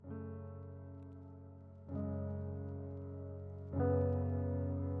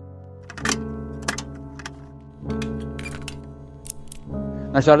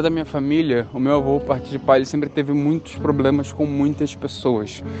Na história da minha família, o meu avô, por parte de pai, ele sempre teve muitos problemas com muitas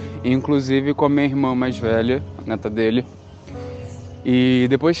pessoas, inclusive com a minha irmã mais velha, a neta dele. E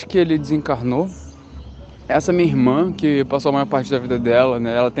depois que ele desencarnou, essa minha irmã, que passou a maior parte da vida dela,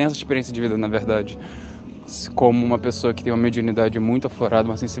 né, ela tem essa experiência de vida, na verdade, como uma pessoa que tem uma mediunidade muito aflorada,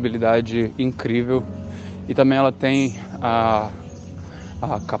 uma sensibilidade incrível, e também ela tem a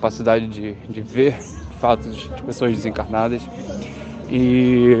capacidade de ver fatos de pessoas desencarnadas.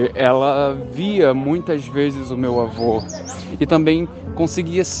 E ela via muitas vezes o meu avô e também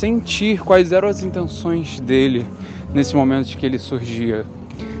conseguia sentir quais eram as intenções dele nesse momento que ele surgia.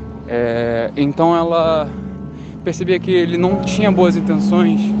 Então ela percebia que ele não tinha boas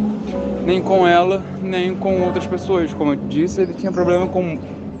intenções nem com ela, nem com outras pessoas. Como eu disse, ele tinha problema com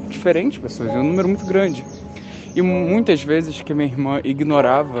diferentes pessoas, um número muito grande. E muitas vezes que minha irmã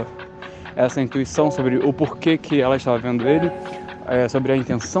ignorava essa intuição sobre o porquê que ela estava vendo ele, sobre a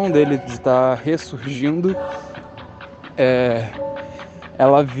intenção dele de estar ressurgindo,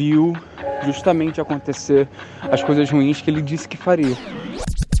 ela viu justamente acontecer as coisas ruins que ele disse que faria.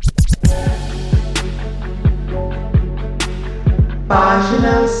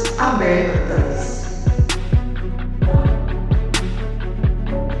 Páginas abertas.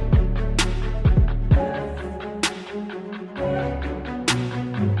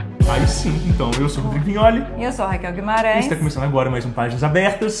 Aí sim, então, eu sou o Rodrigo Vignoli. E eu sou a Raquel Guimarães. E está começando agora mais um Páginas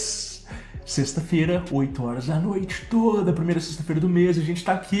Abertas. Sexta-feira, 8 horas da noite, toda a primeira sexta-feira do mês, a gente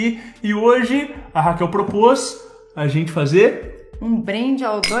tá aqui. E hoje a Raquel propôs a gente fazer um brinde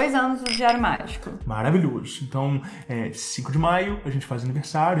aos 2 anos do Diário Mágico. Maravilhoso. Então, 5 de maio, a gente faz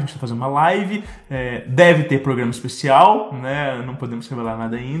aniversário, a gente tá fazendo uma live, deve ter programa especial, né? Não podemos revelar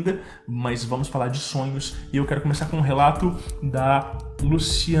nada ainda, mas vamos falar de sonhos. E eu quero começar com um relato da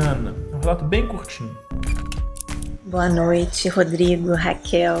Luciana. Um relato bem curtinho. Boa noite, Rodrigo,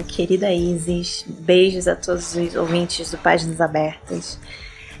 Raquel, querida Isis. Beijos a todos os ouvintes do Páginas Abertas.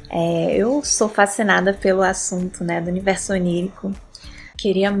 Eu sou fascinada pelo assunto, né, do universo onírico.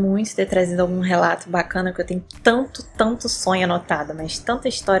 Queria muito ter trazido algum relato bacana, porque eu tenho tanto sonho anotado, mas tanta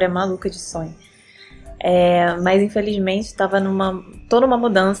história maluca de sonho. Mas infelizmente tô numa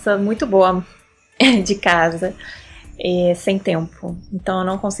mudança muito boa de casa, sem tempo. Então eu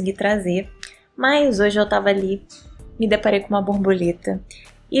não consegui trazer. Mas hoje eu tava ali, me deparei com uma borboleta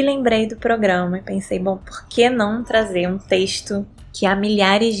e lembrei do programa e pensei, bom, por que não trazer um texto que há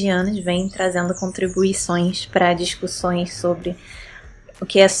milhares de anos vem trazendo contribuições para discussões sobre o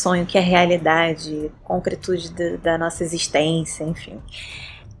que é sonho, o que é realidade, concretude da nossa existência, enfim.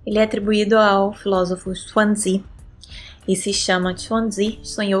 Ele é atribuído ao filósofo Chuanzi e se chama Chuanzi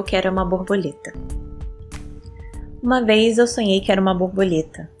sonhou que era uma borboleta. Uma vez eu sonhei que era uma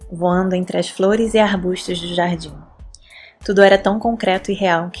borboleta, voando entre as flores e arbustos do jardim. Tudo era tão concreto e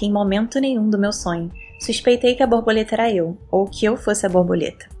real que em momento nenhum do meu sonho suspeitei que a borboleta era eu, ou que eu fosse a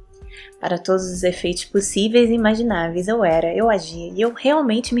borboleta. Para todos os efeitos possíveis e imagináveis eu agia e eu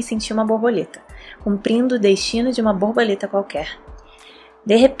realmente me sentia uma borboleta, cumprindo o destino de uma borboleta qualquer.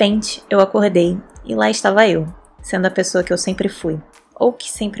 De repente, eu acordei e lá estava eu, sendo a pessoa que eu sempre fui, ou que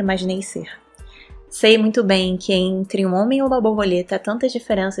sempre imaginei ser. Sei muito bem que entre um homem e uma borboleta há tantas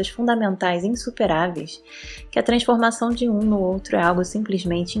diferenças fundamentais e insuperáveis que a transformação de um no outro é algo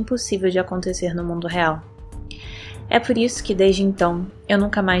simplesmente impossível de acontecer no mundo real. É por isso que desde então eu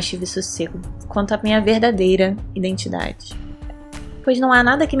nunca mais tive sossego quanto à minha verdadeira identidade. Pois não há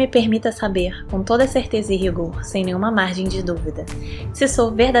nada que me permita saber, com toda certeza e rigor, sem nenhuma margem de dúvida, se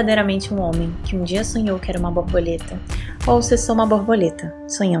sou verdadeiramente um homem que um dia sonhou que era uma borboleta, ou se sou uma borboleta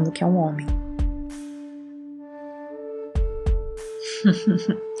sonhando que é um homem.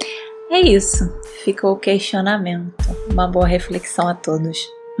 É isso, ficou o questionamento. Uma boa reflexão a todos.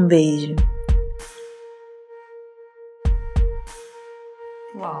 Um beijo.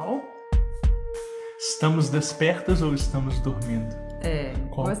 Uau! Estamos despertas ou estamos dormindo?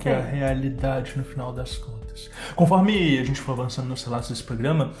 Qual que é a realidade no final das contas? Conforme a gente for avançando nos relatos desse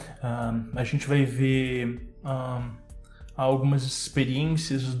programa, a gente vai ver algumas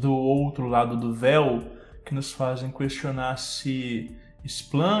experiências do outro lado do véu que nos fazem questionar se esse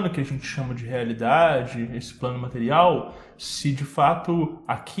plano que a gente chama de realidade, esse plano material, se de fato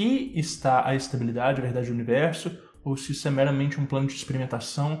aqui está a estabilidade, a verdade do universo, ou se isso é meramente um plano de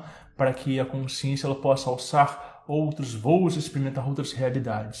experimentação para que a consciência ela possa alçar outros voos e experimentar outras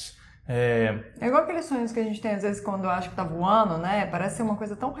realidades. É igual aqueles sonhos que a gente tem às vezes quando acha que tá voando, né? Parece ser uma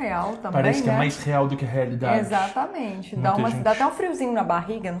coisa tão real também, Parece que né? é mais real do que a realidade. Exatamente. Dá até um friozinho na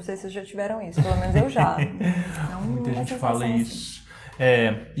barriga, não sei se vocês já tiveram isso, pelo menos eu já. Muita gente fala isso.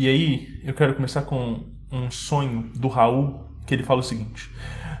 E aí, eu quero começar com um sonho do Raul, que ele fala o seguinte: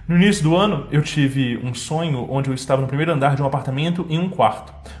 no início do ano, eu tive um sonho onde eu estava no primeiro andar de um apartamento em um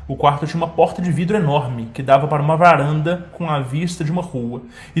quarto. O quarto tinha uma porta de vidro enorme que dava para uma varanda com a vista de uma rua.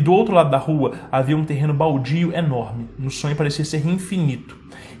 E do outro lado da rua havia um terreno baldio enorme. No sonho parecia ser infinito.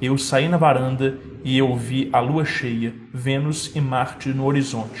 Eu saí na varanda e eu vi a lua cheia, Vênus e Marte no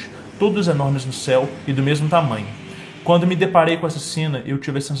horizonte, todos enormes no céu e do mesmo tamanho. Quando me deparei com essa cena, eu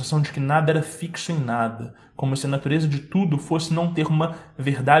tive a sensação de que nada era fixo em nada, como se a natureza de tudo fosse não ter uma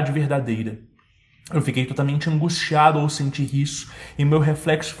verdade verdadeira. Eu fiquei totalmente angustiado ao sentir isso, e meu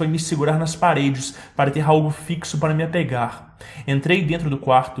reflexo foi me segurar nas paredes para ter algo fixo para me apegar. Entrei dentro do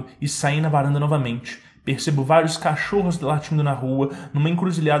quarto e saí na varanda novamente. Percebo vários cachorros latindo na rua, numa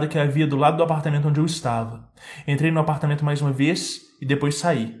encruzilhada que havia do lado do apartamento onde eu estava. Entrei no apartamento mais uma vez e depois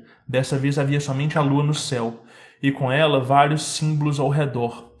saí. Dessa vez havia somente a lua no céu, e com ela vários símbolos ao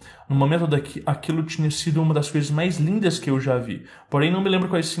redor. No momento aquilo tinha sido uma das coisas mais lindas que eu já vi, porém não me lembro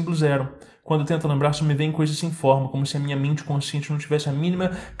quais símbolos eram. Quando tento lembrar, só me vem coisas sem forma, como se a minha mente consciente não tivesse a mínima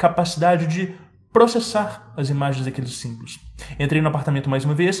capacidade de processar as imagens daqueles símbolos. Entrei no apartamento mais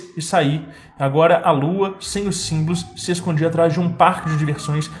uma vez e saí. Agora a lua, sem os símbolos, se escondia atrás de um parque de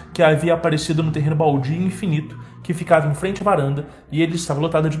diversões que havia aparecido no terreno baldio infinito, que ficava em frente à varanda, e ele estava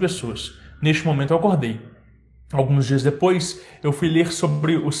lotado de pessoas. Neste momento eu acordei. Alguns dias depois, eu fui ler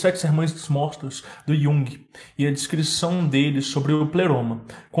sobre os 7 Sermões dos Mortos, do Jung, e a descrição deles sobre o pleroma.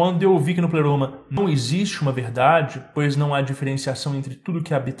 Quando eu vi que no pleroma não existe uma verdade, pois não há diferenciação entre tudo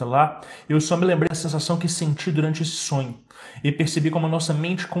que habita lá, eu só me lembrei da sensação que senti durante esse sonho, e percebi como a nossa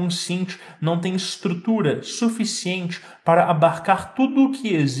mente consciente não tem estrutura suficiente para abarcar tudo o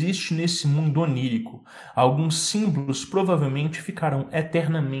que existe nesse mundo onírico. Alguns símbolos provavelmente ficarão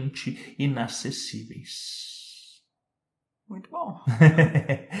eternamente inacessíveis. Muito bom.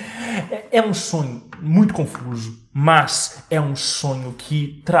 É um sonho muito confuso, mas é um sonho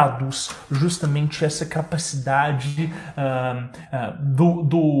que traduz justamente essa capacidade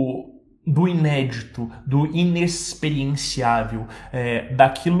do inédito, do inexperienciável,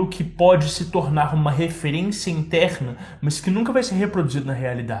 daquilo que pode se tornar uma referência interna, mas que nunca vai ser reproduzido na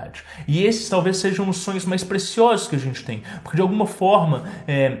realidade. E esses talvez sejam os sonhos mais preciosos que a gente tem, porque de alguma forma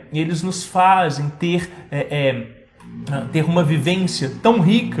eles nos fazem ter uma vivência tão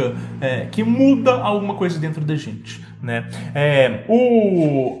rica que muda alguma coisa dentro da gente, né?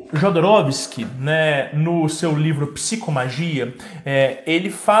 O Jodorowsky, né, no seu livro Psicomagia, ele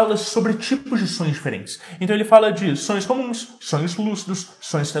fala sobre tipos de sonhos diferentes. Então ele fala de sonhos comuns, sonhos lúcidos,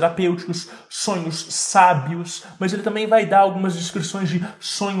 sonhos terapêuticos, sonhos sábios, mas ele também vai dar algumas descrições de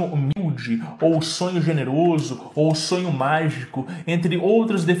sonho humilde, ou sonho generoso, ou sonho mágico, entre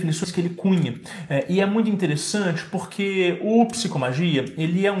outras definições que ele cunha. E é muito interessante porque o Psicomagia,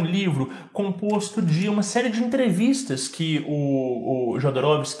 ele é um livro composto de uma série de entrevistas que o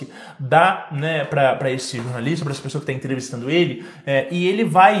Jodorowsky dá, né, para esse jornalista, para essa pessoa que está entrevistando ele, e ele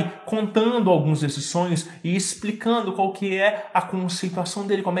vai contando alguns desses sonhos e explicando qual que é a conceituação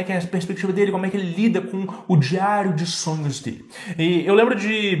dele, como é que é a perspectiva dele, como é que ele lida com o diário de sonhos dele. E eu lembro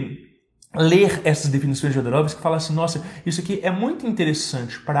de ler essas definições de Jodorowsky que fala assim, nossa, isso aqui é muito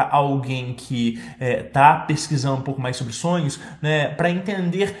interessante para alguém que está pesquisando um pouco mais sobre sonhos, né, para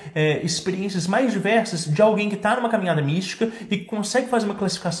entender experiências mais diversas de alguém que está numa caminhada mística e que consegue fazer uma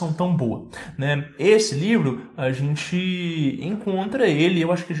classificação tão boa, né? Esse livro, a gente encontra ele,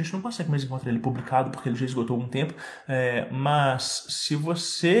 eu acho que a gente não consegue mais encontrar ele publicado porque ele já esgotou há algum tempo, mas se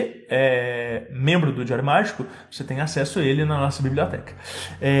você é membro do Diário Mágico, você tem acesso a ele na nossa biblioteca.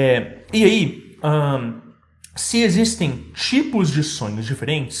 E aí, se existem tipos de sonhos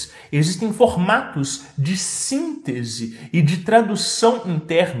diferentes, existem formatos de síntese e de tradução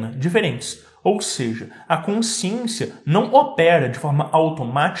interna diferentes. Ou seja, a consciência não opera de forma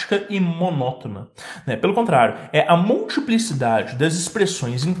automática e monótona, né? Pelo contrário, é a multiplicidade das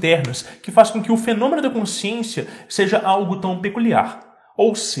expressões internas que faz com que o fenômeno da consciência seja algo tão peculiar.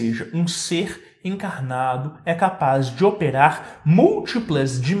 Ou seja, um ser encarnado é capaz de operar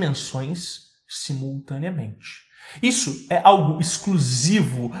múltiplas dimensões simultaneamente. Isso é algo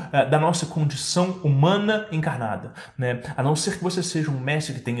exclusivo da nossa condição humana encarnada, né? A não ser que você seja um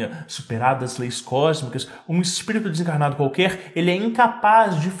mestre que tenha superado as leis cósmicas, um espírito desencarnado qualquer, ele é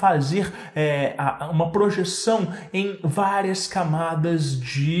incapaz de fazer uma projeção em várias camadas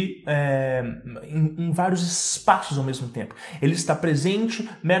em vários espaços ao mesmo tempo. Ele está presente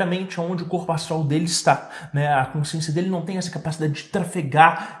meramente onde o corpo astral dele está, né? A consciência dele não tem essa capacidade de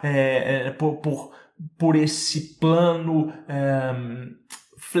trafegar por esse plano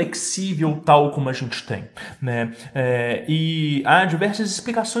flexível tal como a gente tem, né? E há diversas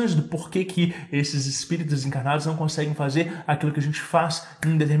explicações do porquê que esses espíritos encarnados não conseguem fazer aquilo que a gente faz em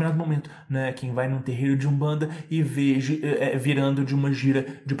um determinado momento, né? Quem vai num terreiro de Umbanda e vê virando de uma gira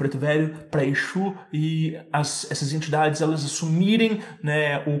de Preto Velho para Exu e essas entidades elas assumirem,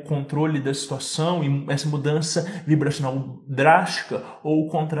 né, o controle da situação e essa mudança vibracional drástica, ou o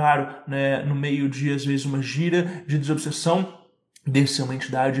contrário, né, no meio de às vezes uma gira de desobsessão, descer uma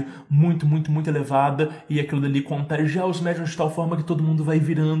entidade muito, muito, muito elevada e aquilo dali contagiar os médiuns de tal forma que todo mundo vai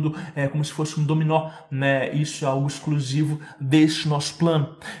virando como se fosse um dominó, né? Isso é algo exclusivo deste nosso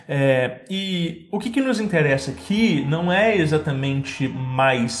plano. E o que nos interessa aqui não é exatamente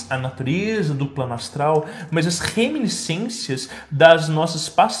mais a natureza do plano astral, mas as reminiscências das nossas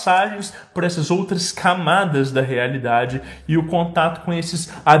passagens por essas outras camadas da realidade e o contato com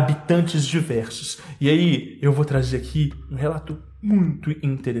esses habitantes diversos. E aí eu vou trazer aqui um relato muito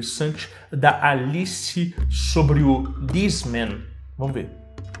interessante da Alice sobre o This Man. Vamos ver.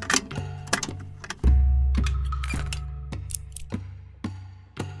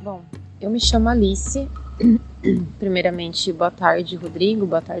 Bom, eu me chamo Alice. Primeiramente, boa tarde, Rodrigo.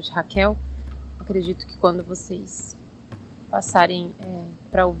 Boa tarde, Raquel. Acredito que quando vocês passarem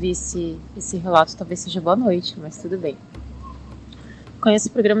para ouvir esse relato, talvez seja boa noite, mas tudo bem. Conheço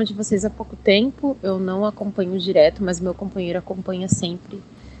o programa de vocês há pouco tempo, eu não acompanho direto, mas meu companheiro acompanha sempre.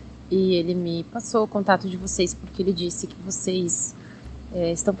 E ele me passou o contato de vocês porque ele disse que vocês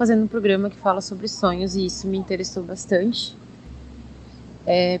estão fazendo um programa que fala sobre sonhos e isso me interessou bastante.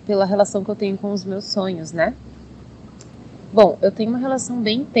 Pela relação que eu tenho com os meus sonhos, né? Bom, eu tenho uma relação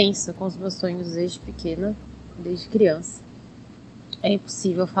bem intensa com os meus sonhos desde pequena, desde criança. É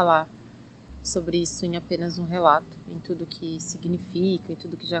impossível falar sobre isso em apenas um relato, em tudo que significa, em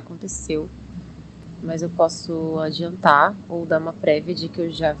tudo que já aconteceu. Mas eu posso adiantar ou dar uma prévia de que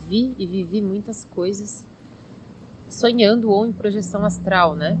eu já vi e vivi muitas coisas sonhando ou em projeção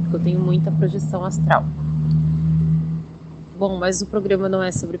astral, né? Porque eu tenho muita projeção astral. Bom, mas o programa não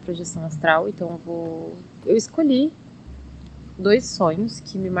é sobre projeção astral, então eu escolhi 2 sonhos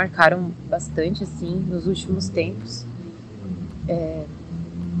que me marcaram bastante, assim, nos últimos tempos.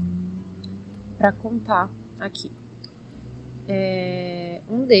 Para contar aqui.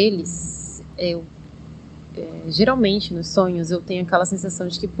 Um deles, geralmente nos sonhos eu tenho aquela sensação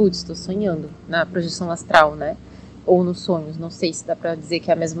de que, estou sonhando, na projeção astral, né? Ou nos sonhos, não sei se dá para dizer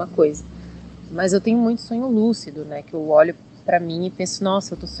que é a mesma coisa. Mas eu tenho muito sonho lúcido, né? Que eu olho para mim e penso,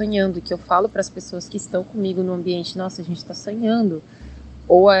 nossa, eu tô sonhando, e que eu falo para as pessoas que estão comigo no ambiente, nossa, a gente tá sonhando.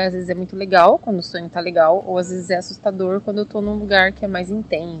 Ou às vezes é muito legal, quando o sonho tá legal, ou às vezes é assustador quando eu tô num lugar que é mais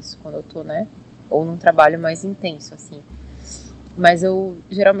intenso, quando eu tô, né? Ou num trabalho mais intenso, assim. Mas eu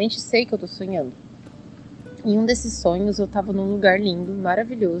geralmente sei que eu tô sonhando. Em um desses sonhos eu tava num lugar lindo,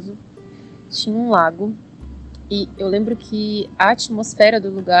 maravilhoso. Tinha um lago. E eu lembro que a atmosfera do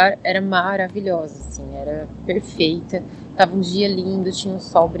lugar era maravilhosa, assim. Era perfeita. Tava um dia lindo, tinha um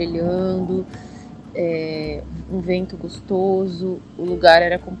sol brilhando. Um vento gostoso. O lugar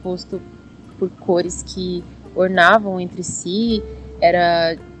era composto por cores que ornavam entre si.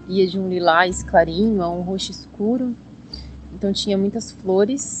 Ia de um lilás clarinho a um roxo escuro. Então tinha muitas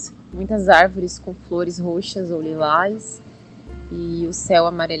flores, muitas árvores com flores roxas ou lilás. E o céu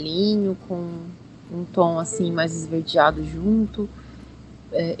amarelinho com um tom assim mais esverdeado junto.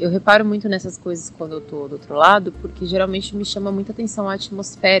 Eu reparo muito nessas coisas quando eu tô do outro lado, porque geralmente me chama muita atenção a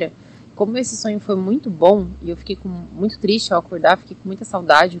atmosfera. Como esse sonho foi muito bom e eu fiquei muito triste ao acordar, fiquei com muita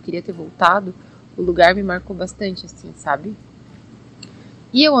saudade, eu queria ter voltado, o lugar me marcou bastante, assim, sabe?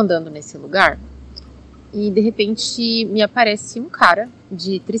 E eu andando nesse lugar, e de repente me aparece um cara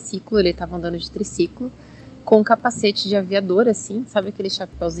de triciclo, ele tava andando de triciclo, com um capacete de aviador, assim, sabe aqueles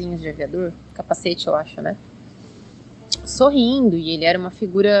chapeuzinhos de aviador? Capacete, eu acho, né? Sorrindo, e ele era uma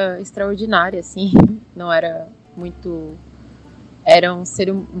figura extraordinária, assim, não era muito... Era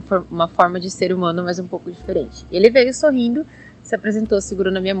uma forma de ser humano, mas um pouco diferente. Ele veio sorrindo, se apresentou,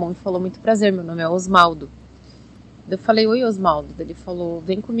 segurou na minha mão e falou, muito prazer, meu nome é Osmaldo. Eu falei, oi Osmaldo, ele falou,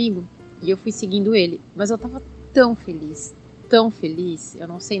 vem comigo, e eu fui seguindo ele, mas eu tava tão feliz, eu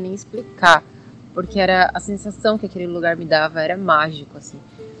não sei nem explicar, porque era a sensação que aquele lugar me dava, era mágico, assim.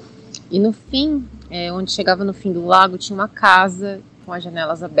 E no fim, onde chegava no fim do lago, tinha uma casa com as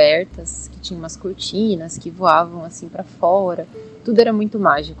janelas abertas, que tinha umas cortinas que voavam assim para fora, tudo era muito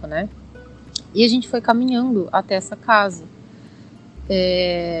mágico, né? E a gente foi caminhando até essa casa.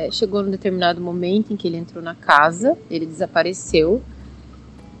 Chegou num determinado momento em que ele entrou na casa, ele desapareceu,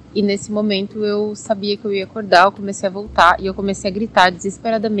 e nesse momento eu sabia que eu ia acordar, eu comecei a voltar, e eu comecei a gritar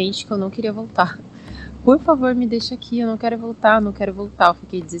desesperadamente que eu não queria voltar, por favor, me deixa aqui, eu não quero voltar. Eu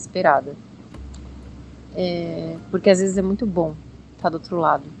fiquei desesperada. Porque às vezes é muito bom estar do outro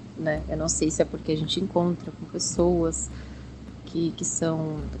lado, né? Eu não sei se é porque a gente encontra com pessoas que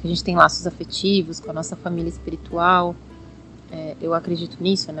a gente tem laços afetivos com a nossa família espiritual. Eu acredito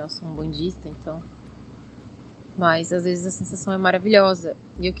nisso, né? Eu sou um bandista, então. Mas às vezes a sensação é maravilhosa.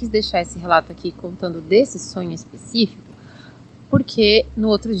 E eu quis deixar esse relato aqui contando desse sonho específico, porque no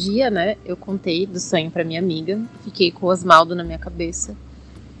outro dia, né, eu contei do sonho para minha amiga, fiquei com o Osmaldo na minha cabeça.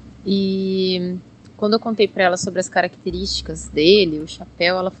 E quando eu contei para ela sobre as características dele, o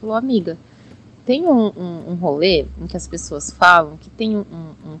chapéu, ela falou: amiga, tem um rolê em que as pessoas falam que tem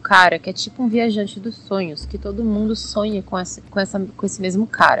um cara que é tipo um viajante dos sonhos, que todo mundo sonha com esse mesmo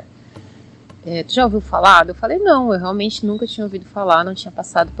cara. Tu já ouviu falar? Eu falei, não, eu realmente nunca tinha ouvido falar, não tinha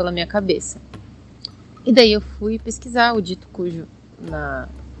passado pela minha cabeça. E daí eu fui pesquisar o dito cujo.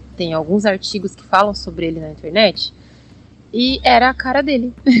 Tem alguns artigos que falam sobre ele na internet, e era a cara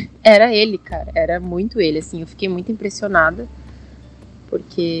dele. Era ele, cara, era muito ele, assim. Eu fiquei muito impressionada,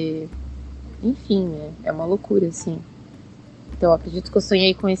 porque, enfim, é uma loucura, assim. Então eu acredito que eu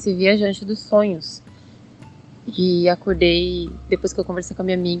sonhei com esse viajante dos sonhos. E acordei, depois que eu conversei com a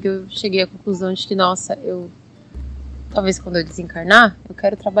minha amiga, eu cheguei à conclusão de que, nossa, talvez quando eu desencarnar, eu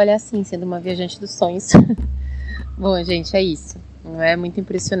quero trabalhar assim, sendo uma viajante dos sonhos. Bom, gente, é isso. Não é muito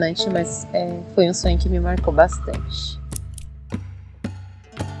impressionante, mas foi um sonho que me marcou bastante.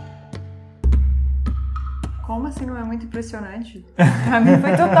 Como assim não é muito impressionante? Pra mim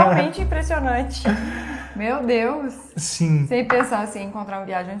foi totalmente impressionante. Meu Deus. Sim. Sem pensar assim, encontrar um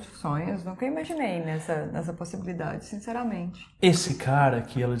viajante dos sonhos, nunca imaginei nessa possibilidade, sinceramente. Esse cara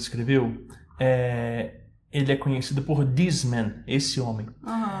que ela descreveu, ele é conhecido por This Man, esse homem.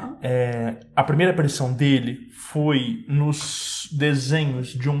 Uhum. A primeira aparição dele foi nos desenhos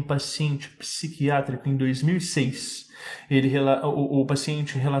de um paciente psiquiátrico em 2006. O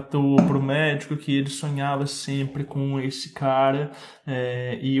paciente relatou para o médico que ele sonhava sempre com esse cara,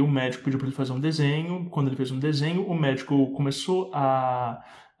 e o médico pediu para ele fazer um desenho. Quando ele fez um desenho, o médico começou a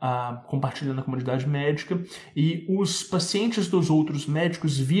compartilhar na comunidade médica, e os pacientes dos outros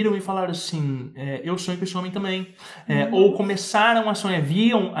médicos viram e falaram assim, eu sonho com esse homem também. Ou começaram a sonhar,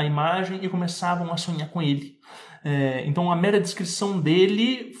 viam a imagem e começavam a sonhar com ele. Então a mera descrição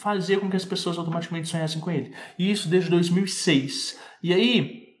dele fazia com que as pessoas automaticamente sonhassem com ele. E isso desde 2006. E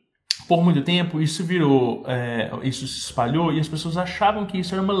aí, por muito tempo, isso se espalhou e as pessoas achavam que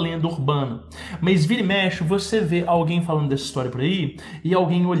isso era uma lenda urbana. Mas vira e mexe, você vê alguém falando dessa história por aí, e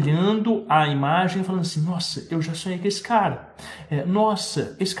alguém olhando a imagem e falando assim, nossa, eu já sonhei com esse cara.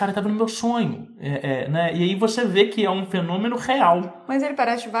 Nossa, esse cara estava no meu sonho. Né? E aí você vê que é um fenômeno real. Mas ele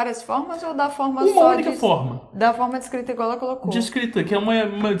parece de várias formas ou da forma uma única forma? Da forma descrita igual ela colocou. Descrita, que é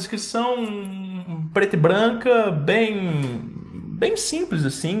uma descrição preta e branca, bem simples,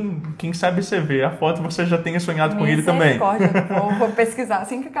 assim. Quem sabe você vê a foto, você já tenha sonhado com ele também. Vou pesquisar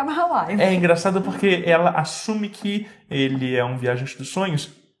assim que acabar a live. É engraçado porque ela assume que ele é um viajante dos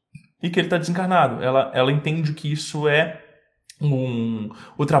sonhos e que ele está desencarnado. Ela entende que isso é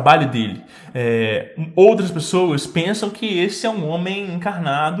o trabalho dele. Outras pessoas pensam que esse é um homem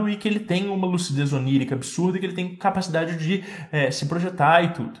encarnado e que ele tem uma lucidez onírica absurda e que ele tem capacidade de se projetar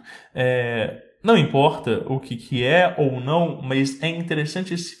e tudo. Não importa o que é ou não, mas é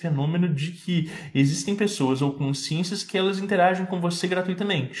interessante esse fenômeno de que existem pessoas ou consciências que elas interagem com você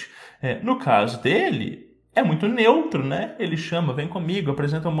gratuitamente. No caso dele, é muito neutro, né? Ele chama, vem comigo,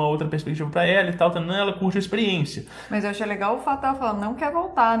 apresenta uma outra perspectiva pra ela e tal, ela curte a experiência. Mas eu achei legal o fato dela falando, não quer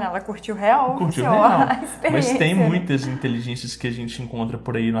voltar, né? Ela curtiu real. Curtiu real. A experiência. Mas tem muitas inteligências que a gente encontra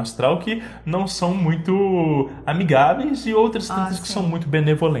por aí no astral que não são muito amigáveis e outras tantas que são muito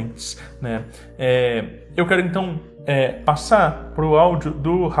benevolentes, né? Eu quero então passar pro áudio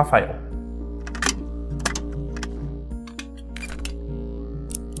do Rafael.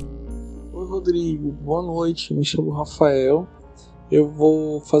 Rodrigo, boa noite, me chamo Rafael. Eu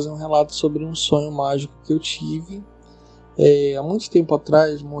vou fazer um relato sobre um sonho mágico que eu tive. Há muito tempo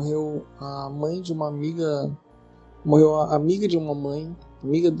atrás morreu a mãe de uma amiga, morreu a amiga de uma mãe,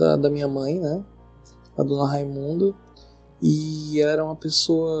 amiga da minha mãe, né? A dona Raimunda. E ela era uma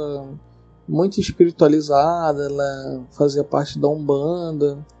pessoa muito espiritualizada, ela fazia parte da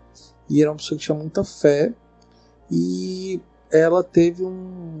Umbanda e era uma pessoa que tinha muita fé. E ela teve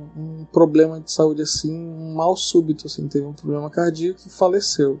um problema de saúde, assim, um mal súbito, assim, teve um problema cardíaco e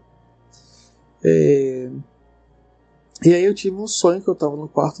faleceu. E aí eu tive um sonho que eu estava no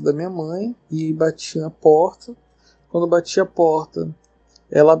quarto da minha mãe e bati na porta. Quando bati a porta,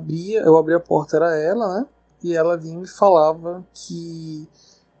 eu abri a porta, era ela, né? E ela vinha e me falava que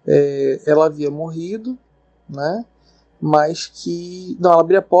ela havia morrido, né? Mas que... Não, ela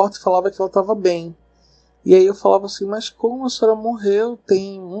abria a porta e falava que ela estava bem. E aí eu falava assim, mas como a senhora morreu?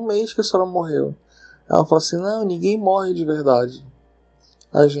 Tem 1 mês que a senhora morreu. Ela falou assim, não, ninguém morre de verdade.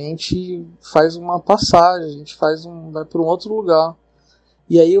 A gente faz uma passagem, a gente vai para um outro lugar.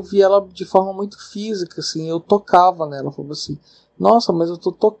 E aí eu vi ela de forma muito física, assim, eu tocava nela. Ela falou assim, nossa, mas eu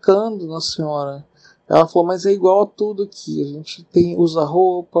tô tocando na senhora. Ela falou, mas é igual a tudo aqui, a gente usa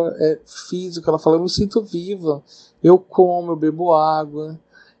roupa, é físico. Ela falou, eu me sinto viva, eu como, eu bebo água,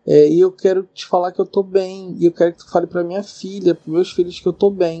 e eu quero te falar que eu tô bem, e eu quero que tu fale pra minha filha, pros meus filhos que eu tô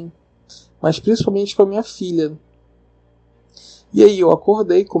bem, mas principalmente pra minha filha. E aí eu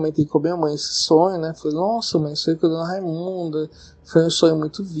acordei, comentei com a minha mãe esse sonho, né? Falei, nossa mãe, sonhei com a dona Raimunda, foi um sonho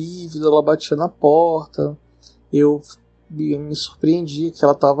muito vívido, ela batia na porta, eu me surpreendi que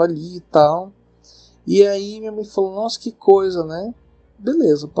ela estava ali e tal. E aí minha mãe falou, nossa, que coisa, né?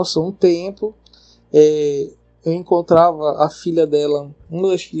 Beleza, passou um tempo, eu encontrava a filha dela, uma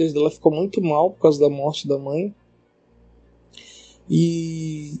das filhas dela ficou muito mal por causa da morte da mãe.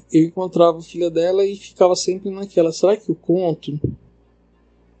 E eu encontrava a filha dela e ficava sempre naquela, será que eu conto?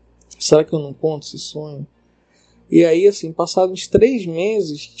 Será que eu não conto esse sonho? E aí, assim, passados uns 3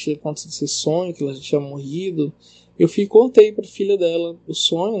 meses que tinha acontecido esse sonho, que ela já tinha morrido, eu contei pra filha dela o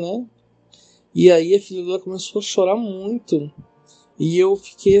sonho, né? E aí a filha dela começou a chorar muito. E eu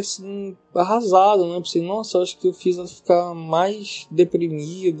fiquei, assim, arrasado, né? Pensei, nossa, eu acho que eu fiz ela ficar mais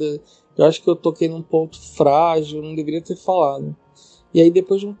deprimida. Eu acho que eu toquei num ponto frágil, eu não deveria ter falado. E aí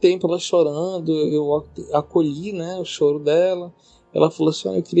depois de um tempo ela chorando, eu acolhi, né, o choro dela. Ela falou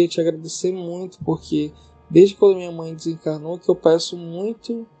assim, eu queria te agradecer muito, porque desde quando minha mãe desencarnou que eu peço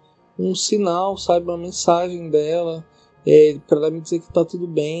muito um sinal, sabe, uma mensagem dela, para ela me dizer que tá tudo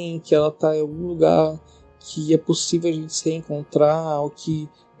bem, que ela tá em algum lugar que é possível a gente se reencontrar, ou que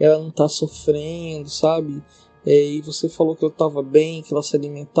ela não tá sofrendo, sabe? E você falou que ela estava bem, que ela se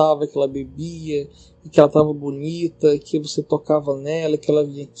alimentava, que ela bebia, e que ela estava bonita, que você tocava nela, que ela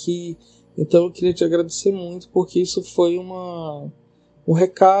vinha aqui. Então eu queria te agradecer muito, porque isso foi um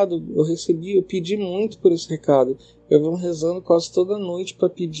recado, eu pedi muito por esse recado. Eu venho rezando quase toda noite para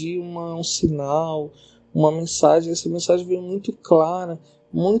pedir um sinal, uma mensagem. Essa mensagem veio muito clara.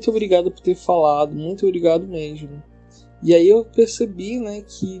 Muito obrigado por ter falado, muito obrigado mesmo. E aí eu percebi, né,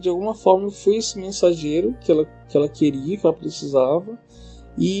 que de alguma forma eu fui esse mensageiro que ela queria, que ela precisava.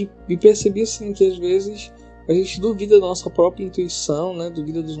 E percebi assim que às vezes a gente duvida da nossa própria intuição, né,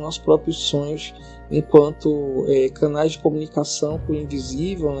 duvida dos nossos próprios sonhos enquanto canais de comunicação com o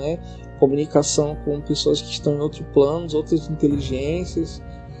invisível, né, comunicação com pessoas que estão em outros planos, outras inteligências.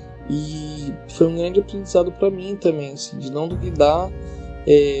 E foi um grande aprendizado para mim também, assim, de não duvidar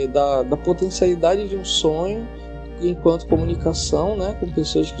da potencialidade de um sonho enquanto comunicação, né, com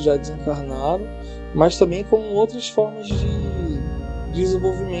pessoas que já desencarnaram, mas também com outras formas de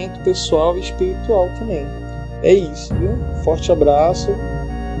desenvolvimento pessoal e espiritual também. É isso, viu? Forte abraço,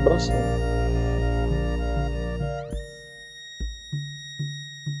 abração.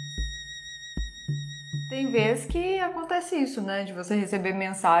 Tem vezes que acontece isso, né? De você receber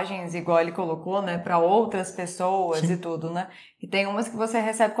mensagens, igual ele colocou, né? Para outras pessoas. Sim. E tudo, né? E tem umas que você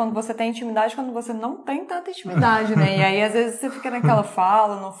recebe quando você tem intimidade, quando você não tem tanta intimidade, né? E aí, às vezes, você fica naquela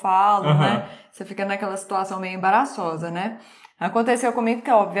fala, não fala, né? Você fica naquela situação meio embaraçosa, né? Aconteceu comigo, que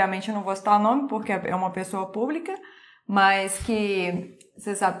obviamente eu não vou citar o nome, porque é uma pessoa pública, mas que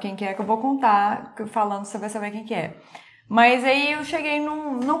você sabe quem que é, que eu vou contar, falando você vai saber quem que é. Mas aí eu cheguei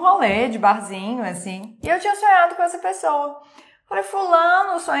num rolê de barzinho, assim, e eu tinha sonhado com essa pessoa. Falei,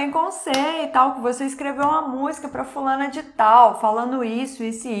 fulano, sonhei com você e tal, que você escreveu uma música pra fulana de tal, falando isso,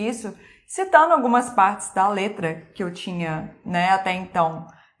 isso e isso, citando algumas partes da letra que eu tinha, né, até então,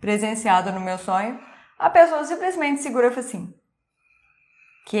 presenciado no meu sonho. A pessoa simplesmente segura e falou assim,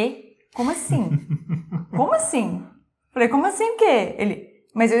 quê? Como assim? Como assim? Falei, como assim o quê? Ele...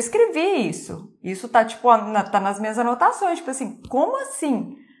 Mas eu escrevi isso. Isso tá, tipo, tá nas minhas anotações. Tipo assim, como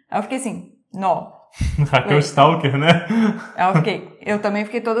assim? Aí eu fiquei assim, não. Raquel Stalker, né? Aí eu também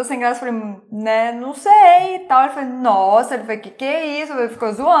fiquei toda sem graça. Falei, né, não sei e tal. Ele falou, nossa. Ele falou, que é isso? Ele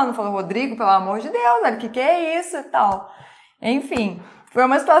ficou zoando. Falou, Rodrigo, pelo amor de Deus. Ele, que é isso e tal. Enfim, foi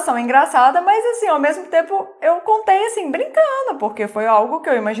uma situação engraçada, mas assim, ao mesmo tempo, eu contei assim, brincando. Porque foi algo que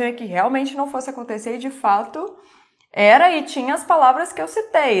eu imaginei que realmente não fosse acontecer e de fato... Era e tinha as palavras que eu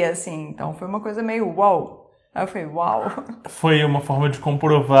citei, assim. Então foi uma coisa meio uau. Aí eu falei, uau! Foi uma forma de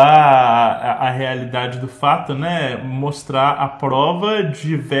comprovar a realidade do fato, né? Mostrar a prova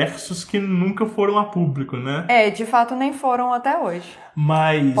de versos que nunca foram a público, né? De fato nem foram até hoje.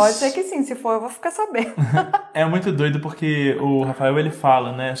 Mas... Pode ser que sim, se for eu vou ficar sabendo. É muito doido porque o Rafael, ele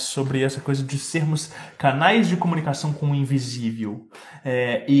fala, né, sobre essa coisa de sermos canais de comunicação com o invisível.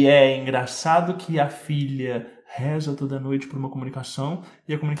 E é engraçado que a filha reza toda noite por uma comunicação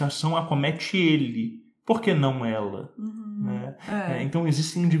e a comunicação acomete ele. Por que não ela? Né? Então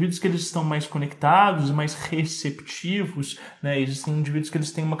existem indivíduos que eles estão mais conectados, mais receptivos, né? Existem indivíduos que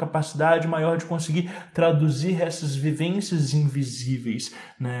eles têm uma capacidade maior de conseguir traduzir essas vivências invisíveis,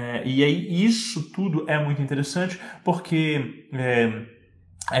 né? E aí isso tudo é muito interessante porque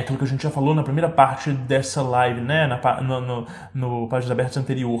é aquilo que a gente já falou na primeira parte dessa live, né? No Páginas Abertas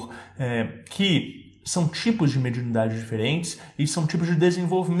anterior, que são tipos de mediunidade diferentes e são tipos de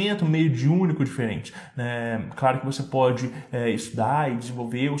desenvolvimento mediúnico diferentes. Claro que você pode estudar e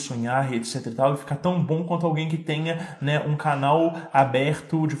desenvolver, ou sonhar, etc. e tal, e ficar tão bom quanto alguém que tenha, né, um canal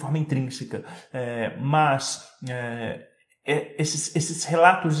aberto de forma intrínseca. Mas esses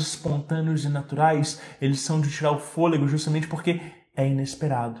relatos espontâneos e naturais, eles são de tirar o fôlego justamente porque é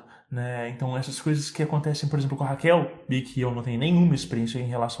inesperado. Né? Então essas coisas que acontecem, por exemplo, com a Raquel, e que eu não tenho nenhuma experiência em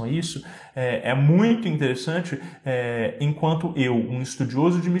relação a isso, é muito interessante, enquanto eu, um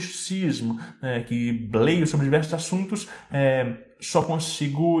estudioso de misticismo, que leio sobre diversos assuntos, só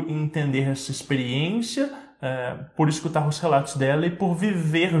consigo entender essa experiência por escutar os relatos dela e por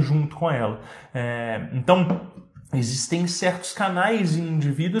viver junto com ela. Então existem certos canais em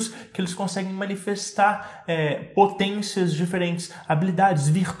indivíduos que eles conseguem manifestar potências diferentes, habilidades,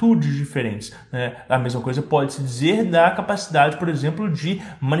 virtudes diferentes. Né? A mesma coisa pode-se dizer da capacidade, por exemplo, de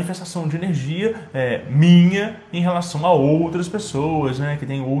manifestação de energia minha em relação a outras pessoas, né, que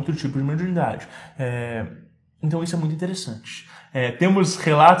têm outro tipo de mediunidade. Então isso é muito interessante. Temos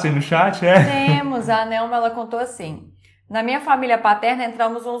relatos aí no chat? Temos. A Nelma, ela contou assim: na minha família paterna,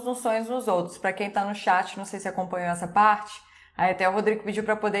 entramos uns nos sonhos nos outros. Pra quem tá no chat, não sei se acompanhou essa parte, aí até o Rodrigo pediu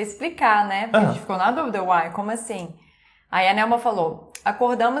pra poder explicar, né? Porque a gente ficou na dúvida, uai, como assim? Aí a Nelma falou: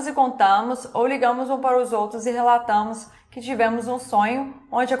 acordamos e contamos, ou ligamos um para os outros e relatamos que tivemos um sonho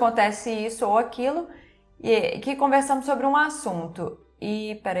onde acontece isso ou aquilo, e que conversamos sobre um assunto.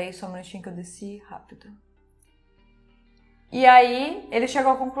 E, peraí, só um minutinho que eu desci rápido. E aí, ele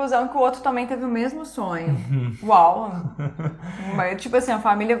chegou à conclusão que o outro também teve o mesmo sonho. Uau! Mas, tipo assim, a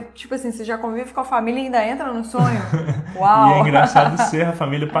família... Tipo assim, você já convive com a família e ainda entra no sonho? Uau! E é engraçado ser a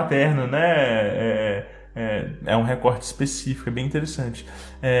família paterna, né? É um recorte específico, é bem interessante.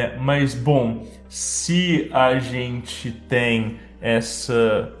 Mas, bom, se a gente tem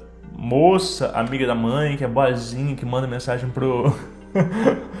essa moça, amiga da mãe, que é boazinha, que manda mensagem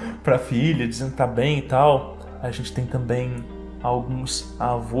pra filha, dizendo que tá bem e tal... A gente tem também alguns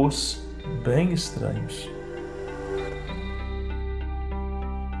avós bem estranhos.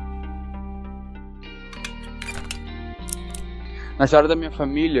 Na história da minha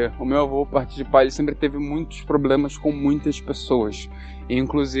família, o meu avô, por parte de pai, ele sempre teve muitos problemas com muitas pessoas.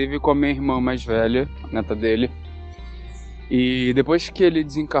 Inclusive com a minha irmã mais velha, a neta dele. E depois que ele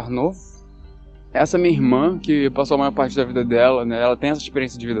desencarnou, essa minha irmã, que passou a maior parte da vida dela, né, ela tem essa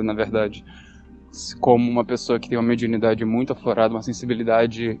experiência de vida, na verdade, como uma pessoa que tem uma mediunidade muito aflorada, uma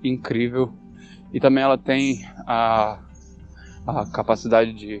sensibilidade incrível, e também ela tem a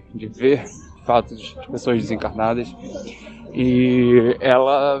capacidade de ver fatos de pessoas desencarnadas, e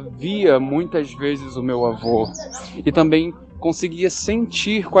ela via muitas vezes o meu avô e também conseguia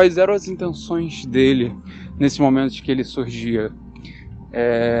sentir quais eram as intenções dele nesses momentos que ele surgia.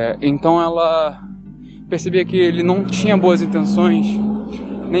 Então ela percebia que ele não tinha boas intenções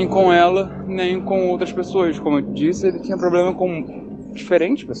nem com ela, nem com outras pessoas. Como eu disse, ele tinha problema com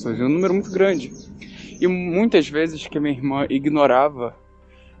diferentes pessoas, um número muito grande. E muitas vezes que minha irmã ignorava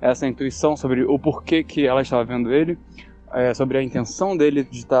essa intuição sobre o porquê que ela estava vendo ele, sobre a intenção dele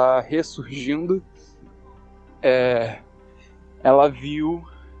de estar ressurgindo, ela viu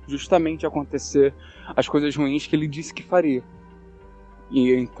justamente acontecer as coisas ruins que ele disse que faria.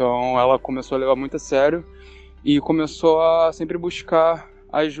 E então ela começou a levar muito a sério e começou a sempre buscar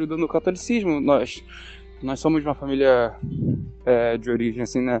ajuda no catolicismo. Nós somos uma família de origem,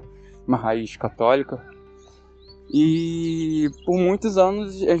 assim, né, uma raiz católica. E por muitos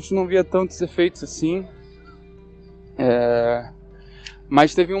anos a gente não via tantos efeitos assim.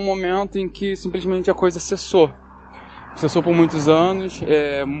 Mas teve um momento em que simplesmente a coisa cessou. Cessou por muitos anos.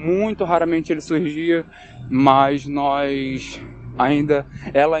 Muito raramente ele surgia, mas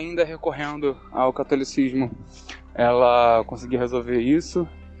ela ainda recorrendo ao catolicismo, ela conseguiu resolver isso.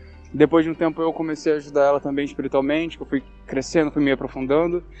 Depois de um tempo eu comecei a ajudar ela também espiritualmente, que eu fui crescendo, fui me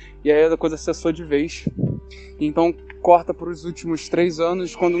aprofundando, e aí a coisa cessou de vez. Então corta para os últimos 3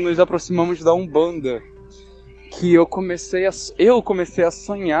 anos, quando nos aproximamos da Umbanda, que eu comecei a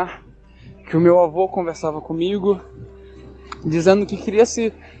sonhar que o meu avô conversava comigo, dizendo que queria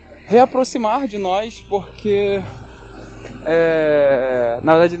se reaproximar de nós, porque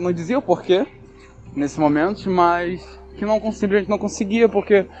na verdade ele não dizia o porquê nesse momento, mas que simplesmente não conseguia,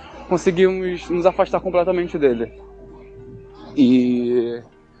 porque conseguimos nos afastar completamente dele. E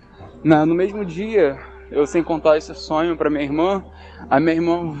no mesmo dia, eu sem contar esse sonho para minha irmã, a minha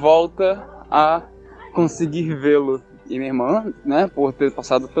irmã volta a conseguir vê-lo. E minha irmã, né, por ter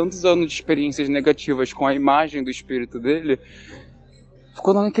passado tantos anos de experiências negativas com a imagem do espírito dele,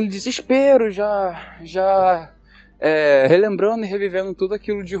 ficou naquele desespero, já relembrando e revivendo tudo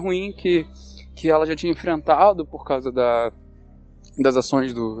aquilo de ruim que ela já tinha enfrentado por causa das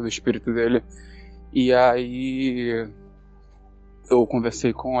ações do espírito dele. E aí eu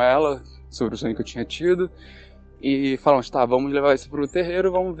conversei com ela sobre o sonho que eu tinha tido e falamos, tá, vamos levar isso pro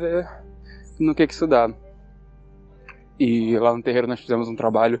terreiro, vamos ver no que isso dá. E lá no terreiro nós fizemos um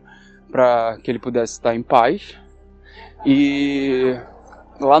trabalho para que ele pudesse estar em paz. E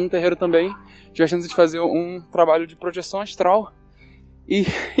lá no terreiro também tive a chance de fazer um trabalho de projeção astral e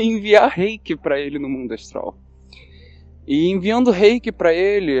enviar reiki para ele no mundo astral. E enviando reiki para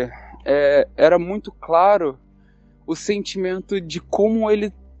ele, era muito claro o sentimento de como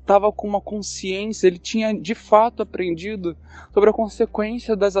ele estava com uma consciência, ele tinha de fato aprendido sobre a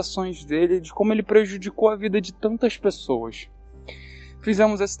consequência das ações dele, de como ele prejudicou a vida de tantas pessoas.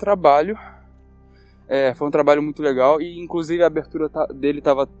 Fizemos esse trabalho, foi um trabalho muito legal, e inclusive a abertura dele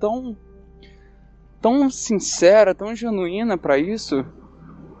estava tão sincera, tão genuína para isso,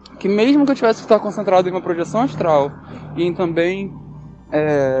 que mesmo que eu tivesse que estar concentrado em uma projeção astral e em também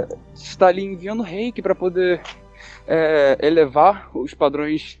estar ali enviando reiki para poder elevar os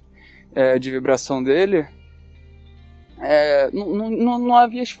padrões de vibração dele, não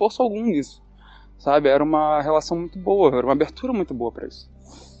havia esforço algum nisso, sabe? Era uma relação muito boa, era uma abertura muito boa para isso.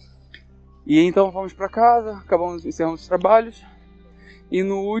 E então fomos para casa, encerramos os trabalhos, e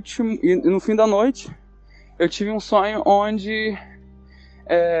no fim da noite eu tive um sonho onde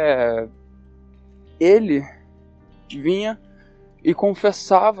ele vinha e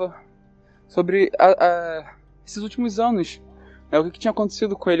confessava sobre esses últimos anos, o que tinha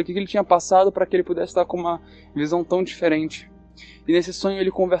acontecido com ele, o que ele tinha passado para que ele pudesse estar com uma visão tão diferente. E nesse sonho ele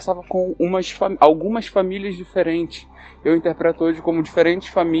conversava com algumas famílias diferentes. Eu interpreto hoje como diferentes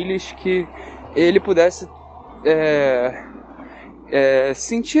famílias, que ele pudesse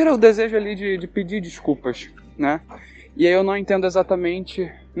sentir o desejo ali de pedir desculpas, né? E aí eu não entendo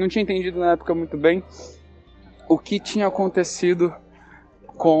exatamente, não tinha entendido na época muito bem o que tinha acontecido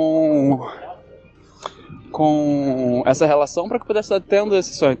com essa relação para que pudesse estar tendo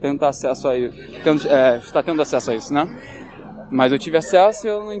esse sonho, estar tendo acesso a isso, né? Mas eu tive acesso e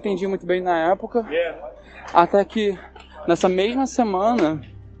eu não entendi muito bem na época, até que nessa mesma semana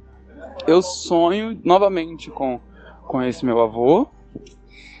eu sonho novamente com esse meu avô,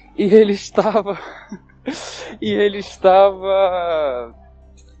 e ele estava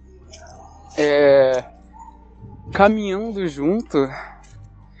caminhando junto,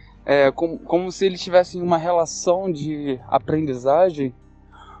 como se eles tivessem uma relação de aprendizagem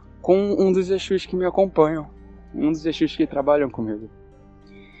com um dos Exus que me acompanham, um dos Exus que trabalham comigo.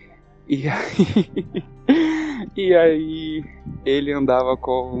 E aí ele andava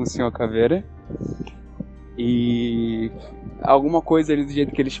com o Senhor Caveira, e alguma coisa ali do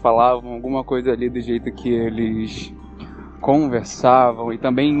jeito que eles falavam, alguma coisa ali do jeito que eles conversavam e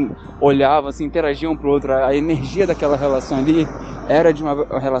também olhavam, assim, interagiam um pro outro, a energia daquela relação ali era de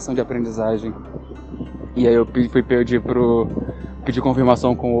uma relação de aprendizagem. E aí eu fui pedir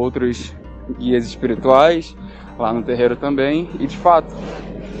confirmação com outros guias espirituais lá no terreiro também, e de fato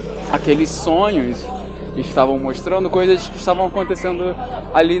aqueles sonhos estavam mostrando coisas que estavam acontecendo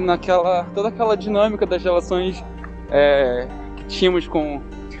ali toda aquela dinâmica das relações que tínhamos com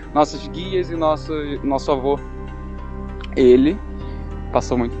nossos guias e nosso avô. Ele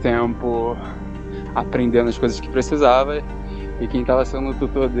passou muito tempo aprendendo as coisas que precisava, e quem estava sendo o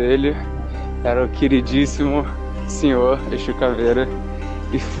tutor dele era o queridíssimo senhor Exu Caveira,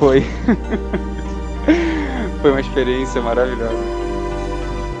 e foi uma experiência maravilhosa.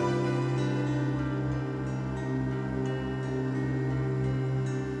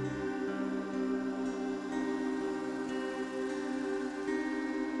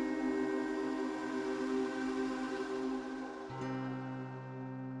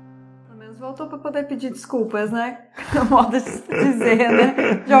 menos voltou para poder pedir desculpas, né? Modo de dizer,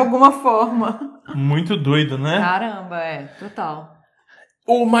 né? De alguma forma. Muito doido, né? Caramba, total.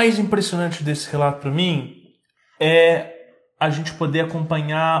 O mais impressionante desse relato para mim é a gente poder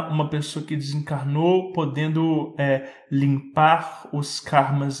acompanhar uma pessoa que desencarnou, podendo limpar os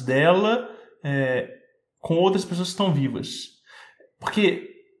karmas dela com outras pessoas que estão vivas. Porque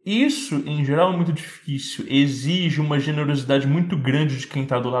isso, em geral, é muito difícil. Exige uma generosidade muito grande de quem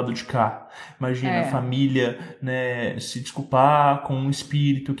está do lado de cá. Imagina a família, né, se desculpar com um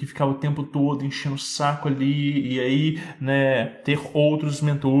espírito que ficava o tempo todo enchendo o saco ali, e aí, né, ter outros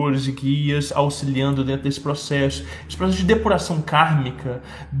mentores e guias auxiliando dentro desse processo. Esse processo de depuração kármica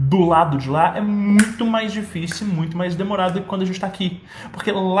do lado de lá é muito mais difícil, muito mais demorado do que quando a gente está aqui.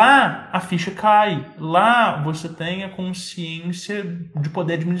 Porque lá a ficha cai. Lá você tem a consciência de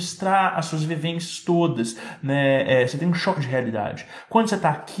poder administrar as suas vivências todas, né? Você tem um choque de realidade. Quando você está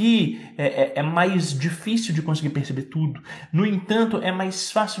aqui, é mais difícil de conseguir perceber tudo. No entanto, é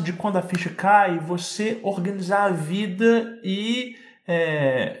mais fácil de, quando a ficha cai, você organizar a vida e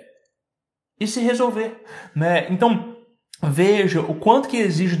se resolver, né? Então, veja o quanto que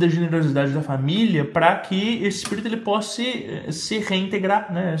exige da generosidade da família para que esse espírito ele possa se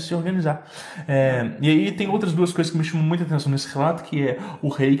reintegrar, né, se organizar. E aí tem outras duas coisas que me chamam muita atenção nesse relato, que é o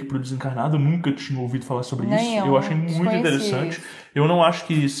reiki para o desencarnado. Eu nunca tinha ouvido falar sobre isso. Eu achei muito interessante. Eu não acho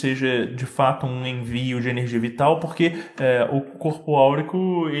que seja de fato um envio de energia vital, porque o corpo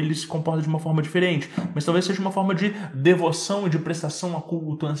áurico ele se comporta de uma forma diferente, mas talvez seja uma forma de devoção e de prestação a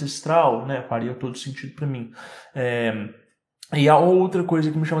culto ancestral, né? Faria todo sentido para mim. E a outra coisa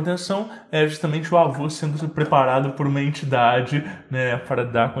que me chama a atenção é justamente o avô sendo preparado por uma entidade, né, para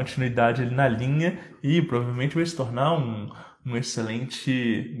dar continuidade ali na linha, e provavelmente vai se tornar um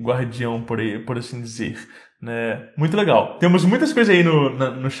excelente guardião, por assim dizer. Né? Muito legal. Temos muitas coisas aí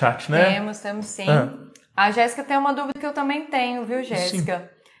no chat, né? Temos sim. A Jéssica tem uma dúvida que eu também tenho, viu, Jéssica?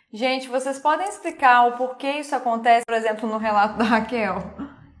 Sim. Gente, vocês podem explicar o porquê isso acontece, por exemplo, no relato da Raquel?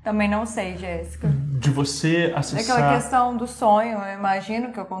 Também não sei, Jéssica. De você acessar... Aquela questão do sonho, eu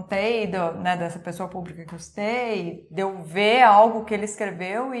imagino que eu contei, dessa pessoa pública que eu citei, de eu ver algo que ele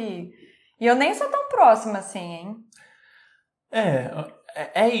escreveu e eu nem sou tão próxima assim, hein?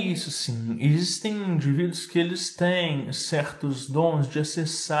 É isso, sim. Existem indivíduos que eles têm certos dons de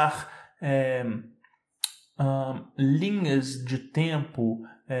acessar linhas de tempo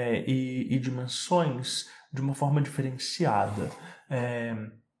e dimensões de uma forma diferenciada.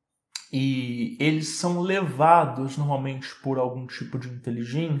 E eles são levados, normalmente por algum tipo de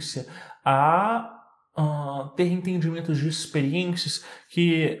inteligência, a ter entendimentos de experiências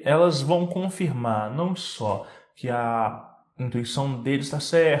que elas vão confirmar não só que a intuição deles está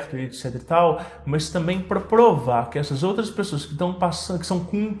certa, etc e tal, mas também para provar que essas outras pessoas que estão passando, que são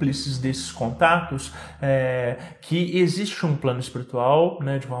cúmplices desses contatos, que existe um plano espiritual,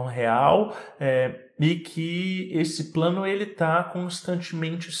 né, de forma real, e que esse plano ele está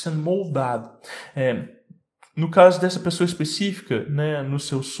constantemente sendo moldado. No caso dessa pessoa específica, né, no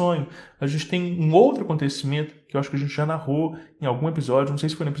seu sonho, a gente tem um outro acontecimento que eu acho que a gente já narrou em algum episódio, não sei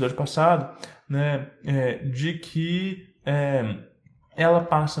se foi no episódio passado, né, de que ela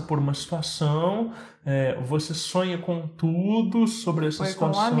passa por uma situação, você sonha com tudo sobre essa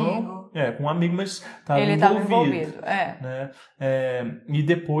situação. Com um amigo. Com um amigo, mas ele estava envolvido. Né? E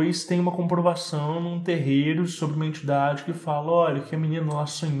depois tem uma comprovação num terreiro sobre uma entidade que fala, olha, que a menina lá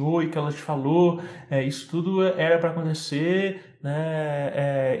sonhou e que ela te falou, isso tudo era para acontecer,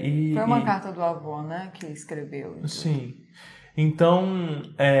 né? Foi uma carta do avô, né, que escreveu. Sim. Então,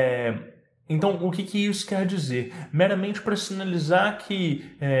 o que isso quer dizer? Meramente para sinalizar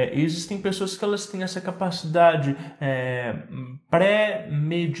que existem pessoas que elas têm essa capacidade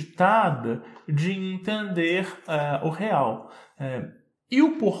pré-meditada de entender o real. E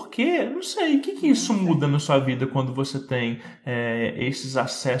o porquê? Não sei. O que isso muda na sua vida quando você tem esses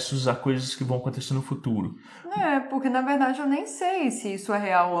acessos a coisas que vão acontecer no futuro? Porque na verdade eu nem sei se isso é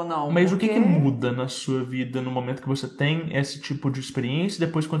real ou não. Mas o que muda na sua vida no momento que você tem esse tipo de experiência e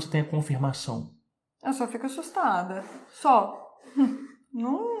depois quando você tem a confirmação? Eu só fico assustada. Só.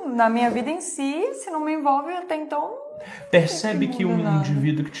 Na minha vida em si, se não me envolve até então... Percebe que um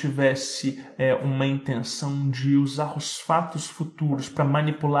indivíduo que tivesse uma intenção de usar os fatos futuros para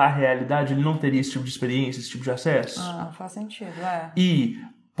manipular a realidade, ele não teria esse tipo de experiência, esse tipo de acesso? Faz sentido, E...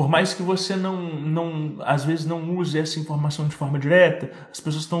 por mais que você às vezes não use essa informação de forma direta, as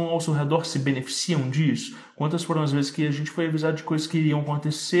pessoas que estão ao seu redor se beneficiam disso. Quantas foram as vezes que a gente foi avisado de coisas que iriam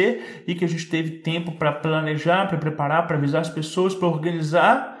acontecer e que a gente teve tempo para planejar, para preparar, para avisar as pessoas, para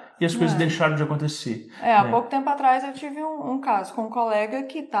organizar, e as coisas deixaram de acontecer. Há pouco tempo atrás eu tive um caso com um colega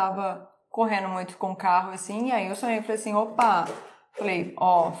que estava correndo muito com o carro, assim, e aí eu sonhei, falei assim, opa, falei,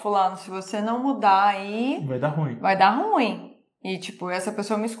 fulano, se você não mudar aí... Vai dar ruim. Vai dar ruim. E, tipo, essa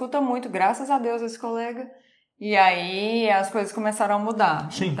pessoa me escuta muito, graças a Deus, esse colega. E aí as coisas começaram a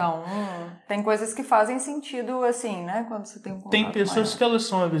mudar. Sim. Então, tem coisas que fazem sentido, assim, né? Quando você tem um contato. Tem pessoas que elas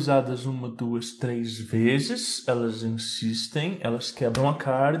são avisadas 1, 2, 3 vezes, elas insistem, elas quebram a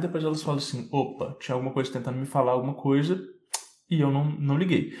cara e depois elas falam assim, opa, tinha alguma coisa tentando me falar alguma coisa e eu não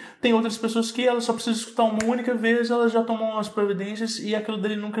liguei. Tem outras pessoas que elas só precisam escutar uma única vez, elas já tomam as providências e aquilo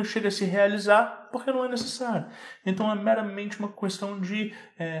dele nunca chega a se realizar porque não é necessário. Então é meramente uma questão de,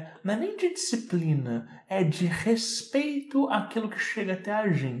 não é nem de disciplina, é de respeito àquilo que chega até a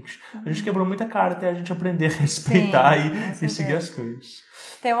gente. A gente quebrou muita cara até a gente aprender a respeitar e seguir as coisas.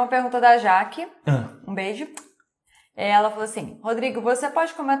 Tem uma pergunta da Jaque, um beijo. Ela falou assim, Rodrigo, você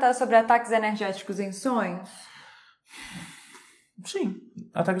pode comentar sobre ataques energéticos em sonhos? Sim,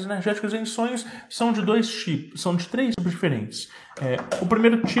 ataques energéticos em sonhos são de 2 tipos, são de 3 tipos diferentes. O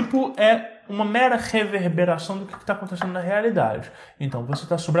primeiro tipo é uma mera reverberação do que está acontecendo na realidade. Então você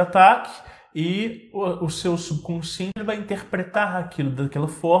está sob ataque e o seu subconsciente vai interpretar aquilo daquela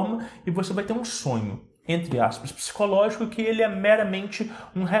forma e você vai ter um sonho, entre aspas, psicológico, que ele é meramente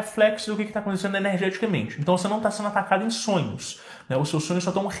um reflexo do que está acontecendo energeticamente. Então você não está sendo atacado em sonhos, né? Os seus sonhos só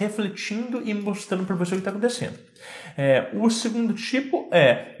estão refletindo e mostrando para você o que está acontecendo. O segundo tipo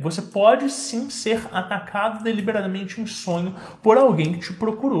você pode sim ser atacado deliberadamente em sonho por alguém que te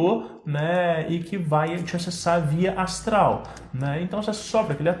procurou, né, e que vai te acessar via astral, né? Então você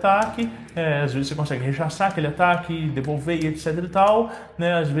sofre aquele ataque, às vezes você consegue rechaçar aquele ataque, devolver e etc e tal,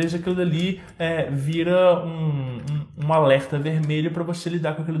 né? Às vezes aquilo dali vira um alerta vermelho para você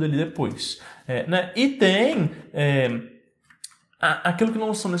lidar com aquilo dali depois, né? E tem aquilo que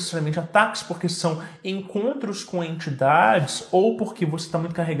não são necessariamente ataques, porque são encontros com entidades ou porque você está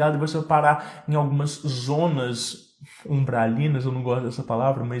muito carregado e você vai parar em algumas zonas umbralinas, eu não gosto dessa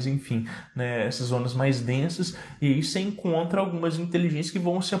palavra, mas enfim, né, essas zonas mais densas, e aí você encontra algumas inteligências que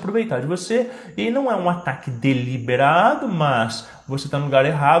vão se aproveitar de você, e não é um ataque deliberado, mas você está no lugar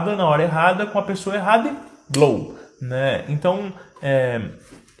errado, na hora errada, com a pessoa errada e blow, né? Então,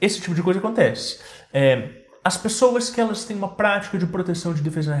 esse tipo de coisa acontece. As pessoas que elas têm uma prática de proteção de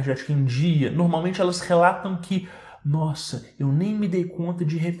defesa energética em dia, normalmente elas relatam que, nossa, eu nem me dei conta,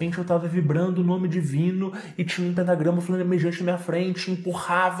 de repente eu estava vibrando o nome divino e tinha um pentagrama flamejante na minha frente,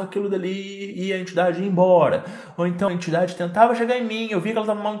 empurrava aquilo dali e a entidade ia embora. Ou então a entidade tentava chegar em mim, eu via que ela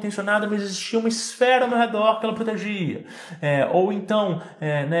estava mal intencionada, mas existia uma esfera ao meu redor que ela protegia. Ou então,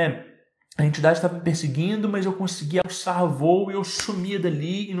 a entidade estava me perseguindo, mas eu conseguia alçar voo e eu sumia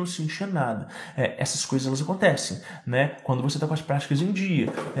dali e não sentia nada. Essas coisas elas acontecem, né? Quando você está com as práticas em dia.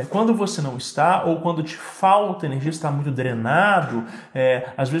 Quando você não está, ou quando te falta energia, está muito drenado,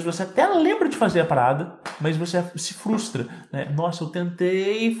 às vezes você até lembra de fazer a parada, mas você se frustra, né? Nossa, eu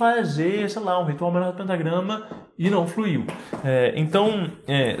tentei fazer, sei lá, um ritual menor do pentagrama e não fluiu. Então,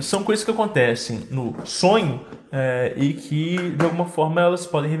 são coisas que acontecem no sonho, e que, de alguma forma, elas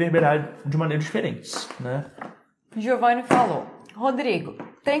podem reverberar de maneiras diferentes, né? Giovanni falou, Rodrigo,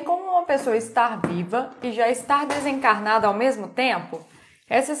 tem como uma pessoa estar viva e já estar desencarnada ao mesmo tempo?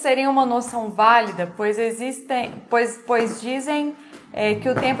 Essa seria uma noção válida, pois dizem que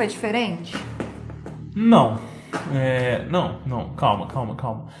o tempo é diferente? Não. Não, calma.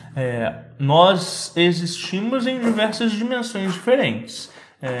 Nós existimos em diversas dimensões diferentes.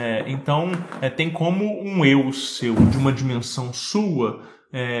 Então, tem como um eu seu, de uma dimensão sua,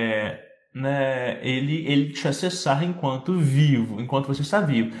 né, ele te acessar enquanto você está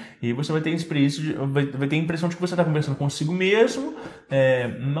vivo. E você vai ter vai ter a impressão de que você está conversando consigo mesmo,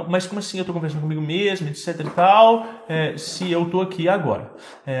 mas como assim eu estou conversando comigo mesmo, etc e tal, se eu estou aqui agora.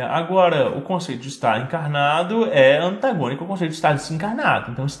 Agora, o conceito de estar encarnado é antagônico ao conceito de estar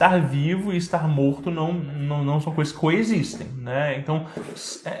desencarnado. Então, estar vivo e estar morto não são coisas que coexistem, né? Então,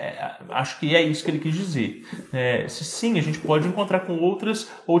 acho que é isso que ele quis dizer. Sim, a gente pode encontrar com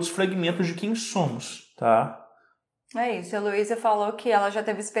outros fragmentos de quem somos, tá? É isso, a Luísa falou que ela já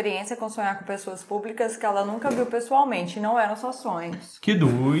teve experiência com sonhar com pessoas públicas que ela nunca viu pessoalmente, não eram só sonhos. Que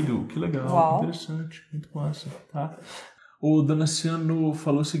doido, que legal, Uau. Interessante, muito massa, tá? O Damasceno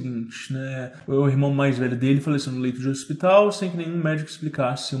falou o seguinte, né? O irmão mais velho dele faleceu no leito de hospital sem que nenhum médico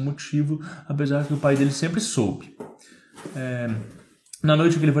explicasse o motivo, apesar que o pai dele sempre soube. Na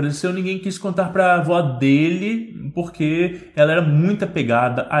noite que ele faleceu, ninguém quis contar para a avó dele porque ela era muito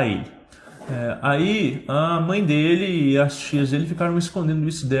apegada a ele. Aí a mãe dele e as tias dele ficaram escondendo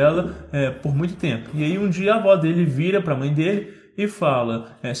isso dela por muito tempo. E aí um dia a avó dele vira para a mãe dele e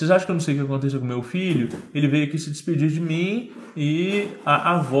fala, vocês acham que eu não sei o que aconteceu com meu filho? Ele veio aqui se despedir de mim e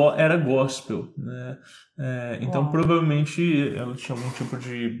a avó era gospel, né? Então provavelmente ela tinha algum tipo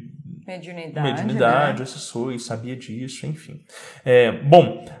de mediunidade, né? acessou e sabia disso, enfim.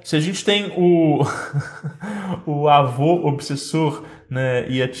 Bom, se a gente tem o avô obsessor, né,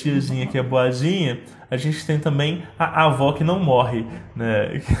 e a tiazinha que é boazinha, a gente tem também a avó que não morre,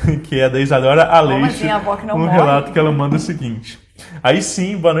 né, que é da Isadora Aleixo, relato que ela manda o seguinte: aí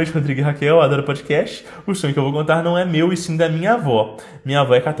sim, boa noite, Rodrigo e Raquel, adoro podcast. O sonho que eu vou contar não é meu e sim da minha avó. Minha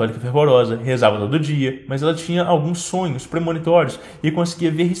avó é católica fervorosa, rezava todo dia, mas ela tinha alguns sonhos premonitórios e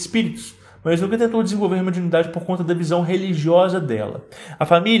conseguia ver espíritos, mas nunca tentou desenvolver uma mediunidade por conta da visão religiosa dela. A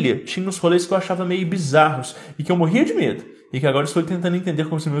família tinha uns rolês que eu achava meio bizarros e que eu morria de medo, e que agora estou tentando entender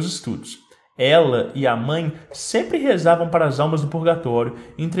com os meus estudos. Ela e a mãe sempre rezavam para as almas do purgatório,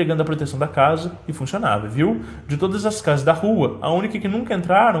 entregando a proteção da casa, e funcionava, viu? De todas as casas da rua, a única que nunca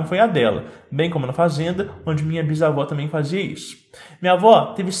entraram foi a dela, bem como na fazenda, onde minha bisavó também fazia isso. Minha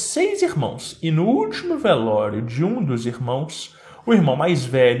avó teve 6 irmãos, e no último velório de um dos irmãos, o irmão mais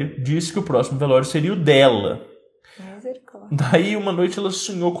velho disse que o próximo velório seria o dela. Daí, uma noite, ela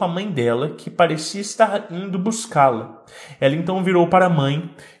sonhou com a mãe dela, que parecia estar indo buscá-la. Ela então virou para a mãe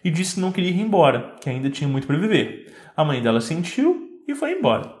e disse que não queria ir embora, que ainda tinha muito para viver. A mãe dela sentiu e foi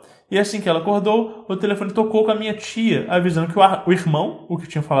embora. E assim que ela acordou, o telefone tocou com a minha tia, avisando que o irmão, o que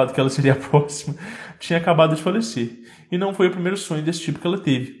tinha falado que ela seria a próxima, tinha acabado de falecer. E não foi o primeiro sonho desse tipo que ela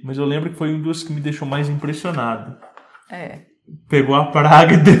teve, mas eu lembro que foi um dos que me deixou mais impressionado. Pegou a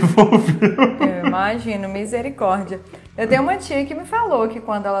praga e devolveu. Eu imagino, misericórdia. Eu tenho uma tia que me falou que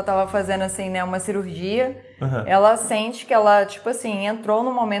quando ela tava fazendo, assim, né, uma cirurgia, ela sente que ela, tipo assim, entrou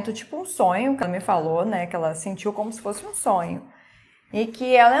num momento, tipo um sonho, que ela me falou, né, que ela sentiu como se fosse um sonho. E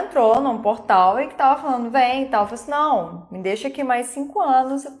que ela entrou num portal e que tava falando, vem e tal. Eu falei assim, não, me deixa aqui mais 5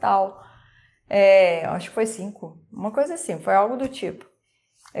 anos e tal. Acho que foi 5, uma coisa assim, foi algo do tipo.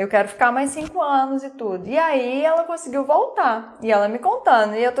 Eu quero ficar mais 5 anos e tudo. E aí ela conseguiu voltar. E ela me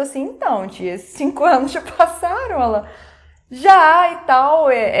contando. E eu tô assim, então, tia, esses 5 anos já passaram? Ela, já e tal.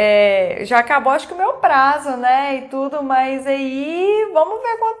 Já acabou, acho que o meu prazo, né? E tudo. Mas aí, vamos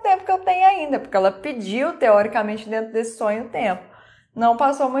ver quanto tempo que eu tenho ainda. Porque ela pediu, teoricamente, dentro desse sonho, tempo. Não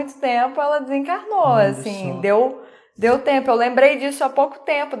passou muito tempo, ela desencarnou. Assim, deu tempo. Eu lembrei disso há pouco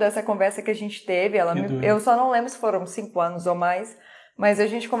tempo, dessa conversa que a gente teve. Eu só não lembro se foram 5 anos ou mais. Mas a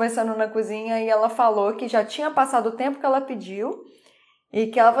gente conversando na cozinha e ela falou que já tinha passado o tempo que ela pediu e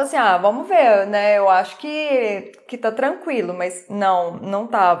que ela falou assim, vamos ver, né? Eu acho que tá tranquilo, mas não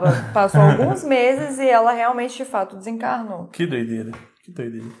tava. Passou alguns meses e ela realmente, de fato, desencarnou. Que doideira.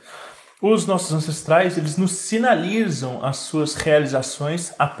 Os nossos ancestrais, eles nos sinalizam as suas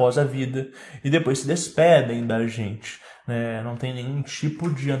realizações após a vida e depois se despedem da gente. Não tem nenhum tipo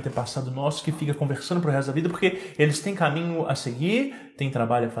de antepassado nosso que fica conversando pro resto da vida, porque eles têm caminho a seguir, têm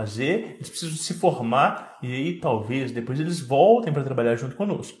trabalho a fazer, eles precisam se formar e aí talvez depois eles voltem para trabalhar junto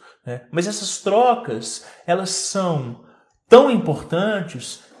conosco. Mas essas trocas, elas são tão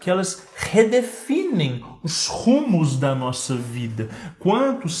importantes que elas redefinem os rumos da nossa vida.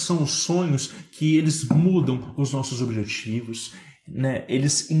 Quantos são os sonhos que eles mudam os nossos objetivos?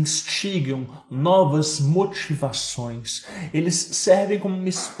 Eles instigam novas motivações, eles servem como uma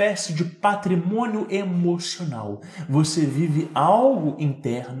espécie de patrimônio emocional. Você vive algo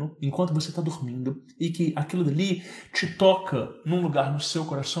interno enquanto você está dormindo e que aquilo dali te toca num lugar no seu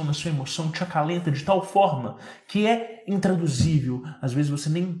coração, na sua emoção, te acalenta de tal forma que é intraduzível. Às vezes você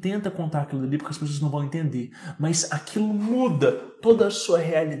nem tenta contar aquilo dali porque as pessoas não vão entender, mas aquilo muda toda a sua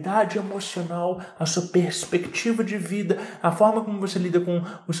realidade emocional, a sua perspectiva de vida, a forma como você lida com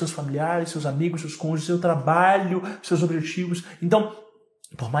os seus familiares, seus amigos, seus cônjuges, seu trabalho, seus objetivos. Então,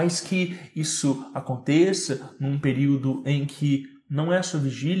 por mais que isso aconteça num período em que não é a sua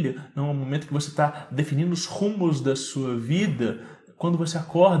vigília, não é o momento que você está definindo os rumos da sua vida, quando você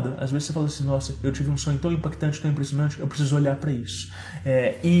acorda, às vezes você fala assim, nossa, eu tive um sonho tão impactante, tão impressionante, eu preciso olhar para isso.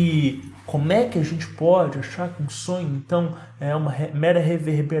 E como é que a gente pode achar que um sonho, então, é uma mera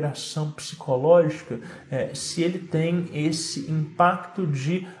reverberação psicológica, se ele tem esse impacto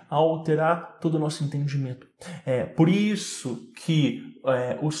de alterar todo o nosso entendimento? Por isso que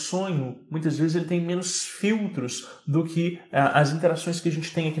o sonho, muitas vezes, ele tem menos filtros do que as interações que a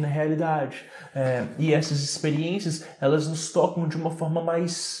gente tem aqui na realidade. E essas experiências, elas nos tocam de uma forma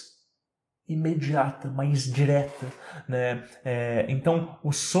mais imediata, mais direta, né? Então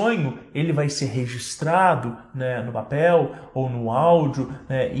o sonho ele vai ser registrado, né, no papel ou no áudio,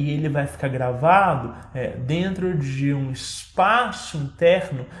 né, e ele vai ficar gravado dentro de um espaço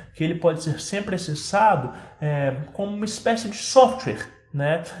interno que ele pode ser sempre acessado como uma espécie de software,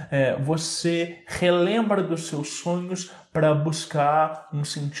 né? Você relembra dos seus sonhos para buscar um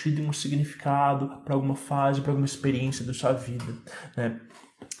sentido e um significado para alguma fase, para alguma experiência da sua vida, né?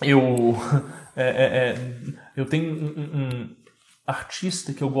 Eu tenho um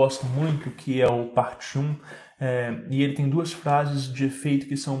artista que eu gosto muito, que é o Parte 1, e ele tem 2 frases de efeito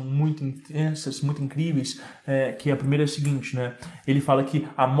que são muito intensas, muito incríveis, que a primeira é a seguinte, né? Ele fala que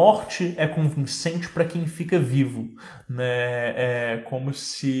a morte é convincente para quem fica vivo, né? Como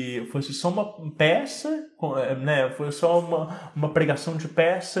se fosse só uma peça, né? Foi só uma pregação de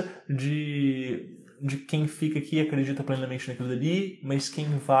peça de quem fica aqui e acredita plenamente naquilo dali, mas quem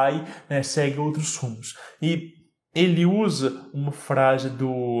vai, né, segue outros rumos. E ele usa uma frase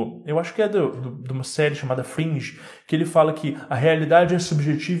eu acho que é de uma série chamada Fringe, que ele fala que a realidade é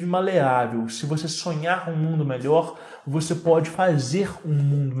subjetiva e maleável. Se você sonhar um mundo melhor, você pode fazer um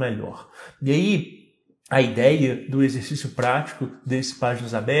mundo melhor. E aí, a ideia do exercício prático desse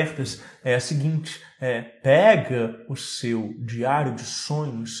Páginas Abertas é a seguinte: pega o seu diário de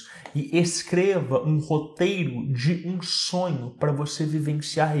sonhos e escreva um roteiro de um sonho para você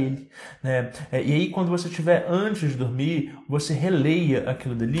vivenciar ele, né? E aí, quando você estiver antes de dormir, você releia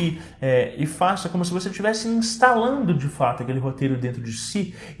aquilo dali e faça como se você estivesse instalando de fato aquele roteiro dentro de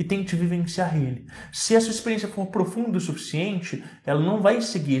si e tente vivenciar ele. Se a sua experiência for profunda o suficiente, ela não vai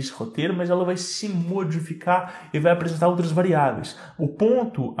seguir esse roteiro, mas ela vai se modificar e vai apresentar outras variáveis. O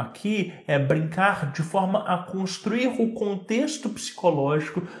ponto aqui é brincar de forma a construir o contexto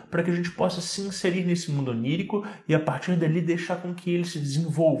psicológico para que a gente possa se inserir nesse mundo onírico e a partir dali deixar com que ele se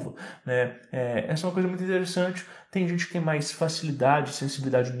desenvolva, né? Essa é uma coisa muito interessante. Tem gente que tem mais facilidade,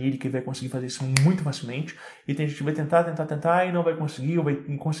 sensibilidade onírica e vai conseguir fazer isso muito facilmente, e tem gente que vai tentar e não vai conseguir, ou vai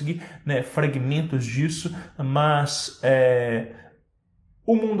conseguir, né, fragmentos disso, mas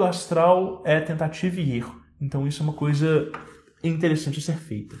o mundo astral é tentativa e erro. Então isso é uma coisa interessante a ser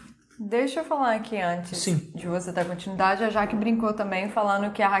feita. Deixa eu falar aqui antes de você dar continuidade. A Jaque brincou também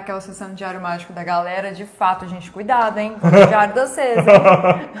falando que a Raquel acessando o Diário Mágico da galera. De fato, gente, cuidado, hein? Com o Diário de vocês, hein?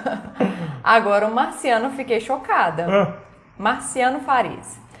 Agora, o Marciano, fiquei chocada. Marciano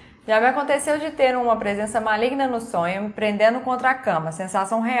Farias. Já me aconteceu de ter uma presença maligna no sonho, me prendendo contra a cama.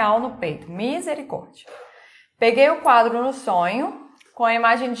 Sensação real no peito. Misericórdia. Peguei o quadro no sonho com a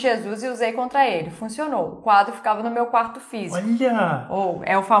imagem de Jesus e usei contra ele. Funcionou. O quadro ficava no meu quarto físico. Olha!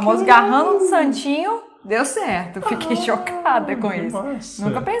 É o famoso garrando um santinho. Deu certo. Fiquei chocada com isso. Nossa.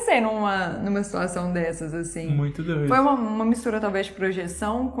 Nunca pensei numa situação dessas, assim. Muito doido. Foi uma mistura, talvez, de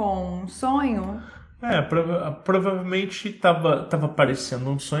projeção com um sonho. Provavelmente estava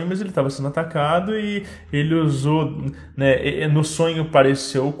parecendo um sonho, mas ele estava sendo atacado e ele usou, né, no sonho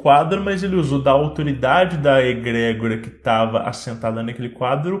pareceu o quadro, mas ele usou da autoridade da egrégora que estava assentada naquele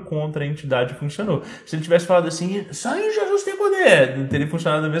quadro contra a entidade e funcionou. Se ele tivesse falado assim, só em Jesus tem poder, não teria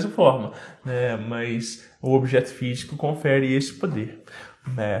funcionado da mesma forma, né? Mas o objeto físico confere esse poder,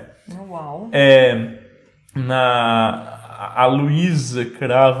 né? Uau! A Luísa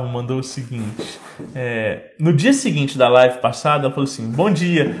Cravo mandou o seguinte: no dia seguinte da live passada, ela falou assim: bom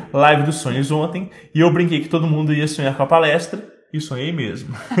dia, live dos sonhos ontem, e eu brinquei que todo mundo ia sonhar com a palestra, e sonhei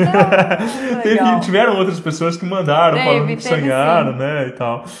mesmo. Tiveram outras pessoas que mandaram falando que sonharam, né, e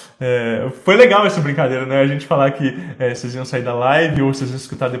tal. Foi legal essa brincadeira, né, a gente falar que vocês iam sair da live ou vocês iam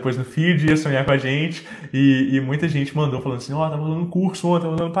escutar depois no feed, ia sonhar com a gente, e muita gente mandou falando assim: tava rolando curso ontem,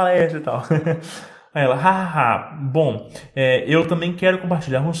 tava rolando palestra e tal. Aí ela, bom, eu também quero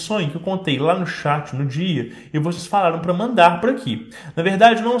compartilhar um sonho que eu contei lá no chat no dia e vocês falaram para mandar por aqui. Na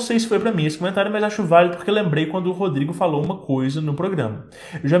verdade, não sei se foi para mim esse comentário, mas acho válido porque lembrei quando o Rodrigo falou uma coisa no programa.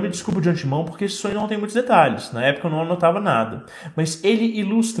 Eu já me desculpo de antemão porque esse sonho não tem muitos detalhes, na época eu não anotava nada. Mas ele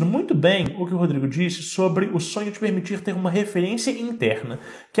ilustra muito bem o que o Rodrigo disse sobre o sonho te permitir ter uma referência interna,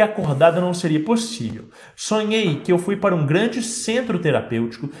 que acordada não seria possível. Sonhei que eu fui para um grande centro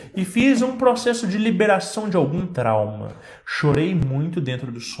terapêutico e fiz um processo de liberação de algum trauma. Chorei muito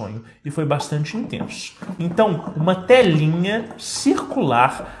dentro do sonho e foi bastante intenso. Então, uma telinha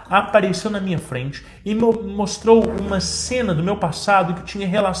circular apareceu na minha frente e me mostrou uma cena do meu passado que tinha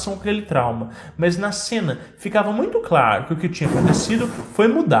relação com aquele trauma. Mas na cena ficava muito claro que o que tinha acontecido foi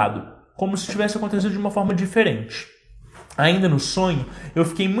mudado, como se tivesse acontecido de uma forma diferente. Ainda no sonho, eu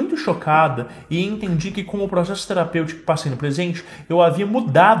fiquei muito chocada e entendi que com o processo terapêutico que passei no presente, eu havia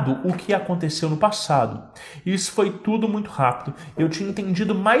mudado o que aconteceu no passado. Isso foi tudo muito rápido. Eu tinha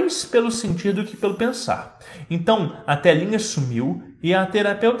entendido mais pelo sentir do que pelo pensar. Então, a telinha sumiu e a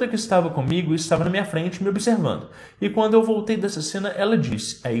terapeuta que estava comigo estava na minha frente me observando. E quando eu voltei dessa cena, ela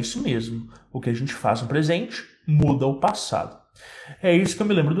disse: é isso mesmo, o que a gente faz no presente muda o passado. É isso que eu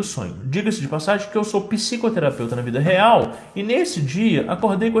me lembro do sonho. Diga-se de passagem que eu sou psicoterapeuta na vida real e nesse dia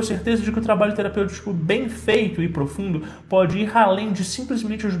acordei com a certeza de que o trabalho terapêutico bem feito e profundo pode ir além de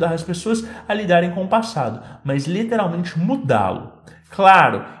simplesmente ajudar as pessoas a lidarem com o passado, mas literalmente mudá-lo.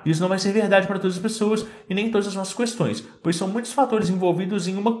 Claro, isso não vai ser verdade para todas as pessoas e nem todas as nossas questões, pois são muitos fatores envolvidos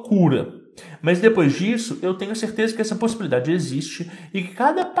em uma cura. Mas depois disso, eu tenho certeza que essa possibilidade existe e que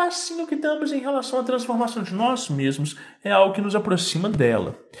cada passinho que damos em relação à transformação de nós mesmos é algo que nos aproxima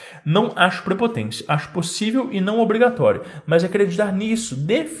dela. Não acho prepotência, acho possível e não obrigatório, mas acreditar nisso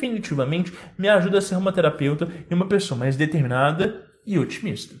definitivamente me ajuda a ser uma terapeuta e uma pessoa mais determinada e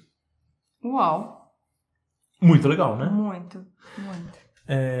otimista. Uau! Muito legal, né? Muito.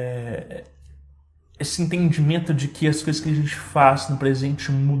 Esse entendimento de que as coisas que a gente faz no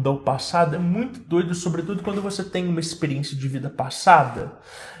presente mudam o passado é muito doido, sobretudo quando você tem uma experiência de vida passada,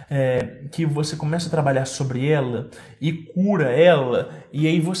 que você começa a trabalhar sobre ela e cura ela, e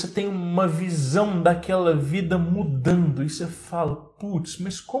aí você tem uma visão daquela vida mudando, e você fala, putz,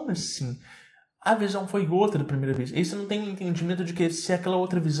 mas como assim? A visão foi outra da primeira vez. Aí você não tem um entendimento de que se aquela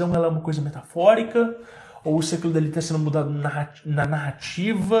outra visão ela é uma coisa metafórica, ou se aquilo dali está sendo mudado na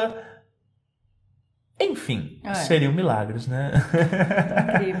narrativa. Enfim, seriam milagres, né?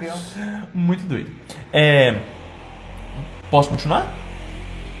 Incrível. Muito doido. Posso continuar?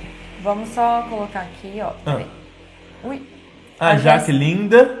 Vamos só colocar aqui, ó. Peraí. Ui. A Jaque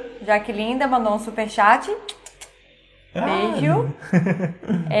Linda. Jaque Linda mandou um superchat. Beijo.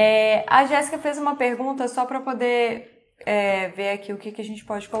 A Jéssica fez uma pergunta só para poder ver aqui o que a gente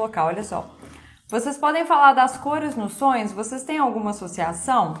pode colocar. Olha só. Vocês podem falar das cores nos sonhos? Vocês têm alguma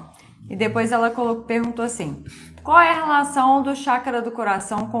associação? E depois ela perguntou assim: qual é a relação do chakra do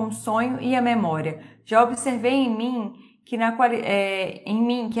coração com o sonho e a memória? Já observei em mim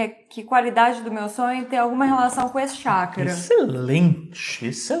que qualidade do meu sonho tem alguma relação com esse chakra. Excelente.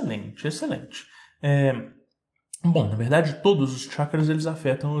 Bom, na verdade, todos os chakras eles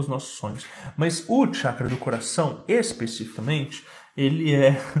afetam os nossos sonhos. Mas o chakra do coração, especificamente, ele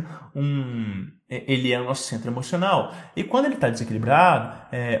é o nosso centro emocional. E quando ele está desequilibrado,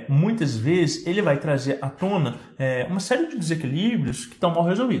 muitas vezes ele vai trazer à tona uma série de desequilíbrios que estão mal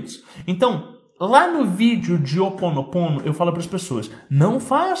resolvidos. Então, lá no vídeo de Ho'oponopono, eu falo para as pessoas, não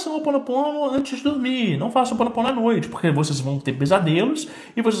façam Ho'oponopono antes de dormir, não façam Ho'oponopono à noite, porque vocês vão ter pesadelos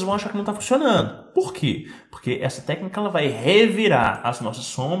e vocês vão achar que não está funcionando. Por quê? Porque essa técnica ela vai revirar as nossas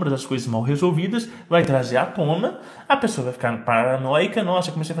sombras, as coisas mal resolvidas, vai trazer à tona, a pessoa vai ficar paranoica, nossa,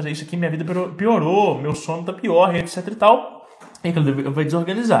 eu comecei a fazer isso aqui, minha vida piorou, meu sono está pior, etc e tal. E aquilo vai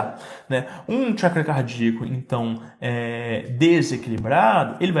desorganizar, né? Um chakra cardíaco, então,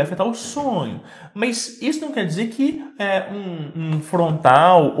 desequilibrado, ele vai afetar o sonho. Mas isso não quer dizer que um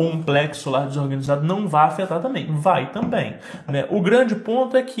frontal ou um plexo solar desorganizado não vai afetar também. Vai também, né? O grande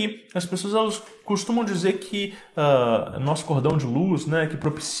ponto é que as pessoas elas costumam dizer que nosso cordão de luz, né, que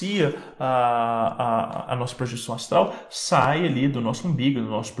propicia a nossa projeção astral, sai ali do nosso umbigo, do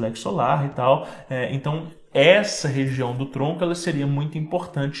nosso plexo solar e tal. Então, essa região do tronco ela seria muito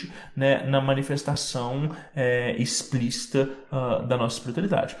importante, né, na manifestação explícita da nossa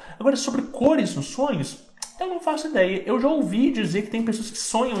espiritualidade. Agora, sobre cores nos sonhos, eu não faço ideia. Eu já ouvi dizer que tem pessoas que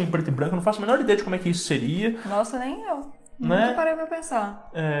sonham em preto e branco, eu não faço a menor ideia de como é que isso seria. Nossa, nem eu. Né? Nunca parei pra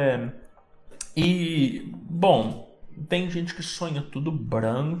pensar. E, bom, tem gente que sonha tudo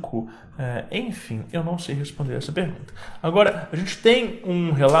branco. Enfim, eu não sei responder essa pergunta. Agora, a gente tem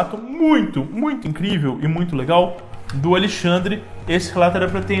um relato muito, muito incrível e muito legal do Alexandre. Esse relato era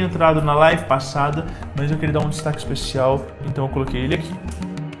para ter entrado na live passada, mas eu queria dar um destaque especial, então eu coloquei ele aqui.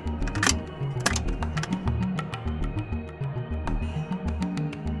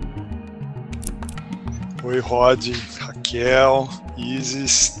 Oi, Rod, Raquel,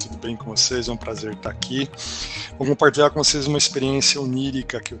 Isis, tudo bem com vocês? É um prazer estar aqui. Vou compartilhar com vocês uma experiência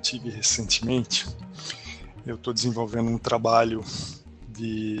onírica que eu tive recentemente. Eu estou desenvolvendo um trabalho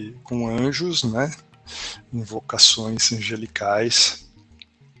com anjos, né? Invocações angelicais.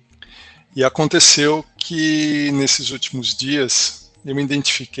 E aconteceu que nesses últimos dias eu me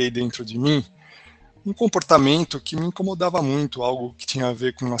identifiquei dentro de mim um comportamento que me incomodava muito, algo que tinha a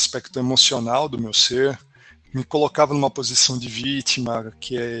ver com um aspecto emocional do meu ser, me colocava numa posição de vítima,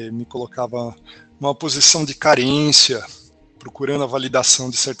 me colocava numa posição de carência, procurando a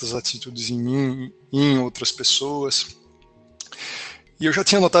validação de certas atitudes em mim e em outras pessoas. E eu já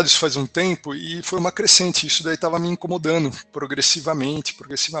tinha notado isso faz um tempo e foi uma crescente, isso daí estava me incomodando progressivamente.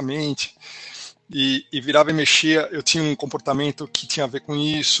 E virava e mexia, eu tinha um comportamento que tinha a ver com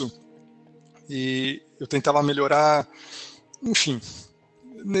isso, e eu tentava melhorar. Enfim,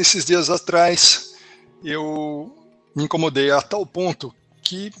 nesses dias atrás, eu me incomodei a tal ponto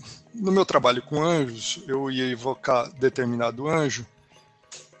que, no meu trabalho com anjos, eu ia evocar determinado anjo,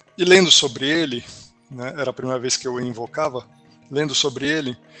 e lendo sobre ele, né, era a primeira vez que eu invocava, lendo sobre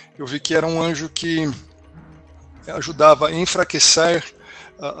ele, eu vi que era um anjo que ajudava a enfraquecer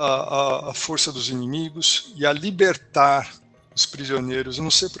a força dos inimigos e a libertar os prisioneiros. Eu não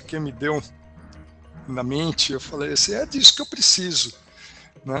sei porque me deu na mente, eu falei assim, é disso que eu preciso.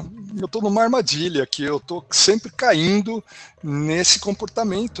 Né? Eu estou numa armadilha aqui, eu estou sempre caindo nesse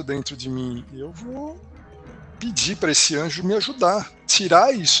comportamento dentro de mim. Eu vou pedir para esse anjo me ajudar,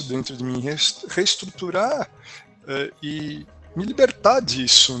 tirar isso dentro de mim, reestruturar e me libertar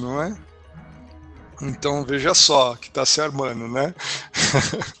disso, não é? Então, veja só, que está se armando, né?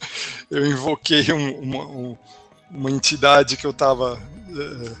 Eu invoquei uma entidade que eu estava,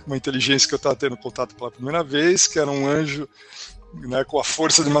 uma inteligência que eu estava tendo contato pela primeira vez, que era um anjo, né, com a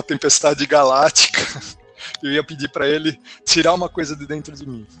força de uma tempestade galáctica. Eu ia pedir para ele tirar uma coisa de dentro de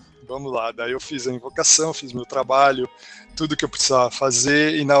mim. Vamos lá, daí eu fiz a invocação, fiz meu trabalho, tudo que eu precisava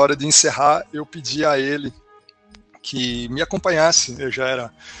fazer, e na hora de encerrar, eu pedi a ele que me acompanhasse, eu já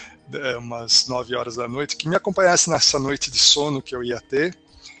era umas 9 horas da noite, que me acompanhasse nessa noite de sono que eu ia ter,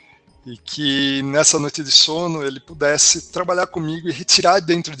 e que nessa noite de sono ele pudesse trabalhar comigo e retirar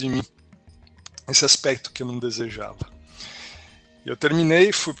dentro de mim esse aspecto que eu não desejava. Eu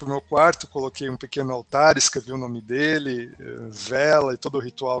terminei, fui para o meu quarto, coloquei um pequeno altar, escrevi o nome dele, vela e todo o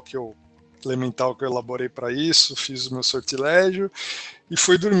ritual elemental que eu elaborei para isso, fiz o meu sortilégio e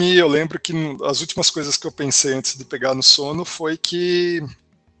fui dormir. Eu lembro que as últimas coisas que eu pensei antes de pegar no sono foi que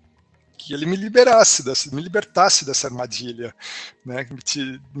ele me libertasse dessa armadilha, né?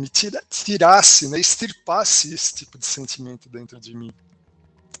 Me tirasse, né? Extirpasse esse tipo de sentimento dentro de mim,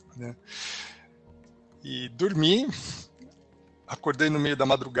 né? E dormi, acordei no meio da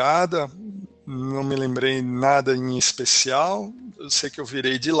madrugada, não me lembrei nada em especial, eu sei que eu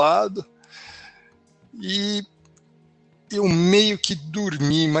virei de lado e eu meio que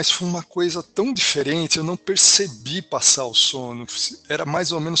dormi, mas foi uma coisa tão diferente, eu não percebi passar o sono, era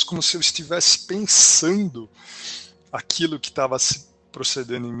mais ou menos como se eu estivesse pensando aquilo que estava se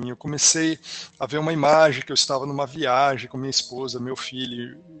procedendo em mim. Eu comecei a ver uma imagem que eu estava numa viagem com minha esposa, meu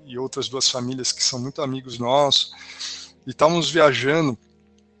filho e outras 2 famílias que são muito amigos nossos, e estávamos viajando,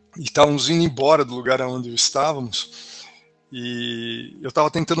 e estávamos indo embora do lugar onde estávamos, e eu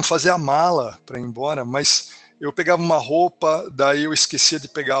estava tentando fazer a mala para ir embora, mas eu pegava uma roupa, daí eu esquecia de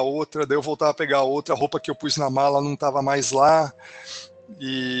pegar outra, daí eu voltava a pegar outra, a roupa que eu pus na mala não estava mais lá,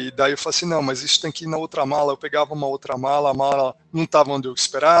 e daí eu falei assim, não, mas isso tem que ir na outra mala. Eu pegava uma outra mala, a mala não estava onde eu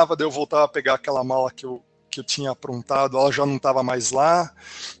esperava, daí eu voltava a pegar aquela mala que eu tinha aprontado, ela já não estava mais lá.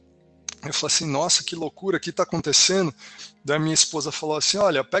 Eu falei assim, nossa, que loucura, o que está acontecendo? Daí minha esposa falou assim,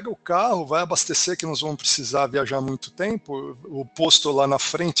 olha, pega o carro, vai abastecer que nós vamos precisar viajar muito tempo, o posto lá na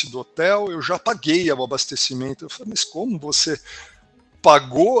frente do hotel, eu já paguei o abastecimento. Eu falei, mas como você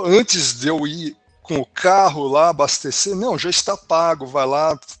pagou antes de eu ir com o carro lá abastecer? Não, já está pago, vai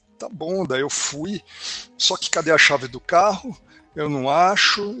lá, tá bom. Daí eu fui, só que cadê a chave do carro? Eu não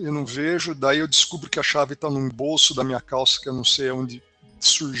acho, eu não vejo, daí eu descubro que a chave está num bolso da minha calça, que eu não sei onde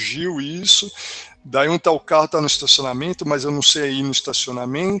surgiu isso, daí um tal carro está no estacionamento, mas eu não sei ir no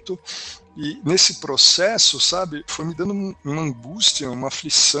estacionamento, e nesse processo, sabe, foi me dando uma angústia, uma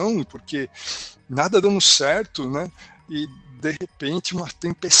aflição, porque nada dando certo, né, e de repente uma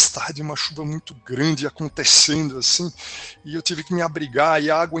tempestade, uma chuva muito grande acontecendo assim, e eu tive que me abrigar, e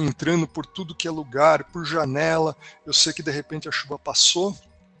a água entrando por tudo que é lugar, por janela. Eu sei que de repente a chuva passou,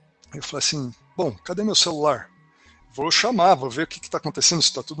 eu falei assim, bom, cadê meu celular? Vou chamar, vou ver o que está acontecendo, se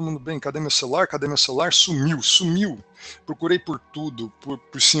está todo mundo bem, cadê meu celular? Cadê meu celular? Sumiu. Procurei por tudo,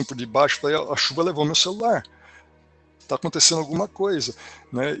 por cima, por debaixo, falei, a chuva levou meu celular. Está acontecendo alguma coisa,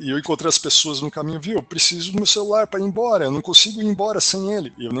 né? E eu encontrei as pessoas no caminho, viu, eu preciso do meu celular para ir embora, eu não consigo ir embora sem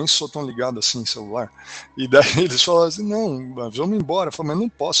ele. E eu nem sou tão ligado assim em celular. E daí eles falaram assim, não, vamos embora. Eu falei, mas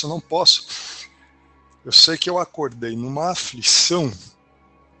não posso. Eu sei que eu acordei numa aflição.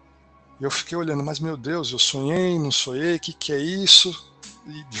 Eu fiquei olhando, mas meu Deus, eu sonhei, não sonhei, o que é isso?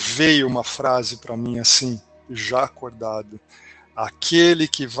 E veio uma frase para mim assim, já acordado. Aquele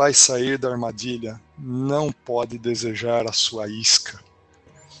que vai sair da armadilha não pode desejar a sua isca.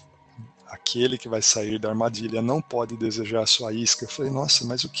 aquele que vai sair da armadilha não pode desejar a sua isca. Eu falei, nossa,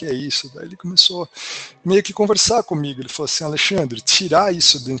 mas o que é isso? Daí ele começou meio que conversar comigo. Ele falou assim, Alexandre, tirar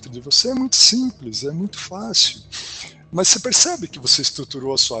isso dentro de você é muito simples, é muito fácil. Mas você percebe que você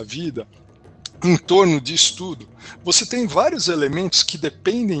estruturou a sua vida em torno disso tudo? Você tem vários elementos que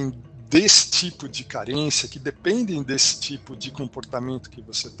dependem desse tipo de carência, que dependem desse tipo de comportamento que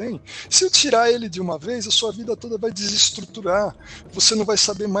você tem. Se eu tirar ele de uma vez, a sua vida toda vai desestruturar. Você não vai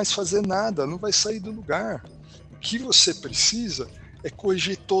saber mais fazer nada, não vai sair do lugar. O que você precisa é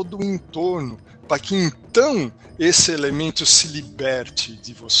corrigir todo o entorno, para que então esse elemento se liberte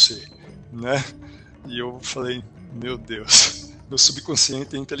de você, né? E eu falei, meu Deus, meu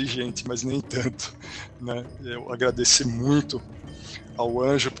subconsciente é inteligente, mas nem tanto, né? Eu agradeci muito ao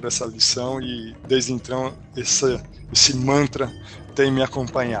anjo por essa lição e desde então esse mantra tem me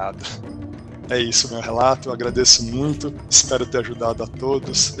acompanhado. É isso, meu relato. Eu agradeço muito, espero ter ajudado a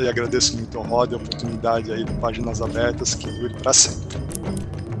todos e agradeço muito ao Rod a oportunidade aí do Páginas Abertas, que dure para sempre.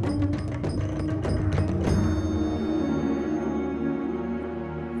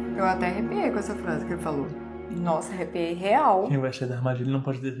 Eu até arrepiei com essa frase que ele falou. Nossa, arrepiei real. Quem vai sair da armadilha não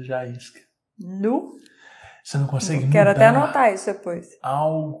pode desejar a isca. Nu. Você não consegue Quero mudar até anotar isso depois.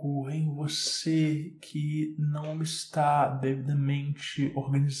 Algo em você que não está devidamente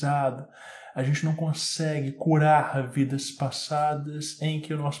organizado. A gente não consegue curar vidas passadas em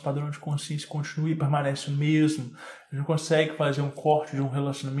que o nosso padrão de consciência continue e permanece o mesmo. A gente não consegue fazer um corte de um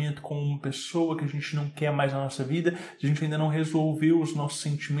relacionamento com uma pessoa que a gente não quer mais na nossa vida se a gente ainda não resolveu os nossos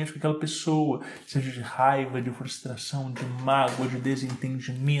sentimentos com aquela pessoa, seja de raiva, de frustração, de mágoa, de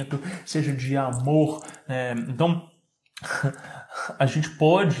desentendimento, seja de amor. Então, a gente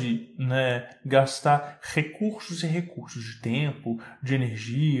pode, né, gastar recursos e recursos de tempo, de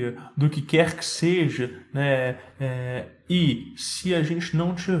energia, do que quer que seja, né, e se a gente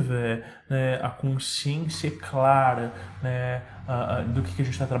não tiver, né, a consciência clara, né, do que a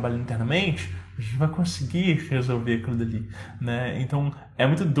gente está trabalhando internamente, a gente vai conseguir resolver aquilo dali, né? Então é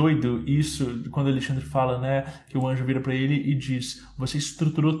muito doido isso quando o Alexandre fala, né, que o anjo vira para ele e diz: você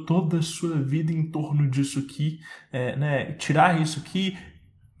estruturou toda a sua vida em torno disso aqui, né? Tirar isso aqui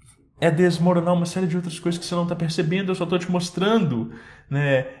é desmoronar uma série de outras coisas que você não está percebendo. Eu só estou te mostrando,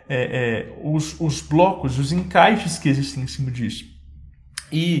 né, os blocos, os encaixes que existem em cima disso.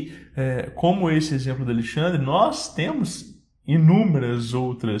 E como esse exemplo do Alexandre, nós temos inúmeras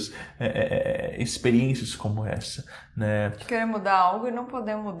outras experiências como essa, né? Querer mudar algo e não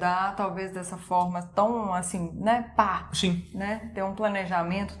poder mudar, talvez dessa forma tão assim, né? Sim. Né? Ter um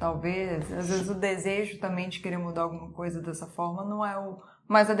planejamento, talvez. Às vezes o desejo também de querer mudar alguma coisa dessa forma não é o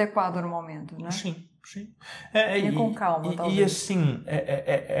mais adequado no momento, né? Sim. E com calma, talvez. E assim,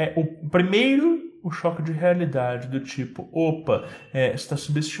 o primeiro, o choque de realidade, do tipo, opa, você está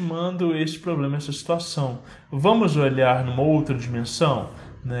subestimando esse problema, essa situação. Vamos olhar numa outra dimensão,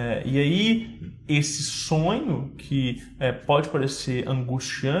 né? E aí, esse sonho que pode parecer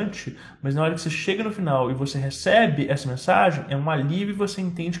angustiante, mas na hora que você chega no final e você recebe essa mensagem, é um alívio e você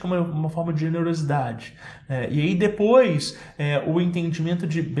entende que é uma forma de generosidade. E aí depois, o entendimento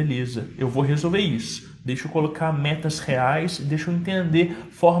de, beleza, eu vou resolver isso. Deixa eu colocar metas reais, deixa eu entender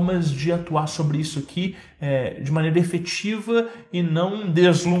formas de atuar sobre isso aqui de maneira efetiva e não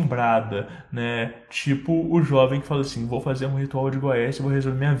deslumbrada, né? Tipo o jovem que fala assim, vou fazer um ritual de Goiás e vou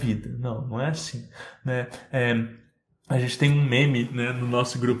resolver minha vida. Não é assim, né? A gente tem um meme, né, no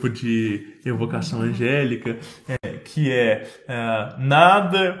nosso grupo de evocação angélica, que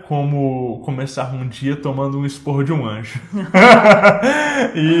nada como começar um dia tomando um esporro de um anjo.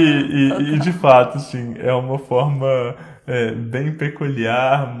 e de fato, assim, é uma forma bem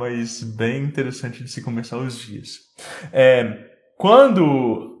peculiar, mas bem interessante de se começar os dias.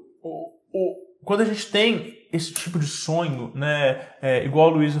 Quando a gente tem esse tipo de sonho, né, igual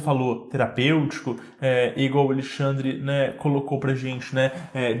a Luísa falou, terapêutico, igual o Alexandre, né, colocou pra gente, né,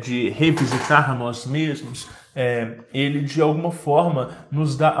 de revisitar a nós mesmos, ele de alguma forma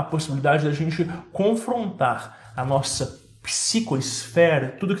nos dá a possibilidade da gente confrontar a nossa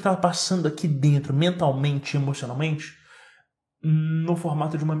psicoesfera, tudo que está passando aqui dentro, mentalmente, emocionalmente, no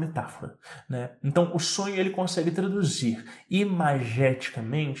formato de uma metáfora, né? Então o sonho ele consegue traduzir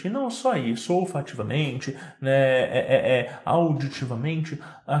imageticamente, e não só isso, olfativamente, né, auditivamente,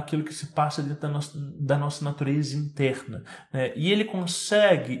 aquilo que se passa dentro da nossa natureza interna, né? E ele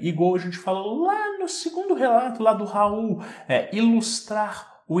consegue, igual a gente falou lá no segundo relato lá do Raul, ilustrar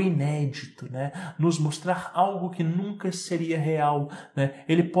o inédito, né? Nos mostrar algo que nunca seria real, né?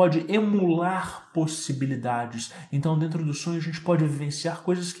 Ele pode emular possibilidades. Então, dentro do sonho, a gente pode vivenciar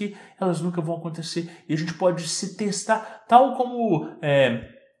coisas que elas nunca vão acontecer e a gente pode se testar, tal como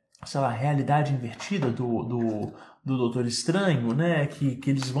sei lá, realidade invertida do Doutor Estranho, né? Que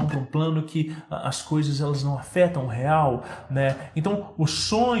eles vão para um plano que as coisas elas não afetam o real, né? Então, o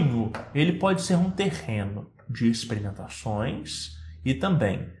sonho, ele pode ser um terreno de experimentações e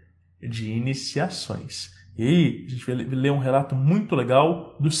também de iniciações. E a gente vai ler um relato muito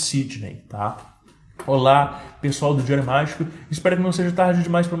legal do Sidney, tá? Olá, pessoal do Diário Mágico. Espero que não seja tarde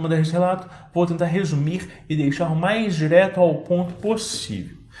demais para mandar esse relato. Vou tentar resumir e deixar o mais direto ao ponto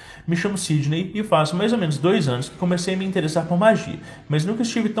possível. Me chamo Sidney e faço mais ou menos 2 anos que comecei a me interessar por magia, mas nunca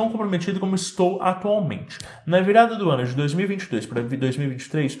estive tão comprometido como estou atualmente. Na virada do ano de 2022 para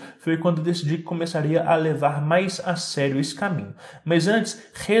 2023 foi quando decidi que começaria a levar mais a sério esse caminho. Mas antes,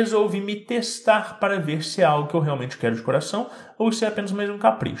 resolvi me testar para ver se é algo que eu realmente quero de coração ou se é apenas mais um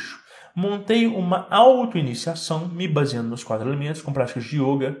capricho. Montei uma auto-iniciação, me baseando nos 4 elementos, com práticas de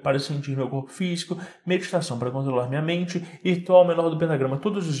yoga para sentir meu corpo físico, meditação para controlar minha mente e ritual menor do pentagrama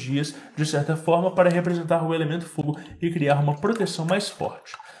todos os dias, de certa forma, para representar o elemento fogo e criar uma proteção mais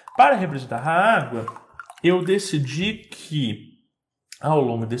forte. Para representar a água, eu decidi que, ao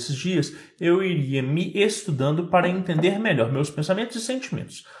longo desses dias, eu iria me estudando para entender melhor meus pensamentos e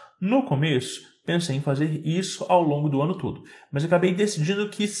sentimentos. No começo, pensei em fazer isso ao longo do ano todo, mas acabei decidindo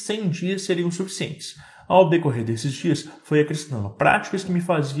que 100 dias seriam suficientes. Ao decorrer desses dias, fui acrescentando práticas que me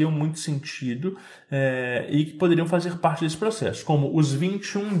faziam muito sentido e que poderiam fazer parte desse processo, como os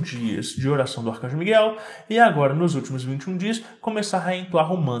 21 dias de oração do Arcanjo Miguel, e agora, nos últimos 21 dias, começar a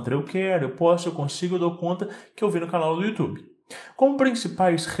entoar o mantra eu quero, eu posso, eu consigo, eu dou conta, que eu vi no canal do YouTube. Como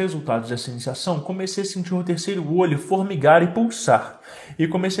principais resultados dessa iniciação, comecei a sentir o terceiro olho formigar e pulsar. E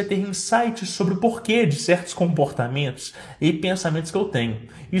comecei a ter insights sobre o porquê de certos comportamentos e pensamentos que eu tenho.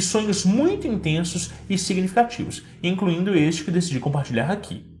 E sonhos muito intensos e significativos, incluindo este que decidi compartilhar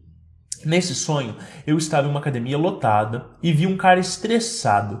aqui. Nesse sonho, eu estava em uma academia lotada e vi um cara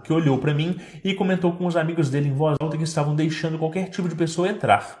estressado que olhou para mim e comentou com os amigos dele em voz alta que estavam deixando qualquer tipo de pessoa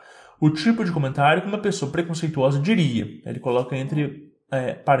entrar. O tipo de comentário que uma pessoa preconceituosa diria. Ele coloca entre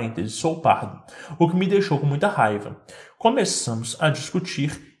parênteses, sou pardo. O que me deixou com muita raiva. Começamos a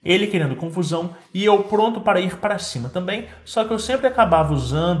discutir, ele querendo confusão e eu pronto para ir para cima também, só que eu sempre acabava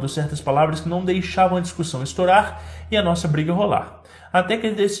usando certas palavras que não deixavam a discussão estourar e a nossa briga rolar. Até que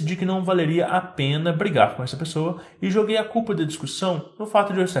decidi que não valeria a pena brigar com essa pessoa e joguei a culpa da discussão no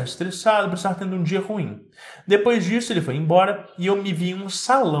fato de eu estar estressado por estar tendo um dia ruim. Depois disso ele foi embora e eu me vi em um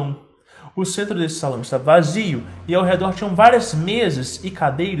salão. O centro desse salão estava vazio e ao redor tinham várias mesas e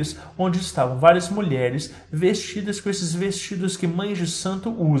cadeiras onde estavam várias mulheres vestidas com esses vestidos que mães de santo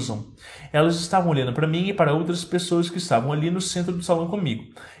usam. Elas estavam olhando para mim e para outras pessoas que estavam ali no centro do salão comigo.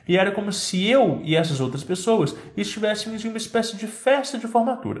 E era como se eu e essas outras pessoas estivéssemos em uma espécie de festa de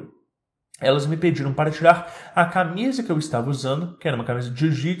formatura. Elas me pediram para tirar a camisa que eu estava usando, que era uma camisa de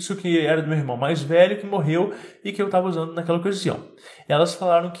jiu-jitsu, que era do meu irmão mais velho, que morreu e que eu estava usando naquela ocasião. Elas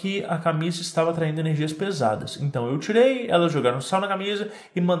falaram que a camisa estava atraindo energias pesadas. Então eu tirei, elas jogaram sal na camisa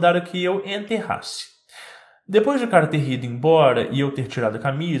e mandaram que eu enterrasse. Depois do cara ter ido embora e eu ter tirado a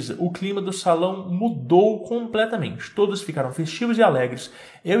camisa, o clima do salão mudou completamente. Todos ficaram festivos e alegres.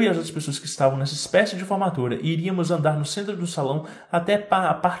 Eu e as outras pessoas que estavam nessa espécie de formatura iríamos andar no centro do salão até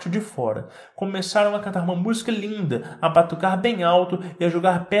a parte de fora. Começaram a cantar uma música linda, a batucar bem alto e a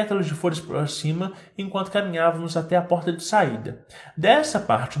jogar pétalas de flores para cima enquanto caminhávamos até a porta de saída. Dessa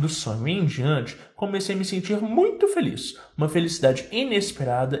parte do sonho em diante, comecei a me sentir muito feliz. Uma felicidade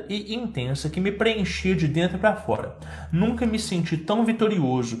inesperada e intensa que me preenchia de dentro para fora. Nunca me senti tão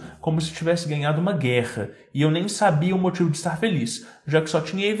vitorioso como se tivesse ganhado uma guerra e eu nem sabia o motivo de estar feliz, já que só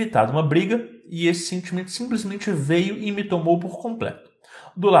tinha evitado uma briga e esse sentimento simplesmente veio e me tomou por completo.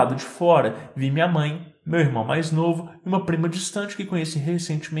 Do lado de fora, vi minha mãe, meu irmão mais novo e uma prima distante que conheci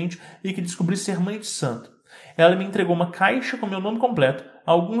recentemente e que descobri ser mãe de santo. Ela me entregou uma caixa com meu nome completo,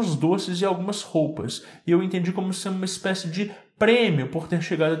 alguns doces e algumas roupas, e eu entendi como sendo uma espécie de prêmio por ter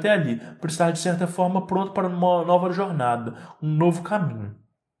chegado até ali, por estar de certa forma pronto para uma nova jornada, um novo caminho.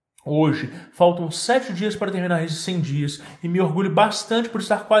 Hoje, faltam 7 dias para terminar esses 100 dias e me orgulho bastante por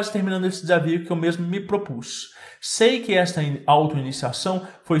estar quase terminando esse desafio que eu mesmo me propus. Sei que esta auto-iniciação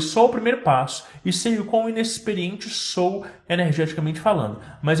foi só o primeiro passo e sei o quão inexperiente sou energeticamente falando,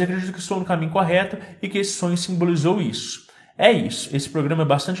 mas acredito que estou no caminho correto e que esse sonho simbolizou isso. É isso, esse programa é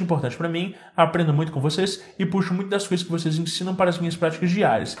bastante importante para mim, aprendo muito com vocês e puxo muito das coisas que vocês ensinam para as minhas práticas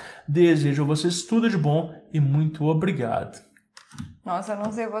diárias. Desejo a vocês tudo de bom e muito obrigado. Nossa, eu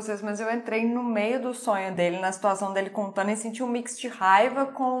não sei vocês, mas eu entrei no meio do sonho dele, na situação dele contando e senti um mix de raiva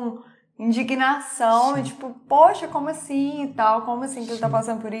com indignação. Sim. E tipo, poxa, como assim e tal, como assim que ele tá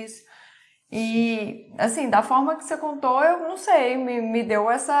passando por isso? E, assim, da forma que você contou, eu não sei, me deu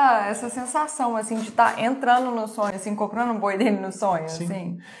essa sensação, assim, de estar entrando no sonho, assim, comprando o boi dele no sonho, Sim.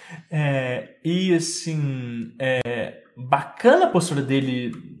 assim. E, assim, bacana a postura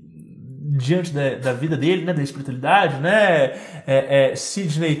dele diante da vida dele, né, da espiritualidade, né,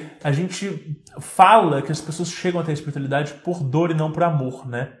 Sidney, a gente fala que as pessoas chegam até a espiritualidade por dor e não por amor,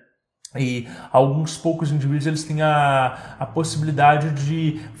 né? E alguns poucos indivíduos eles têm a possibilidade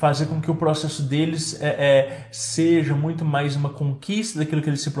de fazer com que o processo deles seja muito mais uma conquista daquilo que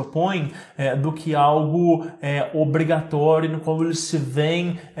eles se propõem do que algo obrigatório no qual eles se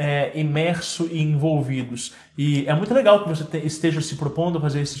veem imersos e envolvidos. E é muito legal que você esteja se propondo a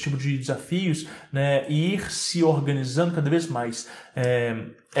fazer esse tipo de desafios, né, e ir se organizando cada vez mais.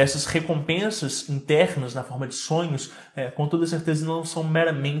 Essas recompensas internas na forma de sonhos, com toda certeza não são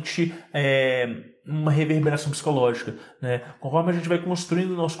meramente uma reverberação psicológica, né? Conforme a gente vai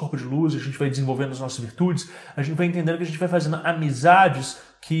construindo o nosso corpo de luz, a gente vai desenvolvendo as nossas virtudes, a gente vai entendendo que a gente vai fazendo amizades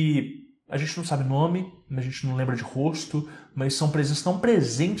que a gente não sabe nome, a gente não lembra de rosto, mas são presenças tão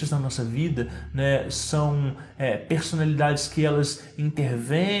presentes na nossa vida, né? São personalidades que elas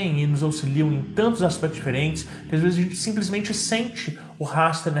intervêm e nos auxiliam em tantos aspectos diferentes, que às vezes a gente simplesmente sente o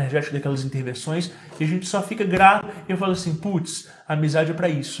rastro energético daquelas intervenções e a gente só fica grato e eu falo assim, putz, a amizade é para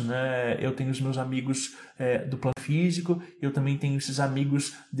isso, né? Eu tenho os meus amigos do plano físico, eu também tenho esses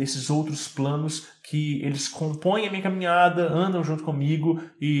amigos desses outros planos que eles compõem a minha caminhada, andam junto comigo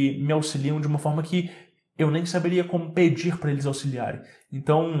e me auxiliam de uma forma que eu nem saberia como pedir para eles auxiliarem.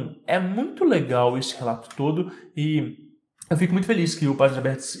 Então, é muito legal esse relato todo e eu fico muito feliz que o Páginas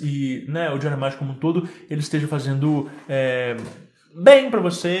Abertas e, né, o Diário Mágico como um todo, ele esteja fazendo bem para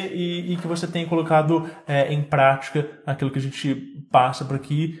você e que você tenha colocado em prática aquilo que a gente passa por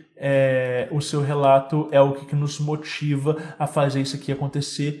aqui. O seu relato é o que nos motiva a fazer isso aqui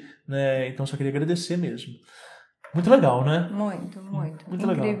acontecer, né? Então, só queria agradecer mesmo. Muito legal, né? Muito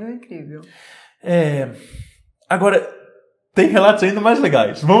legal. Incrível. Agora, tem relatos ainda mais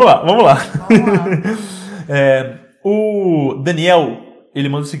legais. Vamos lá. O Daniel, ele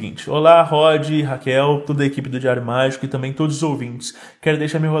manda o seguinte: olá, Rod, Raquel, toda a equipe do Diário Mágico e também todos os ouvintes. Quero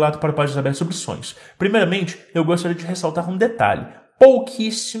deixar meu relato para Páginas Abertas sobre sonhos. Primeiramente, eu gostaria de ressaltar um detalhe.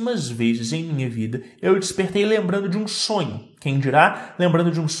 Pouquíssimas vezes em minha vida eu despertei lembrando de um sonho. Quem dirá,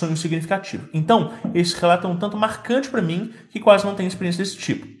 lembrando de um sonho significativo. Então, esse relato é um tanto marcante para mim que quase não tenho experiência desse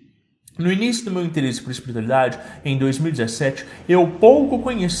tipo. No início do meu interesse por espiritualidade, em 2017, eu pouco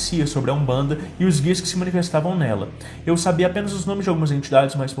conhecia sobre a Umbanda e os guias que se manifestavam nela. Eu sabia apenas os nomes de algumas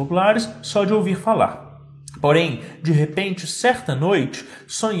entidades mais populares, só de ouvir falar. Porém, de repente, certa noite,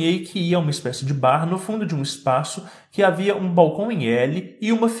 sonhei que ia a uma espécie de bar no fundo de um espaço que havia um balcão em L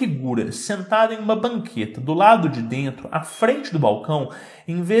e uma figura sentada em uma banqueta. Do lado de dentro, à frente do balcão,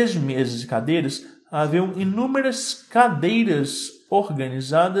 em vez de mesas e cadeiras, haviam inúmeras cadeiras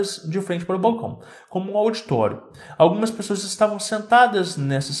organizadas de frente para o balcão, como um auditório. Algumas pessoas estavam sentadas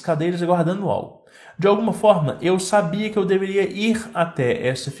nessas cadeiras aguardando algo. De alguma forma, eu sabia que eu deveria ir até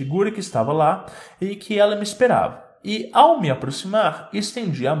essa figura que estava lá e que ela me esperava. E, ao me aproximar,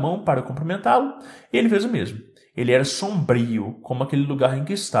 estendi a mão para cumprimentá-lo e ele fez o mesmo. Ele era sombrio, como aquele lugar em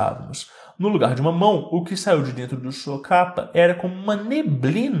que estávamos. No lugar de uma mão, o que saiu de dentro de sua capa era como uma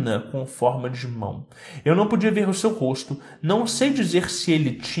neblina com forma de mão. Eu não podia ver o seu rosto, não sei dizer se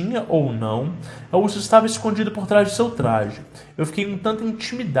ele tinha ou não, ou se estava escondido por trás de seu traje. Eu fiquei um tanto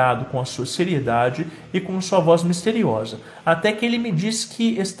intimidado com a sua seriedade e com sua voz misteriosa, até que ele me disse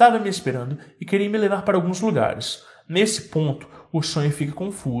que estava me esperando e queria me levar para alguns lugares. Nesse ponto, o sonho fica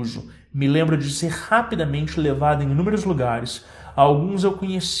confuso. Me lembro de ser rapidamente levado em inúmeros lugares. Alguns eu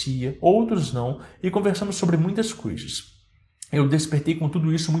conhecia, outros não, e conversamos sobre muitas coisas. Eu despertei com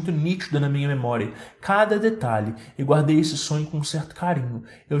tudo isso muito nítido na minha memória, cada detalhe, e guardei esse sonho com um certo carinho.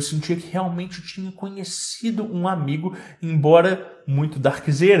 Eu sentia que realmente tinha conhecido um amigo, embora muito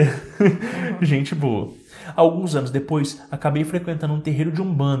darkzeira. Gente boa. Alguns anos depois, acabei frequentando um terreiro de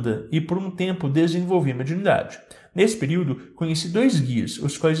Umbanda e por um tempo desenvolvi mediunidade. Nesse período, conheci 2 guias,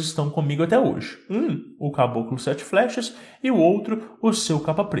 os quais estão comigo até hoje. Um, o Caboclo 7 Flechas, e o outro, o seu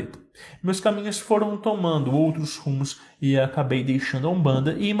Capa Preta. Meus caminhos foram tomando outros rumos e acabei deixando a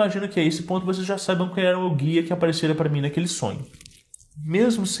Umbanda, e imagino que a esse ponto vocês já saibam quem era o guia que aparecera para mim naquele sonho.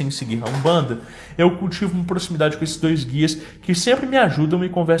 Mesmo sem seguir a Umbanda, eu cultivo uma proximidade com esses 2 guias que sempre me ajudam e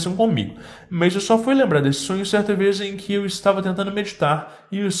conversam comigo. Mas eu só fui lembrar desse sonho certa vez em que eu estava tentando meditar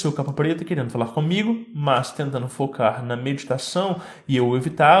e o seu Capa Preta querendo falar comigo, mas tentando focar na meditação e eu o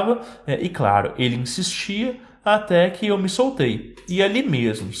evitava. E claro, ele insistia, até que eu me soltei. E ali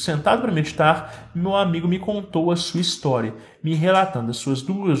mesmo, sentado para meditar, meu amigo me contou a sua história, me relatando as suas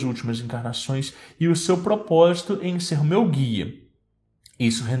 2 últimas encarnações e o seu propósito em ser meu guia.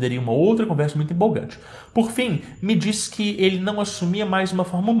 Isso renderia uma outra conversa muito empolgante. Por fim, me disse que ele não assumia mais uma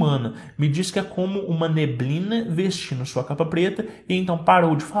forma humana. Me disse que é como uma neblina vestindo sua capa preta e então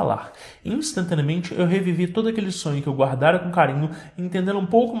parou de falar. Instantaneamente, eu revivi todo aquele sonho que eu guardara com carinho, entendendo um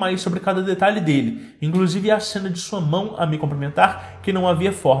pouco mais sobre cada detalhe dele, inclusive a cena de sua mão a me cumprimentar, que não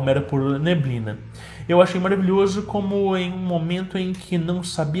havia forma, era por neblina. Eu achei maravilhoso como em um momento em que não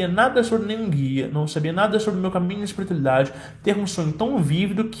sabia nada sobre nenhum guia, não sabia nada sobre o meu caminho de espiritualidade, ter um sonho tão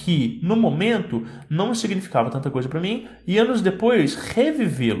vívido que, no momento, não significava tanta coisa para mim, e anos depois,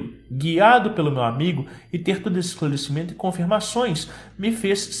 revivê-lo, guiado pelo meu amigo, e ter todo esse esclarecimento e confirmações, me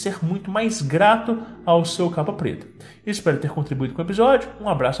fez ser muito mais grato ao seu capa preta. Espero ter contribuído com o episódio, um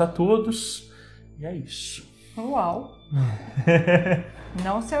abraço a todos, e é isso. Uau!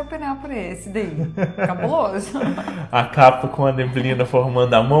 Não sei opinar por esse daí. Cabuloso. A capa com a neblina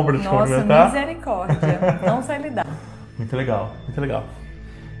formando a mão para te cumprimentar. Nossa, misericórdia. Não sei lidar. Muito legal, muito legal.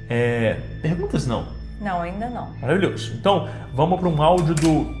 Perguntas não? Não, ainda não. Maravilhoso. Então, vamos para um áudio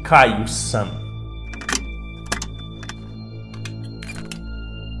do Caio-san.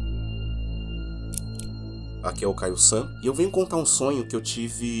 Aqui é o Caio-san e eu venho contar um sonho que eu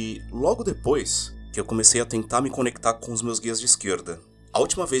tive logo depois que eu comecei a tentar me conectar com os meus guias de esquerda. A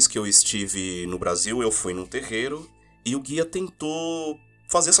última vez que eu estive no Brasil, eu fui num terreiro e o guia tentou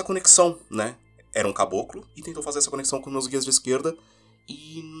fazer essa conexão, né? Era um caboclo e tentou fazer essa conexão com os meus guias de esquerda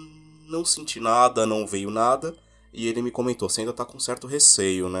e não senti nada, não veio nada. E ele me comentou, você ainda tá com certo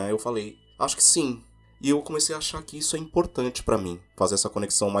receio, né? Eu falei, acho que sim. E eu comecei a achar que isso é importante pra mim, fazer essa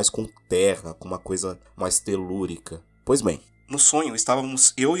conexão mais com terra, com uma coisa mais telúrica. Pois bem, no sonho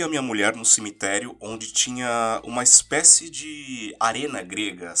estávamos eu e a minha mulher no cemitério onde tinha uma espécie de arena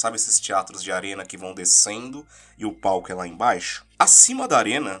grega. Sabe esses teatros de arena que vão descendo e o palco é lá embaixo? Acima da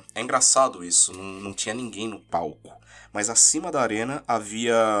arena, é engraçado isso, não tinha ninguém no palco. Mas acima da arena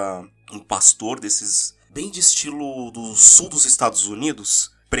havia um pastor desses, bem de estilo do sul dos Estados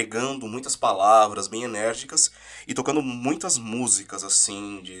Unidos, pregando muitas palavras bem enérgicas e tocando muitas músicas,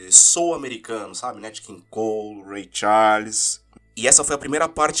 assim, de soul americano, sabe? Nat King Cole, Ray Charles. E essa foi a primeira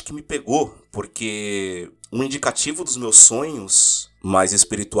parte que me pegou, porque um indicativo dos meus sonhos mais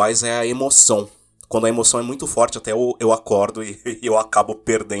espirituais é a emoção. Quando a emoção é muito forte, até eu acordo e eu acabo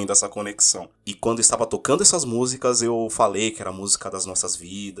perdendo essa conexão. E quando estava tocando essas músicas, eu falei que era a música das nossas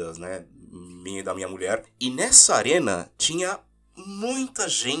vidas, né? Minha e da minha mulher. E nessa arena tinha muita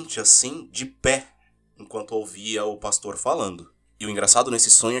gente, assim, de pé, enquanto ouvia o pastor falando. E o engraçado nesse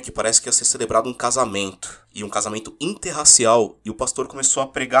sonho é que parece que ia ser celebrado um casamento. E um casamento interracial. E o pastor começou a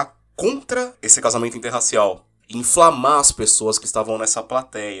pregar contra esse casamento interracial. Inflamar as pessoas que estavam nessa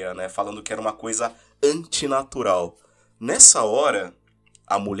plateia, né? Falando que era uma coisa antinatural. Nessa hora,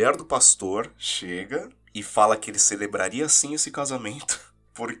 a mulher do pastor chega e fala que ele celebraria sim esse casamento,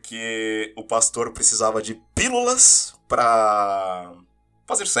 porque o pastor precisava de pílulas para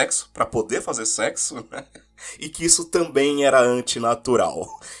fazer sexo, para poder fazer sexo, né? E que isso também era antinatural.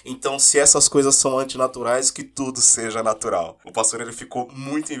 Então, se essas coisas são antinaturais, que tudo seja natural. O pastor ele ficou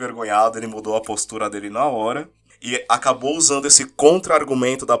muito envergonhado, ele mudou a postura dele na hora e acabou usando esse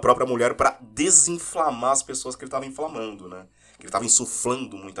contra-argumento da própria mulher para desinflamar as pessoas que ele estava inflamando, né? Que ele estava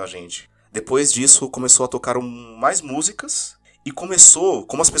insuflando muita gente. Depois disso, começou a tocar mais músicas e começou,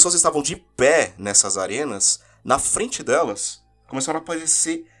 como as pessoas estavam de pé nessas arenas, na frente delas, começaram a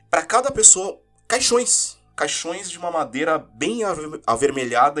aparecer para cada pessoa caixões de uma madeira bem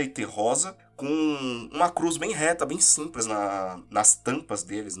avermelhada e terrosa, com uma cruz bem reta, bem simples nas tampas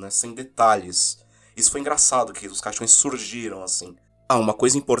deles, né, sem detalhes. Isso foi engraçado, que os caixões surgiram assim. Uma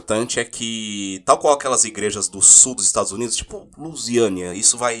coisa importante é que, tal qual aquelas igrejas do sul dos Estados Unidos, tipo Louisiana,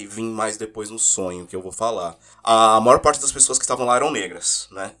 isso vai vir mais depois no sonho que eu vou falar. A maior parte das pessoas que estavam lá eram negras,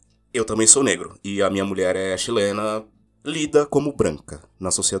 né? Eu também sou negro, e a minha mulher é chilena, lida como branca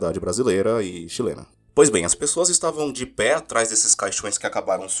na sociedade brasileira e chilena. Pois bem, as pessoas estavam de pé atrás desses caixões que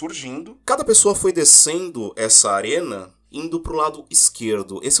acabaram surgindo. Cada pessoa foi descendo essa arena, indo pro lado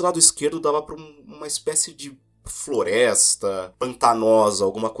esquerdo. Esse lado esquerdo dava para uma espécie de floresta, pantanosa,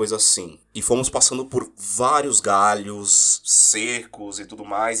 alguma coisa assim. E fomos passando por vários galhos secos e tudo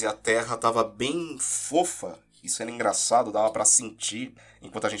mais, e a terra estava bem fofa Isso era engraçado, dava pra sentir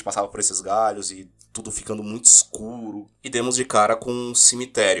enquanto a gente passava por esses galhos e tudo ficando muito escuro. E demos de cara com um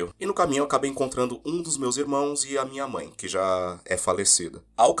cemitério. E no caminho eu acabei encontrando um dos meus irmãos e a minha mãe, que já é falecida.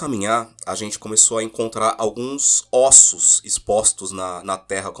 Ao caminhar, a gente começou a encontrar alguns ossos expostos na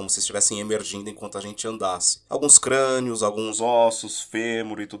terra, como se estivessem emergindo enquanto a gente andasse. Alguns crânios, alguns ossos,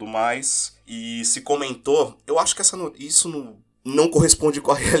 fêmur e tudo mais. E se comentou, eu acho que isso não corresponde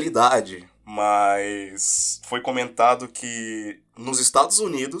com a realidade. Mas foi comentado que nos Estados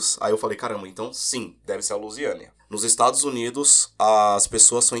Unidos... Aí eu falei, caramba, então sim, deve ser a Lusiânia. Nos Estados Unidos, as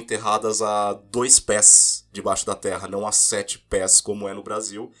pessoas são enterradas a 2 pés debaixo da terra, não a 7 pés como é no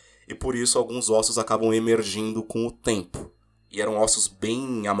Brasil. E por isso alguns ossos acabam emergindo com o tempo. E eram ossos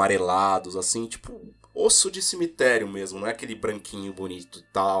bem amarelados, assim, tipo osso de cemitério mesmo. Não é aquele branquinho bonito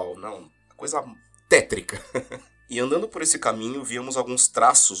e tal, não. Coisa tétrica. E andando por esse caminho, víamos alguns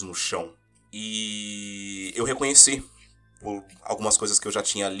traços no chão. E eu reconheci por algumas coisas que eu já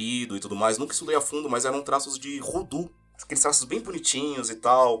tinha lido e tudo mais. Nunca estudei a fundo, mas eram traços de Rudu. Aqueles traços bem bonitinhos e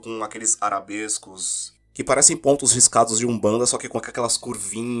tal, com aqueles arabescos que parecem pontos riscados de Umbanda, só que com aquelas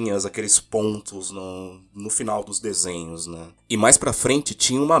curvinhas, aqueles pontos no final dos desenhos, né? E mais pra frente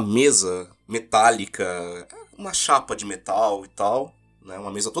tinha uma mesa metálica, uma chapa de metal e tal, né?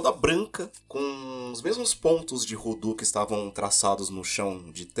 Uma mesa toda branca, com os mesmos pontos de Rudu que estavam traçados no chão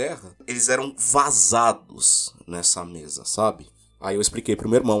de terra. Eles eram vazados nessa mesa, sabe? Aí eu expliquei pro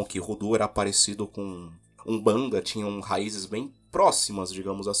meu irmão que Rudu era parecido com Umbanda, tinham raízes bem próximas,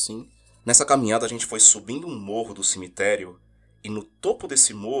 digamos assim. Nessa caminhada a gente foi subindo um morro do cemitério e no topo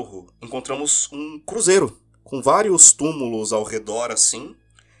desse morro encontramos um cruzeiro com vários túmulos ao redor assim,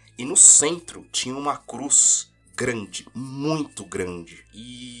 e no centro tinha uma cruz grande, muito grande.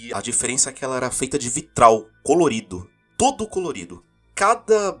 E a diferença é que ela era feita de vitral colorido, todo colorido.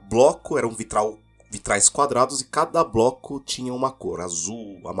 Cada bloco era um vitrais quadrados e cada bloco tinha uma cor: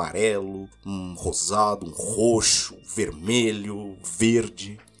 azul, amarelo, um rosado, um roxo, vermelho,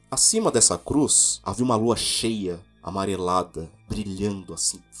 verde. Acima dessa cruz havia uma lua cheia, amarelada, brilhando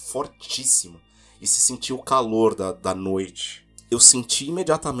assim, fortíssima, e se sentia o calor da noite. Eu senti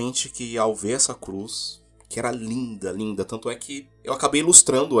imediatamente que ao ver essa cruz, que era linda, linda, tanto é que eu acabei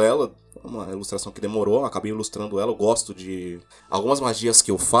ilustrando ela, uma ilustração que demorou, acabei ilustrando ela. Eu gosto de... Algumas magias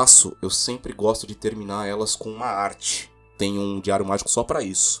que eu faço, eu sempre gosto de terminar elas com uma arte. Tem um diário mágico só pra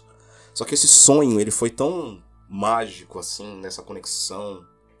isso. Só que esse sonho, ele foi tão mágico assim, nessa conexão,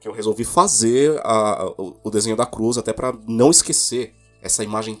 que eu resolvi fazer o desenho da cruz, até pra não esquecer essa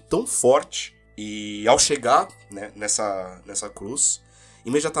imagem tão forte. E ao chegar, né, nessa cruz,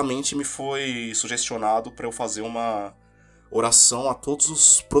 imediatamente me foi sugestionado para eu fazer uma oração a todos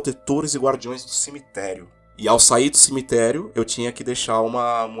os protetores e guardiões do cemitério. E ao sair do cemitério, eu tinha que deixar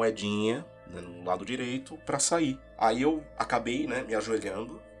uma moedinha, né, no lado direito para sair. Aí eu acabei, né, me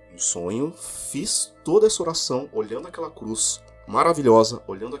ajoelhando no sonho, fiz toda essa oração olhando aquela cruz maravilhosa,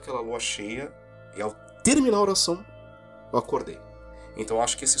 olhando aquela lua cheia, e ao terminar a oração, eu acordei. Então eu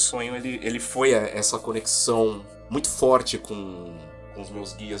acho que esse sonho ele foi essa conexão muito forte com os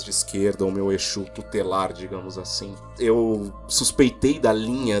meus guias de esquerda, o meu Exu tutelar, digamos assim. Eu suspeitei da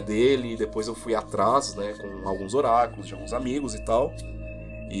linha dele, e depois eu fui atrás, né, com alguns oráculos de alguns amigos e tal,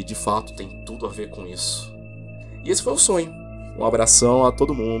 e de fato tem tudo a ver com isso. E esse foi o sonho. Um abração a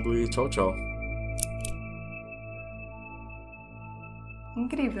todo mundo e tchau, tchau.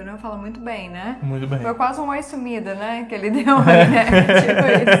 Incrível, né? Fala muito bem, né? Muito bem. Foi quase um oi sumida, né? Que ele deu aí, né?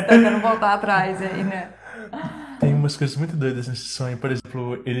 Tipo isso, tentando voltar atrás aí, né? Tem umas coisas muito doidas nesse sonho. Por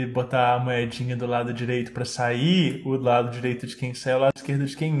exemplo, ele botar a moedinha do lado direito pra sair, o lado direito de quem sai é o lado esquerdo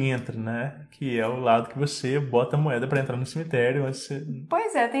de quem entra, né? Que é o lado que você bota a moeda pra entrar no cemitério. Onde você...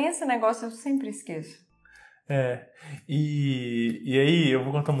 Pois é, tem esse negócio, eu sempre esqueço. E aí eu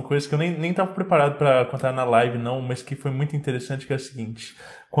vou contar uma coisa que eu nem tava preparado pra contar na live não, mas que foi muito interessante, que é o seguinte: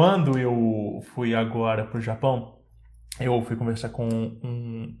 quando eu fui agora pro Japão, eu fui conversar com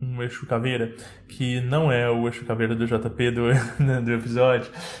um Exu Caveira, que não é o Exu Caveira do JP do episódio,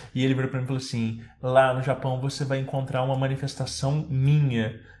 e ele virou pra mim e falou assim: lá no Japão você vai encontrar uma manifestação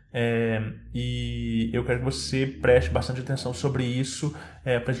minha, e eu quero que você preste bastante atenção sobre isso,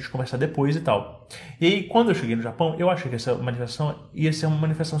 pra gente conversar depois e tal. E aí, quando eu cheguei no Japão, eu achei que essa manifestação ia ser uma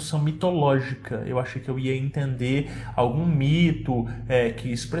manifestação mitológica. Eu achei que eu ia entender algum mito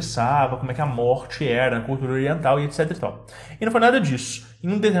que expressava como é que a morte era na cultura oriental e etc e tal. E não foi nada disso. Em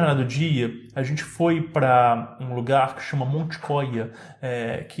um determinado dia, a gente foi para um lugar que chama Monte Koya,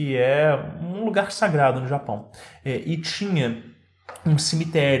 que é um lugar sagrado no Japão. E tinha um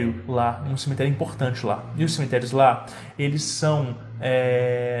cemitério lá, um cemitério importante lá. E os cemitérios lá, eles são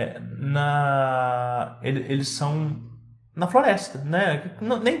eles são na floresta, né?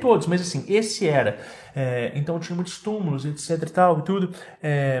 Nem todos, mas assim, esse era. Então tinha muitos túmulos, etc e tal, e tudo.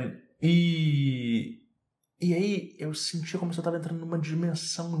 E aí eu sentia como se eu estava entrando numa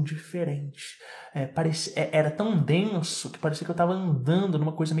dimensão diferente. Era tão denso que parecia que eu estava andando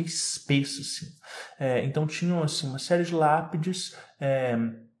numa coisa meio espessa, assim. Então tinham assim, uma série de lápides,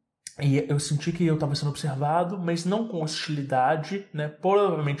 e eu senti que eu estava sendo observado, mas não com hostilidade, né?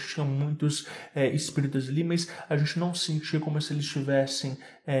 Provavelmente tinham muitos espíritos ali, mas a gente não sentia como se eles estivessem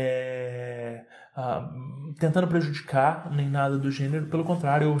tentando prejudicar, nem nada do gênero. Pelo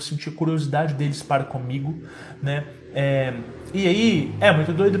contrário, eu senti a curiosidade deles para comigo, né? E aí, é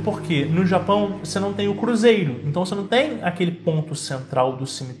muito doido porque no Japão você não tem o cruzeiro, então você não tem aquele ponto central do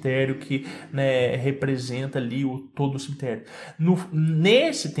cemitério que, né, representa ali todo o cemitério.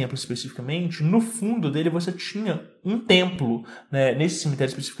 Nesse templo especificamente, no fundo dele você tinha um templo, né? Nesse cemitério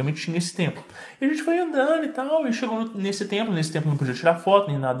especificamente tinha esse templo. E a gente foi andando e tal, e chegou nesse templo não podia tirar foto,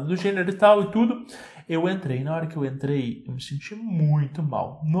 nem nada do gênero e tal, e tudo. Eu entrei, na hora que eu entrei, eu me senti muito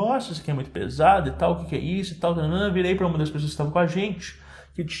mal. Nossa, isso aqui é muito pesado e tal, o que é isso e tal. Virei para uma das pessoas que estavam com a gente,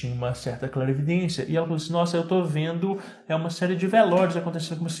 que tinha uma certa clarividência, e ela falou assim, nossa, eu tô vendo uma série de velórios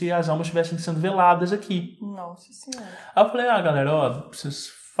acontecendo como se as almas estivessem sendo veladas aqui. Nossa Senhora. Aí eu falei, galera, vocês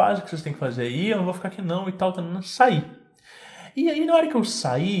fazem o que vocês têm que fazer aí, eu não vou ficar aqui não e tal, saí. E aí na hora que eu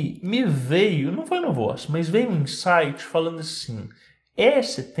saí, me veio, não foi no voz, mas veio um insight falando assim,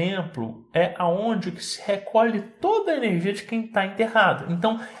 esse templo é aonde que se recolhe toda a energia de quem está enterrado.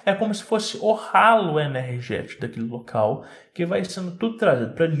 Então, é como se fosse o ralo energético daquele local, que vai sendo tudo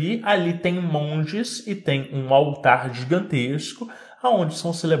trazido para ali. Ali tem monges e tem um altar gigantesco, aonde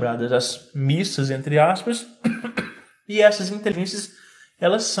são celebradas as missas, entre aspas, e essas inteligências,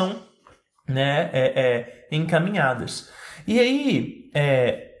 elas são, né, encaminhadas. E aí,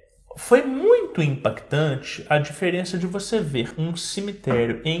 foi muito impactante a diferença de você ver um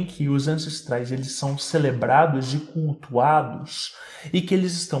cemitério em que os ancestrais eles são celebrados e cultuados e que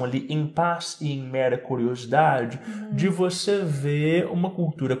eles estão ali em paz e em mera curiosidade, de você ver uma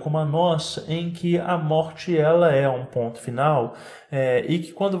cultura como a nossa em que a morte ela é um ponto final, e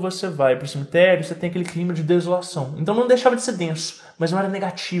que quando você vai para o cemitério você tem aquele clima de desolação. Então não deixava de ser denso, mas não era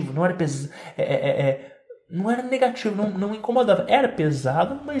negativo, não era pesado. Não era negativo, não incomodava. Era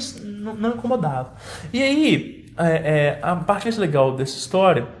pesado, mas não incomodava. E aí, a parte mais legal dessa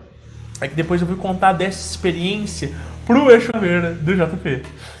história é que depois eu fui contar dessa experiência pro Exuaveira do JP.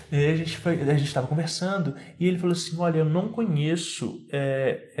 E aí a gente estava conversando e ele falou assim, olha, eu não conheço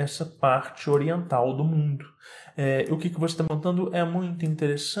essa parte oriental do mundo. O que você está montando é muito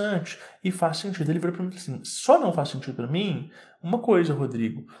interessante e faz sentido. Ele virou para mim assim, só não faz sentido para mim uma coisa,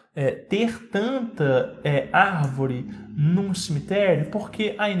 Rodrigo, ter tanta árvore num cemitério,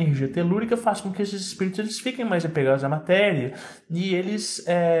 porque a energia telúrica faz com que esses espíritos eles fiquem mais apegados à matéria e eles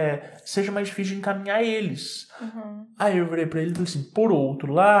seja mais difícil de encaminhar eles. Uhum. Aí eu virei para ele e falei assim, por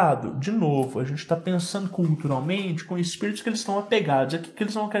outro lado, de novo, a gente está pensando culturalmente com espíritos que eles estão apegados aqui, que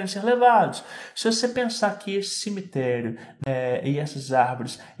eles não querem ser levados. Se você pensar que esse cemitério e essas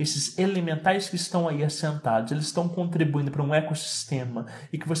árvores, esses elementais que estão aí assentados, eles estão contribuindo para um ecossistema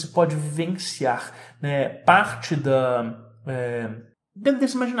e que você pode vivenciar, né, parte dentro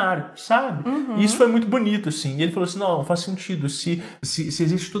desse imaginário, sabe? Uhum. E isso foi muito bonito, assim. E ele falou assim, não faz sentido. Se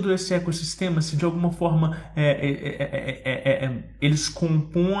existe todo esse ecossistema, se de alguma forma eles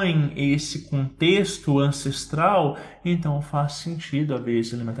compõem esse contexto ancestral, então faz sentido haver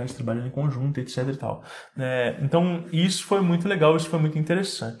esses elementais trabalhando em conjunto, etc e tal. Então isso foi muito legal, isso foi muito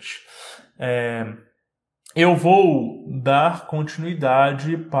interessante. Eu vou dar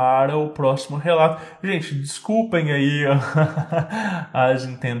continuidade para o próximo relato. Gente, desculpem aí as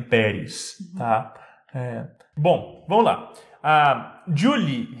intempéries, tá? Bom, vamos lá. A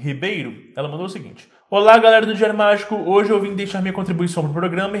Julie Ribeiro, ela mandou o seguinte. Olá, galera do Diário Mágico. Hoje eu vim deixar minha contribuição para o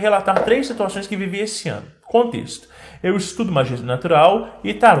programa e relatar 3 situações que vivi esse ano. Contexto. Eu estudo magia natural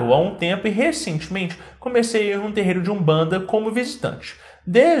e tarô há um tempo e recentemente comecei a ir em um terreiro de Umbanda como visitante.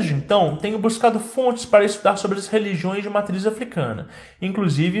 Desde então, tenho buscado fontes para estudar sobre as religiões de matriz africana.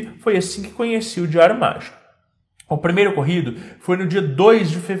 Inclusive, foi assim que conheci o Diário Mágico. O primeiro ocorrido foi no dia 2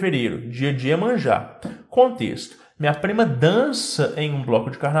 de fevereiro, dia de Iemanjá. Contexto. Minha prima dança em um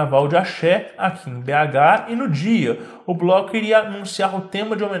bloco de carnaval de axé aqui em BH e no dia o bloco iria anunciar o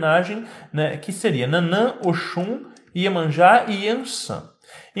tema de homenagem, né, que seria Nanã, Oxum, Iemanjá e Yansan.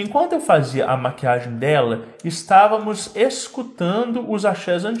 Enquanto eu fazia a maquiagem dela, estávamos escutando os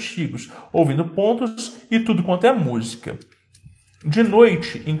axés antigos, ouvindo pontos e tudo quanto é música. De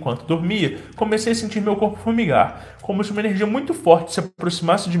noite, enquanto dormia, comecei a sentir meu corpo formigar, como se uma energia muito forte se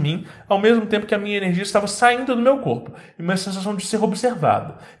aproximasse de mim, ao mesmo tempo que a minha energia estava saindo do meu corpo, e uma sensação de ser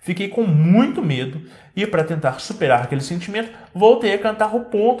observado. Fiquei com muito medo, e para tentar superar aquele sentimento, voltei a cantar o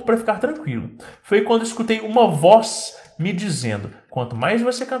ponto para ficar tranquilo. Foi quando escutei uma voz me dizendo: quanto mais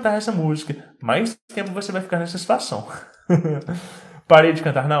você cantar essa música, mais tempo você vai ficar nessa situação. Parei de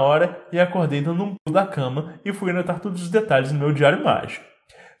cantar na hora e acordei dando um pulo da cama e fui anotar todos os detalhes no meu diário mágico.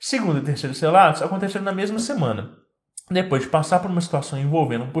 Segundo e terceiro relatos aconteceram na mesma semana. Depois de passar por uma situação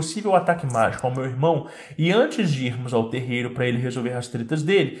envolvendo um possível ataque mágico ao meu irmão e antes de irmos ao terreiro para ele resolver as tretas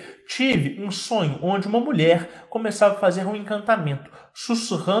dele, tive um sonho onde uma mulher começava a fazer um encantamento,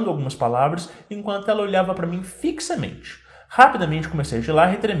 sussurrando algumas palavras enquanto ela olhava para mim fixamente. Rapidamente comecei a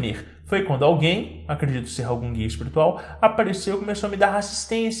gelar e tremer. Foi quando alguém, acredito ser algum guia espiritual, apareceu e começou a me dar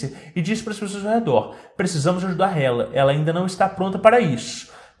assistência e disse para as pessoas ao redor: precisamos ajudar ela ainda não está pronta para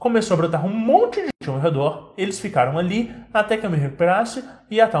isso. Começou a brotar um monte de gente ao meu redor, eles ficaram ali até que eu me recuperasse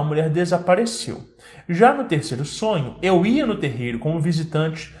e a tal mulher desapareceu. Já no terceiro sonho, eu ia no terreiro como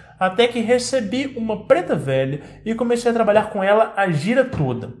visitante até que recebi uma preta velha e comecei a trabalhar com ela a gira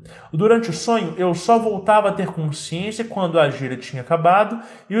toda. Durante o sonho, eu só voltava a ter consciência quando a gira tinha acabado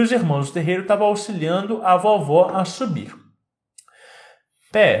e os irmãos do terreiro estavam auxiliando a vovó a subir.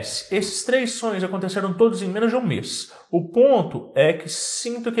 PS, esses 3 sonhos aconteceram todos em menos de um mês. O ponto é que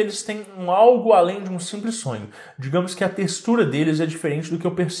sinto que eles têm algo além de um simples sonho. Digamos que a textura deles é diferente do que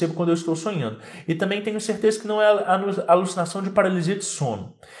eu percebo quando eu estou sonhando. E também tenho certeza que não é alucinação de paralisia de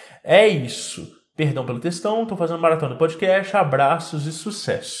sono. É isso. Perdão pelo textão, estou fazendo maratona do podcast. Abraços e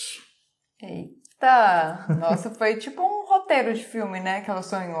sucesso. Eita! Nossa, foi tipo um roteiro de filme, né? Que ela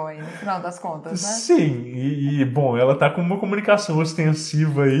sonhou aí, no final das contas, né? Sim, bom, ela tá com uma comunicação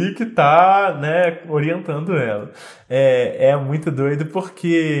ostensiva aí que tá, né, orientando ela. É muito doido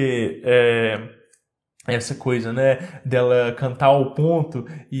porque essa coisa, né, dela cantar ao ponto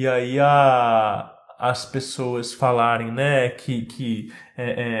e aí as pessoas falarem, né, que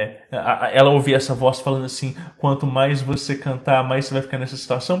ela ouvir essa voz falando assim: quanto mais você cantar, mais você vai ficar nessa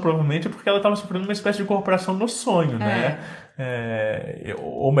situação. Provavelmente é porque ela estava sofrendo uma espécie de corporação no sonho, né?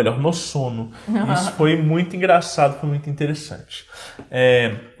 Ou melhor, no sono. Isso foi muito engraçado, foi muito interessante.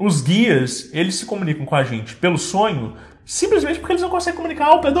 Os guias, eles se comunicam com a gente pelo sonho simplesmente porque eles não conseguem comunicar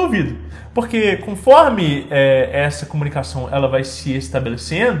ao pé do ouvido. Porque conforme essa comunicação ela vai se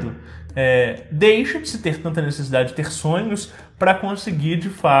estabelecendo, deixa de se ter tanta necessidade de ter sonhos para conseguir, de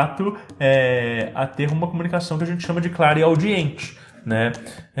fato, a ter uma comunicação que a gente chama de clara e audiente, né?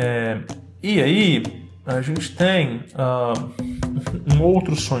 E aí, a gente tem um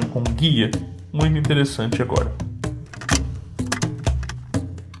outro sonho com guia muito interessante agora.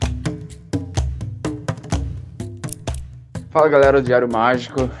 Fala galera do Diário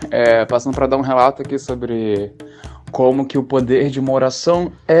Mágico, passando para dar um relato aqui sobre como que o poder de uma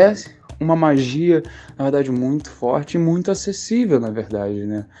oração é uma magia, na verdade, muito forte e muito acessível, na verdade,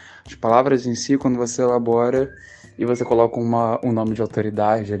 né? As palavras em si, quando você elabora e você coloca um nome de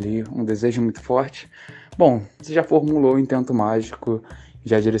autoridade ali, um desejo muito forte, bom, você já formulou o intento mágico,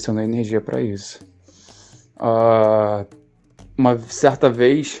 já direcionou energia para isso. Uma certa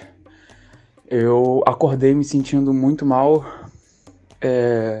vez, eu acordei me sentindo muito mal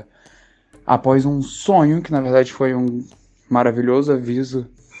após um sonho, que na verdade foi um maravilhoso aviso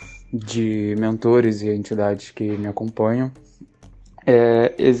de mentores e entidades que me acompanham.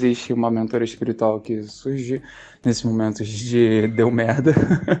 Existe uma mentora espiritual que surge nesse momento de deu merda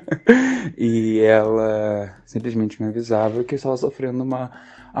e ela simplesmente me avisava que eu estava sofrendo uma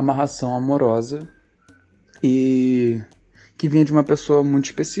amarração amorosa e que vinha de uma pessoa muito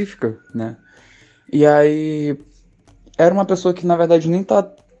específica, né? E aí era uma pessoa que na verdade nem tá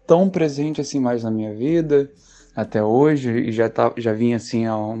tão presente assim mais na minha vida até hoje e já vinha assim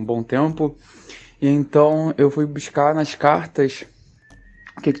há um bom tempo. E então eu fui buscar nas cartas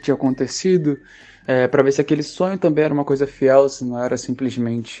o que tinha acontecido para ver se aquele sonho também era uma coisa fiel, se não era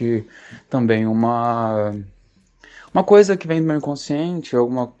simplesmente também uma coisa que vem do meu inconsciente,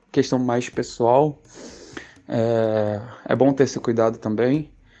 alguma questão mais pessoal. É bom ter esse cuidado também.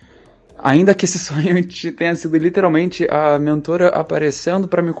 Ainda que esse sonho tenha sido literalmente a mentora aparecendo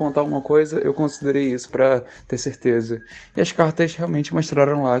para me contar alguma coisa, eu considerei isso para ter certeza. E as cartas realmente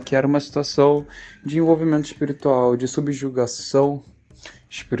mostraram lá que era uma situação de envolvimento espiritual, de subjugação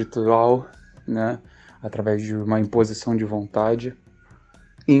espiritual, né? Através de uma imposição de vontade.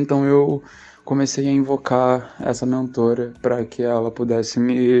 E então eu comecei a invocar essa mentora para que ela pudesse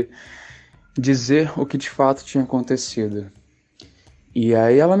me dizer o que de fato tinha acontecido. E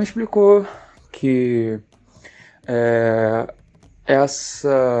aí ela me explicou que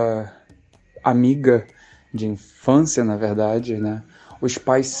essa amiga de infância, na verdade, né? Os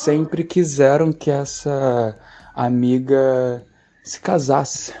pais sempre quiseram que essa amiga se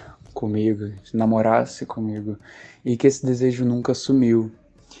casasse comigo, namorasse comigo, e que esse desejo nunca sumiu.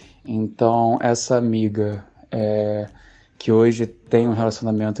 Então, essa amiga que hoje tem um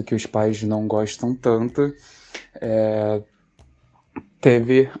relacionamento que os pais não gostam tanto,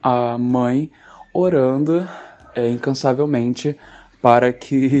 teve a mãe orando incansavelmente para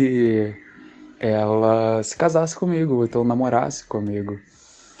que ela se casasse comigo, ou então namorasse comigo.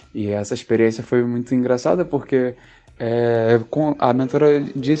 E essa experiência foi muito engraçada porque a mentora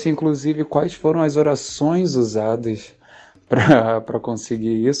disse, inclusive, quais foram as orações usadas para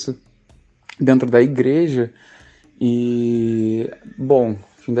conseguir isso dentro da igreja. E, bom, no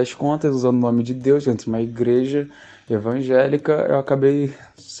fim das contas, usando o nome de Deus dentro de uma igreja evangélica, eu acabei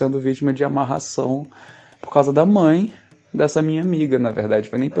sendo vítima de amarração por causa da mãe dessa minha amiga, na verdade.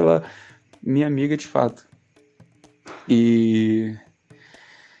 Foi nem pela minha amiga de fato. E,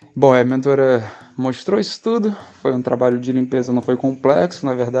 bom, a mentora mostrou isso tudo. Foi um trabalho de limpeza, não foi complexo,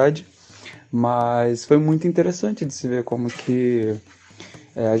 na verdade, mas foi muito interessante de se ver como que,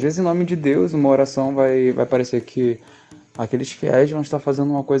 às vezes, em nome de Deus, uma oração vai parecer que aqueles fiéis vão estar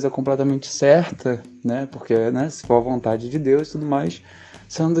fazendo uma coisa completamente certa, né? Porque, né, se for a vontade de Deus e tudo mais,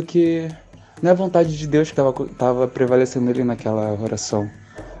 sendo que não é a vontade de Deus que estava prevalecendo ali naquela oração.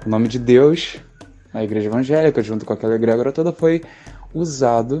 O nome de Deus, na igreja evangélica, junto com aquela egrégora toda, foi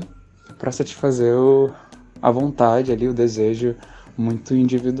usado para satisfazer a vontade ali, o desejo muito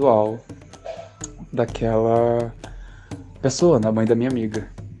individual daquela pessoa, da mãe da minha amiga.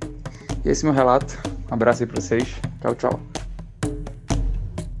 E esse é meu relato. Um abraço aí pra vocês. Tchau, tchau.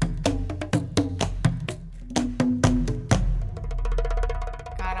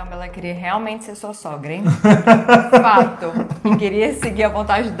 Caramba, ela queria realmente ser sua sogra, hein? Fato. E queria seguir a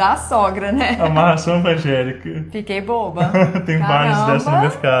vontade da sogra, né? Amarração evangélica. Fiquei boba. Tem vários dessa no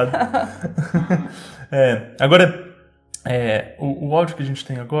mercado. Agora, o áudio que a gente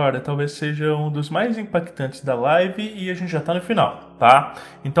tem agora talvez seja um dos mais impactantes da live e a gente já tá no final, tá?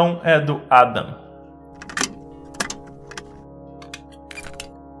 Então é do Adam.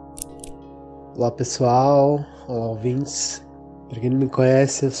 Olá pessoal, olá ouvintes. Para quem não me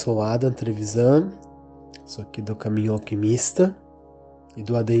conhece, eu sou Adam Trevisan, sou aqui do Caminho Alquimista e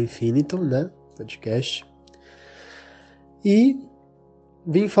do AD Infinitum, né, podcast. E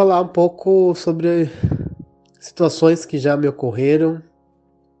vim falar um pouco sobre situações que já me ocorreram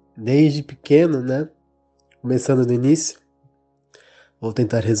desde pequeno, né, começando do início. Vou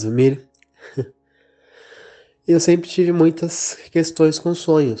tentar resumir. Eu sempre tive muitas questões com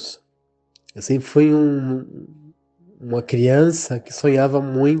sonhos. Eu sempre fui uma criança que sonhava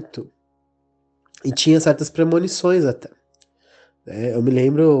muito e tinha certas premonições até. Eu me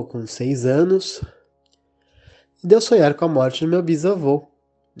lembro com 6 anos de eu sonhar com a morte do meu bisavô.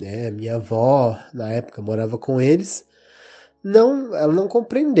 Minha avó, na época, morava com eles. Ela não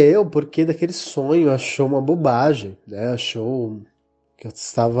compreendeu o porquê daquele sonho, achou uma bobagem, né? Achou que eu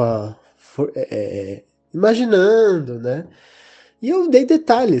estava imaginando, né? E eu dei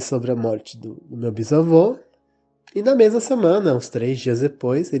detalhes sobre a morte do meu bisavô. E na mesma semana, uns 3 dias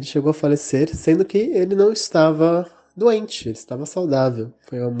depois, ele chegou a falecer, sendo que ele não estava doente, ele estava saudável.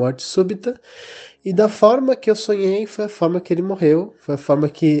 Foi uma morte súbita. E da forma que eu sonhei, foi a forma que ele morreu. Foi a forma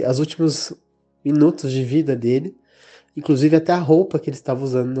que, os últimos minutos de vida dele, inclusive até a roupa que ele estava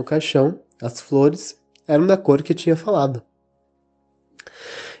usando no caixão, as flores, eram da cor que eu tinha falado.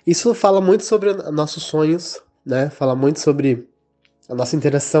 Isso fala muito sobre nossos sonhos, né? Fala muito sobre a nossa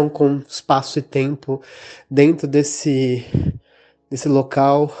interação com espaço e tempo dentro desse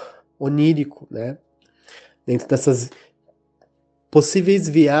local onírico, né? Dentro dessas possíveis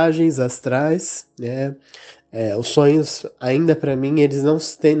viagens astrais, né? Os sonhos, ainda para mim, eles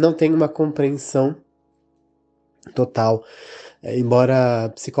não têm uma compreensão total. Embora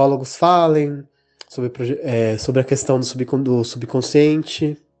psicólogos falem sobre a questão do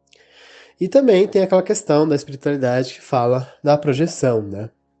subconsciente. E também tem aquela questão da espiritualidade que fala da projeção, né?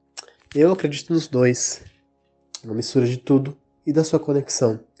 Eu acredito nos dois. Uma mistura de tudo e da sua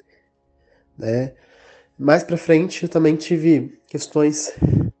conexão, né? Mais pra frente eu também tive questões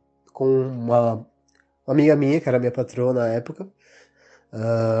com uma amiga minha, que era minha patroa na época.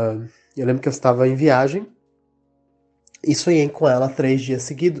 Eu lembro que eu estava em viagem e sonhei com ela 3 dias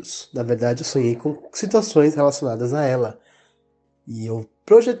seguidos. Na verdade, eu sonhei com situações relacionadas a ela. E eu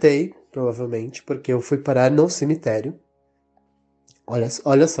projetei, provavelmente, porque eu fui parar no cemitério.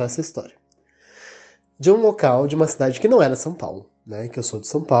 Olha só essa história. De um local, de uma cidade que não era São Paulo, né? Que eu sou de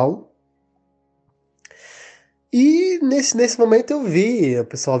São Paulo. E nesse momento eu vi o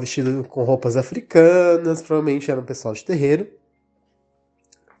pessoal vestido com roupas africanas, provavelmente era um pessoal de terreiro,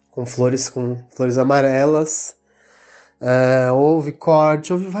 com flores amarelas. Houve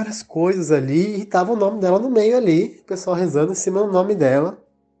corte, houve várias coisas ali, e tava o nome dela no meio ali, o pessoal rezando em cima do nome dela.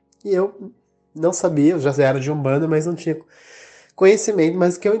 E eu não sabia, eu já era de Umbanda, mas não tinha conhecimento,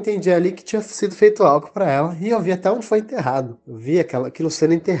 mas o que eu entendi ali que tinha sido feito algo para ela, e eu vi até onde foi enterrado. Eu vi aquilo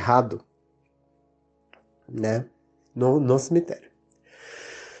sendo enterrado, né, no cemitério.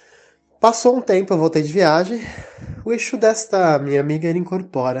 Passou um tempo, eu voltei de viagem, o Exu desta minha amiga, ele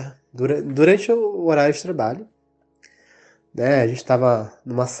incorpora, durante o horário de trabalho, né, a gente estava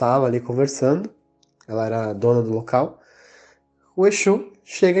numa sala ali conversando, ela era a dona do local, o Exu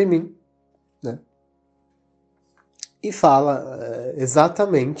chega em mim, né, e fala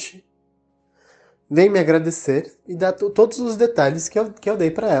exatamente, vem me agradecer e dá todos os detalhes que eu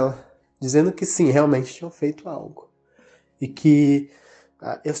dei para ela, dizendo que sim, realmente tinham feito algo. E que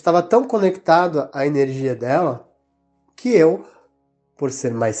eu estava tão conectado à energia dela que eu, por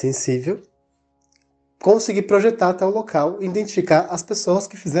ser mais sensível, consegui projetar até o local e identificar as pessoas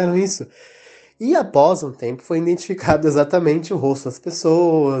que fizeram isso. E após um tempo foi identificado exatamente o rosto das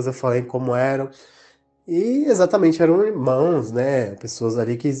pessoas, eu falei como eram. E exatamente eram irmãos, né? Pessoas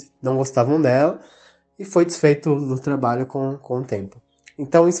ali que não gostavam dela. E foi desfeito do trabalho com o tempo.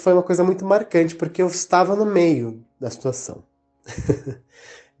 Então isso foi uma coisa muito marcante, porque eu estava no meio da situação.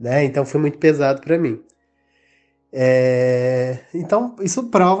 Né? Então foi muito pesado para mim. Então isso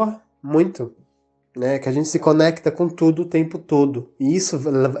prova muito, né? Que a gente se conecta com tudo o tempo todo. E isso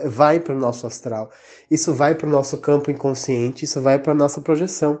vai para o nosso astral. Isso vai para o nosso campo inconsciente. Isso vai para a nossa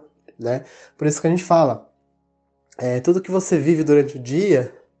projeção. Né? Por isso que a gente fala, tudo que você vive durante o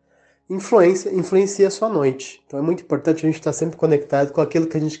dia influencia a sua noite. Então é muito importante a gente estar sempre conectado com aquilo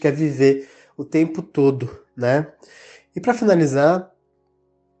que a gente quer viver o tempo todo, né? E para finalizar,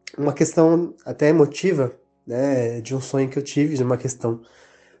 uma questão até emotiva, né, de um sonho que eu tive, de uma questão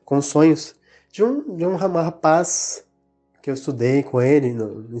com sonhos, de um rapaz que eu estudei com ele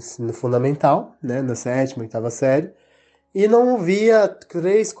no ensino fundamental, né, na 7ª, 8ª série, e não o via há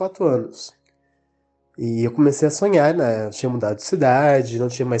 3, 4 anos. E eu comecei a sonhar, né? Eu tinha mudado de cidade, não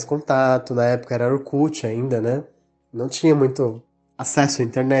tinha mais contato, na época era Orkut ainda, né? Não tinha muito acesso à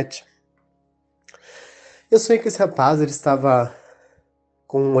internet. Eu sonhei que esse rapaz, ele estava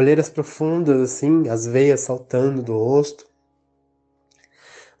com olheiras profundas, assim, as veias saltando do rosto,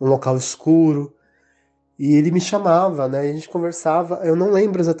 um local escuro, e ele me chamava, né? A gente conversava, eu não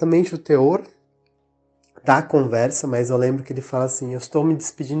lembro exatamente o teor da conversa, mas eu lembro que ele fala assim, eu estou me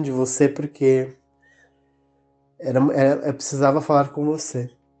despedindo de você porque eu precisava falar com você,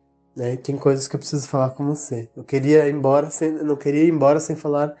 né? Tem coisas que eu preciso falar com você. Eu não queria ir embora sem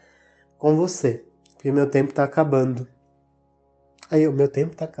falar com você, porque meu tempo tá acabando. Aí, o meu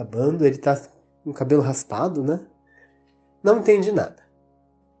tempo tá acabando, ele tá com o cabelo raspado, né? Não entendi nada.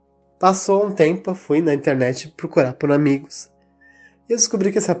 Passou um tempo, eu fui na internet procurar por amigos. E eu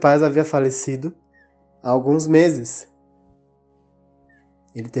descobri que esse rapaz havia falecido há alguns meses.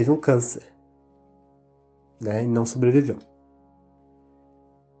 Ele teve um câncer, né? E não sobreviveu.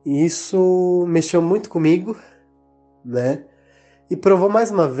 E isso mexeu muito comigo, né? E provou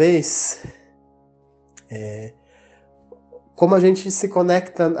mais uma vez como a gente se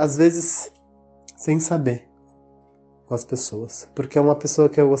conecta, às vezes, sem saber com as pessoas. Porque é uma pessoa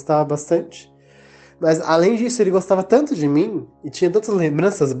que eu gostava bastante. Mas, além disso, ele gostava tanto de mim e tinha tantas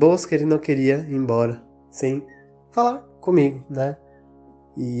lembranças boas que ele não queria ir embora sem falar comigo, né?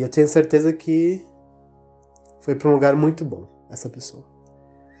 E eu tenho certeza que foi para um lugar muito bom, essa pessoa.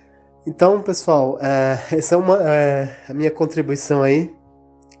 Então, pessoal, essa é a minha contribuição aí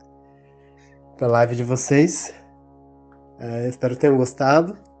para a live de vocês. Espero que tenham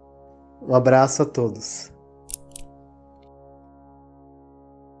gostado. Um abraço a todos.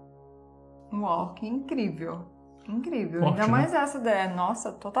 Uau, que incrível. Incrível. Forte, Ainda mais né? essa ideia.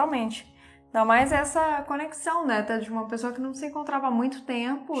 Nossa, totalmente. Ainda mais essa conexão, né? De uma pessoa que não se encontrava há muito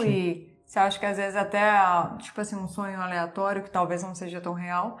tempo. Sim. E você acha que às vezes até, tipo assim, um sonho aleatório que talvez não seja tão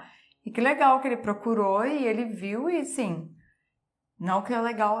real. E que legal que ele procurou e ele viu e, sim, não que é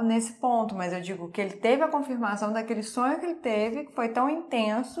legal nesse ponto, mas eu digo que ele teve a confirmação daquele sonho que ele teve, que foi tão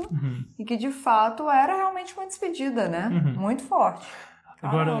intenso e que, de fato, era realmente uma despedida, né? Muito forte.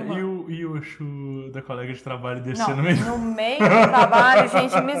 Agora, e o Exu da colega de trabalho descer no meio? No meio do trabalho,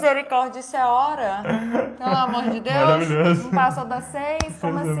 gente, misericórdia, isso é hora. Pelo amor de Deus. Maravilhoso. Não passou das 6,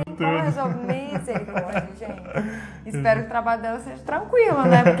 como assim? Como resolve? Misericórdia, gente. Espero que o trabalho dela seja tranquilo,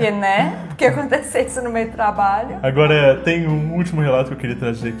 né? Porque acontecer isso no meio do trabalho. Agora, tem um último relato que eu queria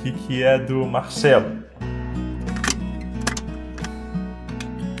trazer aqui, que é do Marcelo.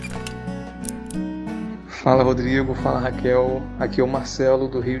 Fala Rodrigo, fala Raquel, aqui é o Marcelo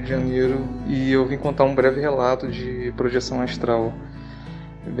do Rio de Janeiro e eu vim contar um breve relato de projeção astral.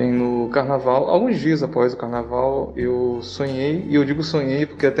 Bem, no carnaval, alguns dias após o carnaval, eu sonhei, e eu digo sonhei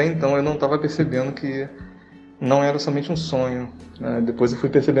porque até então eu não estava percebendo que não era somente um sonho, né? Depois eu fui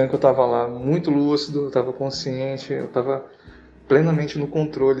percebendo que eu estava lá muito lúcido, eu estava consciente, eu estava plenamente no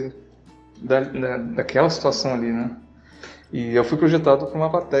controle daquela situação ali, né? E eu fui projetado para uma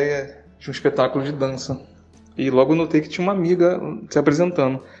plateia de um espetáculo de dança. E logo notei que tinha uma amiga se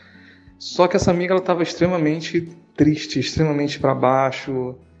apresentando. Só que essa amiga estava extremamente triste, extremamente para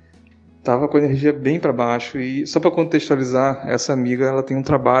baixo, estava com a energia bem para baixo. E só para contextualizar, essa amiga ela tem um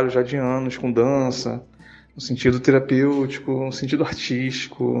trabalho já de anos com dança, no sentido terapêutico, no sentido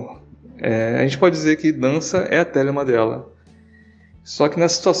artístico. A gente pode dizer que dança é a telema dela. Só que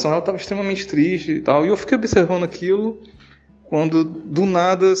nessa situação ela estava extremamente triste e tal. E eu fiquei observando aquilo quando do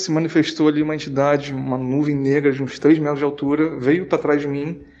nada se manifestou ali uma entidade, uma nuvem negra de uns 3 metros de altura, veio para trás de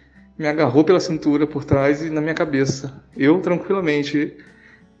mim, me agarrou pela cintura por trás e na minha cabeça. Eu, tranquilamente,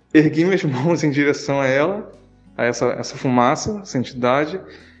 ergui minhas mãos em direção a ela, a essa fumaça, essa entidade,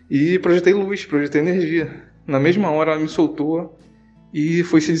 e projetei luz, projetei energia. Na mesma hora ela me soltou e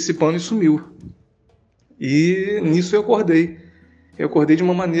foi se dissipando e sumiu. E nisso eu acordei. Eu acordei de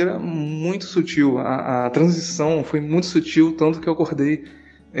uma maneira muito sutil. A transição foi muito sutil, tanto que eu acordei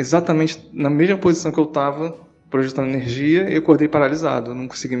exatamente na mesma posição que eu estava, projetando energia, e eu acordei paralisado, não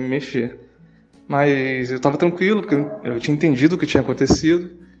consegui me mexer. Mas eu estava tranquilo, porque eu tinha entendido o que tinha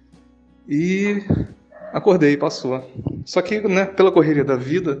acontecido, e acordei, passou. Só que, né, pela correria da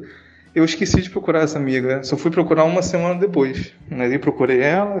vida, eu esqueci de procurar essa amiga. Só fui procurar uma semana depois. Aí procurei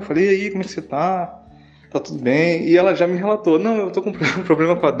ela, eu falei, e aí, como é que você tá? Tá tudo bem? E ela já me relatou, não, eu tô com um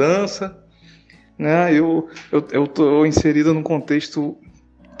problema com a dança, né? Eu tô inserida num contexto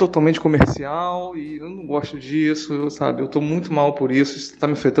totalmente comercial e eu não gosto disso, sabe? Eu tô muito mal por isso tá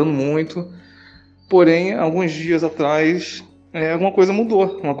me afetando muito. Porém, alguns dias atrás, alguma coisa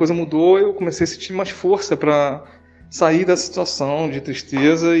mudou, eu comecei a sentir mais força para sair dessa situação de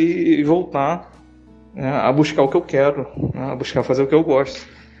tristeza e voltar, né, a buscar o que eu quero, né, a buscar fazer o que eu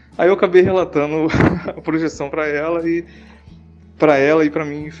gosto. Aí eu acabei relatando a projeção para ela e para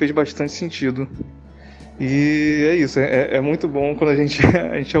mim fez bastante sentido. E é isso, é muito bom quando a gente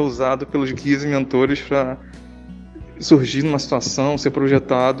é usado pelos guias e mentores para surgir numa situação, ser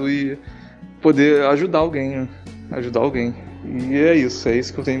projetado e poder ajudar alguém, né? E é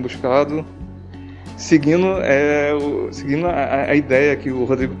isso que eu tenho buscado, seguindo a ideia que o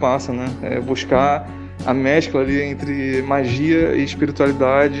Rodrigo passa, né? Buscar a mescla ali entre magia e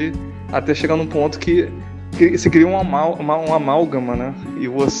espiritualidade até chegar num ponto que se cria uma amálgama, né? E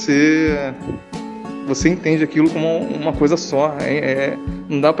você entende aquilo como uma coisa só.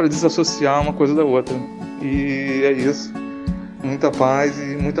 Não dá para desassociar uma coisa da outra. E é isso. Muita paz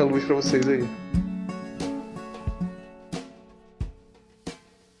e muita luz para vocês aí.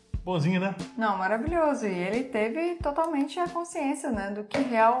 Bonzinho, né? Não, maravilhoso. E ele teve totalmente a consciência, né, do que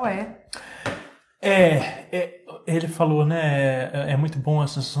real é. Ele falou, né, é muito bom a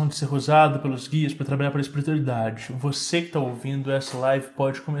sensação de ser usado pelos guias para trabalhar para a espiritualidade. Você que está ouvindo essa live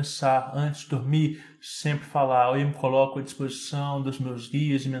pode começar, antes de dormir, sempre falar, eu me coloco à disposição dos meus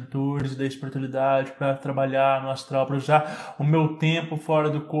guias e mentores da espiritualidade para trabalhar no astral, para usar o meu tempo fora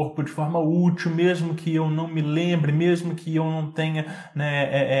do corpo de forma útil, mesmo que eu não me lembre, mesmo que eu não tenha,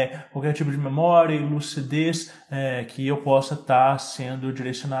 né, qualquer tipo de memória e lucidez, que eu possa estar sendo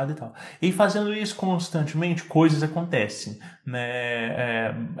direcionado e tal. E fazendo isso constantemente, coisas acontecem,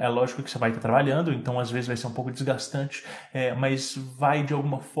 né? É lógico que você vai estar trabalhando, então às vezes vai ser um pouco desgastante, mas vai de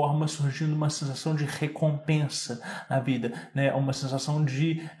alguma forma surgindo uma sensação de recompensa na vida, né? Uma sensação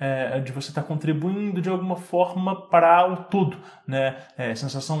de você estar contribuindo de alguma forma para o todo, né?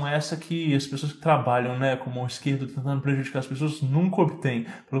 Sensação essa que as pessoas que trabalham, né, com mão esquerda tentando prejudicar as pessoas nunca obtêm,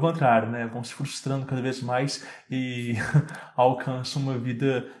 pelo contrário, né, vão se frustrando cada vez mais e alcançam uma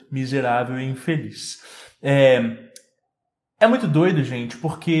vida miserável e infeliz. É muito doido, gente,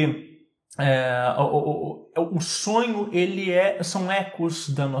 porque o sonho, são ecos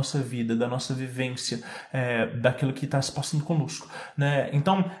da nossa vida, da nossa vivência, daquilo que está se passando conosco, né?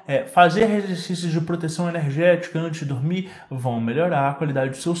 Então, fazer exercícios de proteção energética antes de dormir vão melhorar a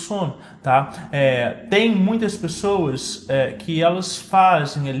qualidade do seu sono, tá? Tem muitas pessoas que elas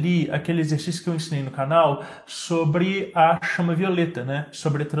fazem ali aquele exercício que eu ensinei no canal sobre a chama violeta, né?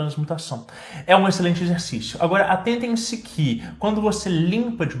 Sobre a transmutação. É um excelente exercício. Agora, atentem-se que quando você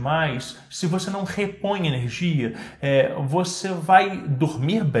limpa demais, se você não repõe energia, você vai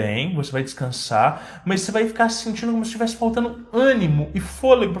dormir bem, você vai descansar, mas você vai ficar se sentindo como se estivesse faltando ânimo e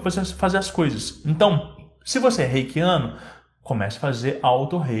fôlego para você fazer as coisas. Então, Se você é reikiano, comece a fazer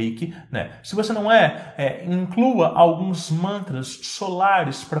auto-reiki, né? Se você não inclua alguns mantras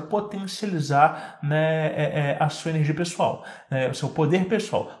solares para potencializar, né, a sua energia pessoal, né, o seu poder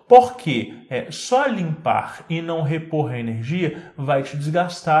pessoal. Porque só limpar e não repor a energia vai te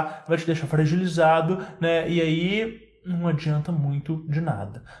desgastar, vai te deixar fragilizado, né? E aí não adianta muito de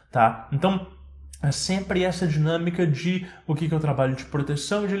nada, tá? Então, é sempre essa dinâmica de o que é o trabalho de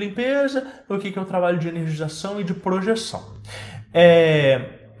proteção e de limpeza, o que é o trabalho de energização e de projeção.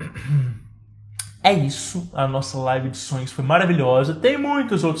 É isso, a nossa live de sonhos foi maravilhosa, tem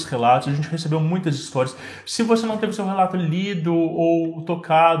muitos outros relatos, a gente recebeu muitas histórias. Se você não teve seu relato lido ou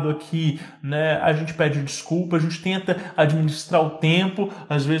tocado aqui, né, a gente pede desculpa, a gente tenta administrar o tempo,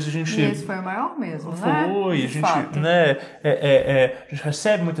 às vezes a gente... E esse foi o maior mesmo, foi, né? A gente, né, a gente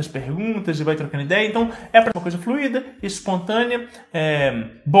recebe muitas perguntas e vai trocando ideia, então é para uma coisa fluida, espontânea.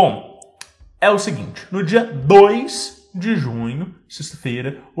 Bom, é o seguinte, no dia 2 de junho,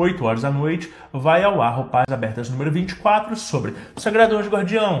 sexta-feira, 8 horas da noite, vai ao ar o Páginas Abertas número 24 sobre Sagrado Anjo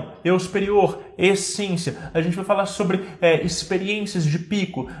Guardião, Eu Superior, Essência. A gente vai falar sobre experiências de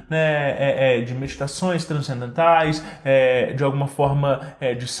pico, né, de meditações transcendentais, de alguma forma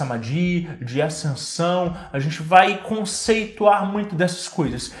de samadhi, de ascensão. A gente vai conceituar muito dessas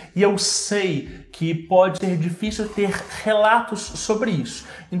coisas. E eu sei que pode ser difícil ter relatos sobre isso.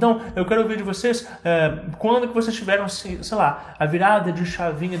 Então, eu quero ouvir de vocês quando que vocês tiveram, sei lá, a virada de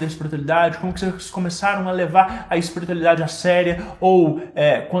chavinha da espiritualidade, como que vocês começaram a levar a espiritualidade a séria, ou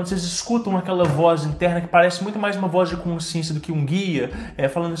quando vocês escutam aquela voz interna que parece muito mais uma voz de consciência do que um guia,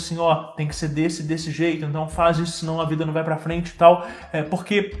 falando assim, tem que ser desse jeito, então faz isso, senão a vida não vai pra frente e tal,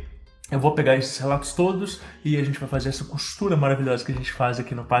 porque... Eu vou pegar esses relatos todos e a gente vai fazer essa costura maravilhosa que a gente faz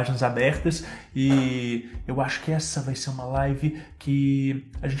aqui no Páginas Abertas. E eu acho que essa vai ser uma live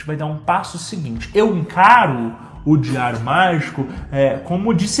que a gente vai dar um passo seguinte. Eu encaro o Diário Mágico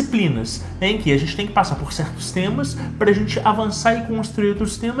como disciplinas, em que a gente tem que passar por certos temas para a gente avançar e construir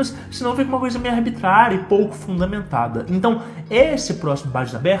outros temas, senão fica uma coisa meio arbitrária e pouco fundamentada. Então, esse próximo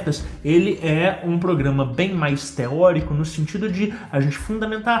Páginas Abertas, ele é um programa bem mais teórico, no sentido de a gente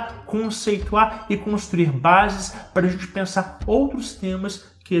fundamentar, conceituar e construir bases para a gente pensar outros temas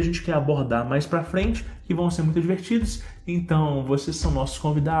que a gente quer abordar mais pra frente, que vão ser muito divertidos. Então, vocês são nossos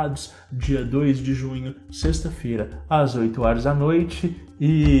convidados, dia 2 de junho, sexta-feira, às 8 horas da noite.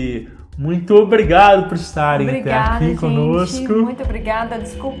 E muito obrigado por estarem até aqui, gente, conosco. Muito obrigada,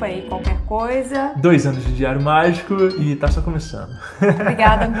 desculpa aí qualquer coisa. 2 anos de Diário Mágico e tá só começando.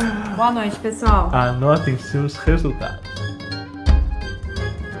 Obrigada, boa noite, pessoal. Anotem seus resultados.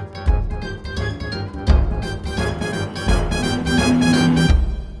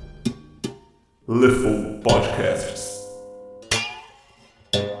 Leful Podcasts.